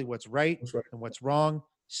 It's simply what's right and what's wrong.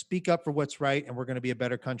 Speak up for what's right, and we're going to be a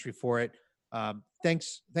better country for it.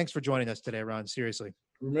 Thanks for joining us today, Ron. Seriously.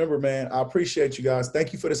 Remember, man, I appreciate you guys.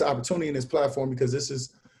 Thank you for this opportunity and this platform, because this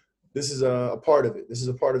is a part of it. This is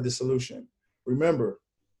a part of the solution. Remember,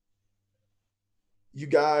 you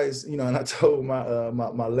guys, and I told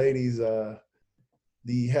my ladies,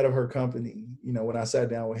 the head of her company, when I sat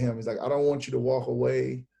down with him, he's like, I don't want you to walk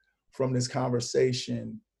away from this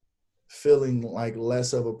conversation feeling like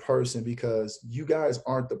less of a person, because you guys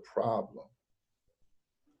aren't the problem,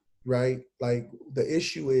 right? Like, the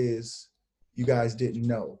issue is you guys didn't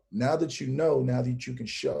know. Now that you know, now that you can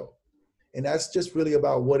show. And that's just really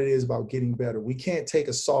about what it is about getting better. We can't take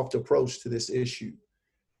a soft approach to this issue.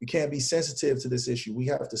 We can't be sensitive to this issue. We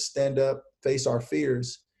have to stand up, face our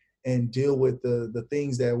fears, and deal with the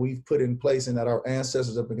things that we've put in place and that our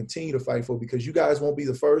ancestors have been continue to fight for, because you guys won't be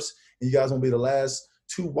the first, and you guys won't be the last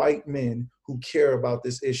two white men who care about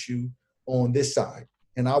this issue on this side.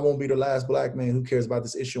 And I won't be the last black man who cares about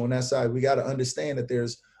this issue on that side. We got to understand that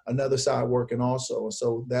there's another side working also. And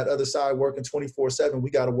so that other side working 24/7,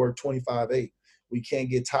 we got to work 25/8. We can't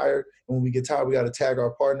get tired. And when we get tired, we got to tag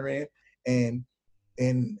our partner in,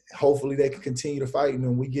 and hopefully they can continue to fight. And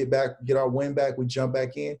when we get our win back, we jump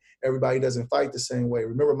back in. Everybody doesn't fight the same way.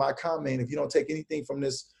 Remember my comment, if you don't take anything from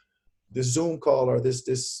this Zoom call or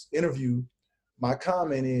this interview, my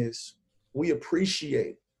comment is, we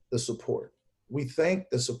appreciate the support. We thank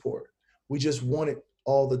the support. We just want it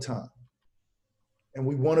all the time. And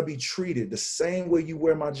we want to be treated the same way you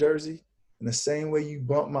wear my jersey, and the same way you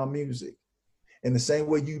bump my music, and the same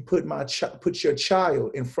way you put your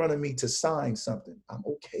child in front of me to sign something. I'm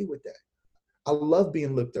okay with that. I love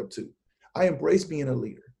being looked up to. I embrace being a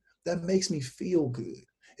leader. That makes me feel good.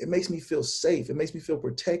 It makes me feel safe. It makes me feel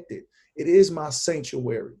protected. It is my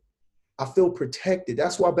sanctuary. I feel protected.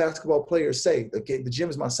 That's why basketball players say, okay, the gym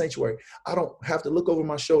is my sanctuary. I don't have to look over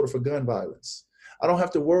my shoulder for gun violence. I don't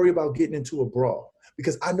have to worry about getting into a brawl,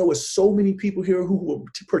 because I know there's so many people here who will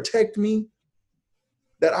protect me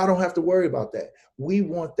that I don't have to worry about that. We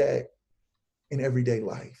want that in everyday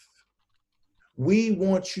life. We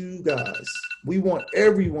want you guys, we want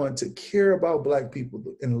everyone to care about Black people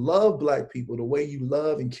and love Black people the way you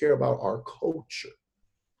love and care about our culture.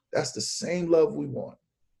 That's the same love we want.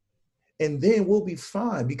 And then we'll be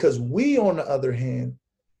fine, because we, on the other hand,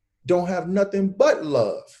 don't have nothing but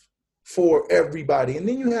love for everybody. And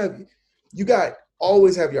then you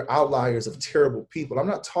always have your outliers of terrible people. I'm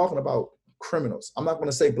not talking about criminals. I'm not going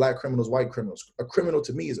to say Black criminals, white criminals. A criminal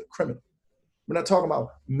to me is a criminal. We're not talking about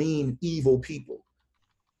mean, evil people,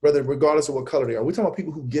 regardless of what color they are. We're talking about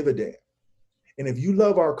people who give a damn. And if you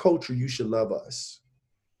love our culture, you should love us.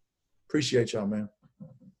 Appreciate y'all, man.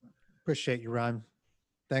 Appreciate you, Ron.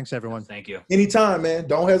 Thanks, everyone. Thank you. Anytime, man.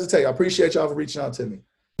 Don't hesitate. I appreciate y'all for reaching out to me.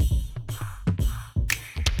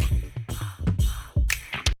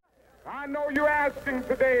 I know you're asking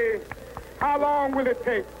today, how long will it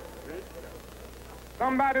take?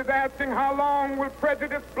 Somebody's asking, how long will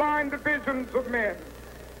prejudice blind the visions of men?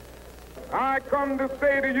 I come to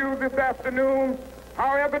say to you this afternoon,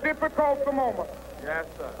 however difficult the moment, yes,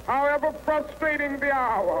 sir, however frustrating the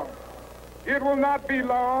hour, it will not be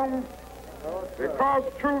long, because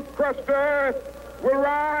truth crushed earth will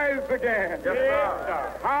rise again. Yes,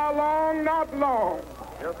 sir. How long? Not long.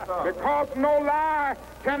 Yes, sir. Because no lie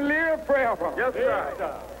can live forever. Yes,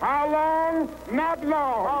 sir. How long? Not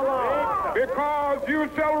long. How long? Because you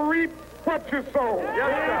shall reap what you sow. Yes,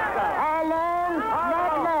 sir. How long?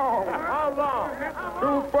 Not long. How long?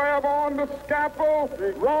 Truth forever on the scaffold,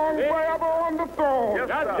 wrong forever on the throne.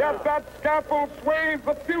 Yes, that scaffold sways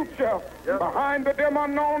the future. Behind the dim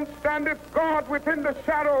unknown standeth God within the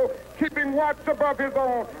shadow, keeping watch above his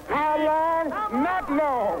own. How long? Not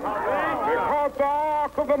long. Because the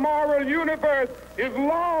arc of the moral universe is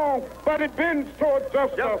long, but it bends towards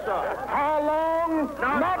justice. How long?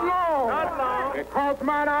 Not long. Not long. Because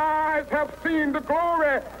mine eyes have seen the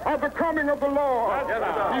glory of the coming of the Lord.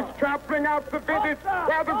 He's trampling out the village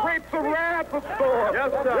where the grapes of wrath are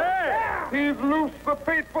stored. He's loosed the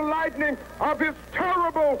fateful lightning of his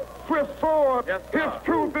terrible swift sword. His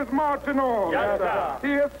truth is marching on.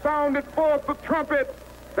 He has sounded forth the trumpet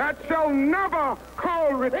that shall never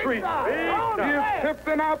call retreat. He is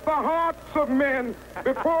sifting out the hearts of men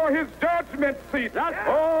before his judgment seat.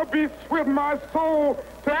 Oh, be swift, my soul,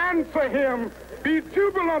 to answer him. Be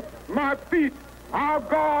jubilant, my feet. Our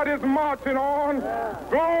God is marching on.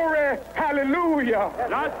 Glory, hallelujah.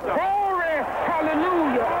 Glory,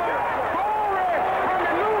 hallelujah.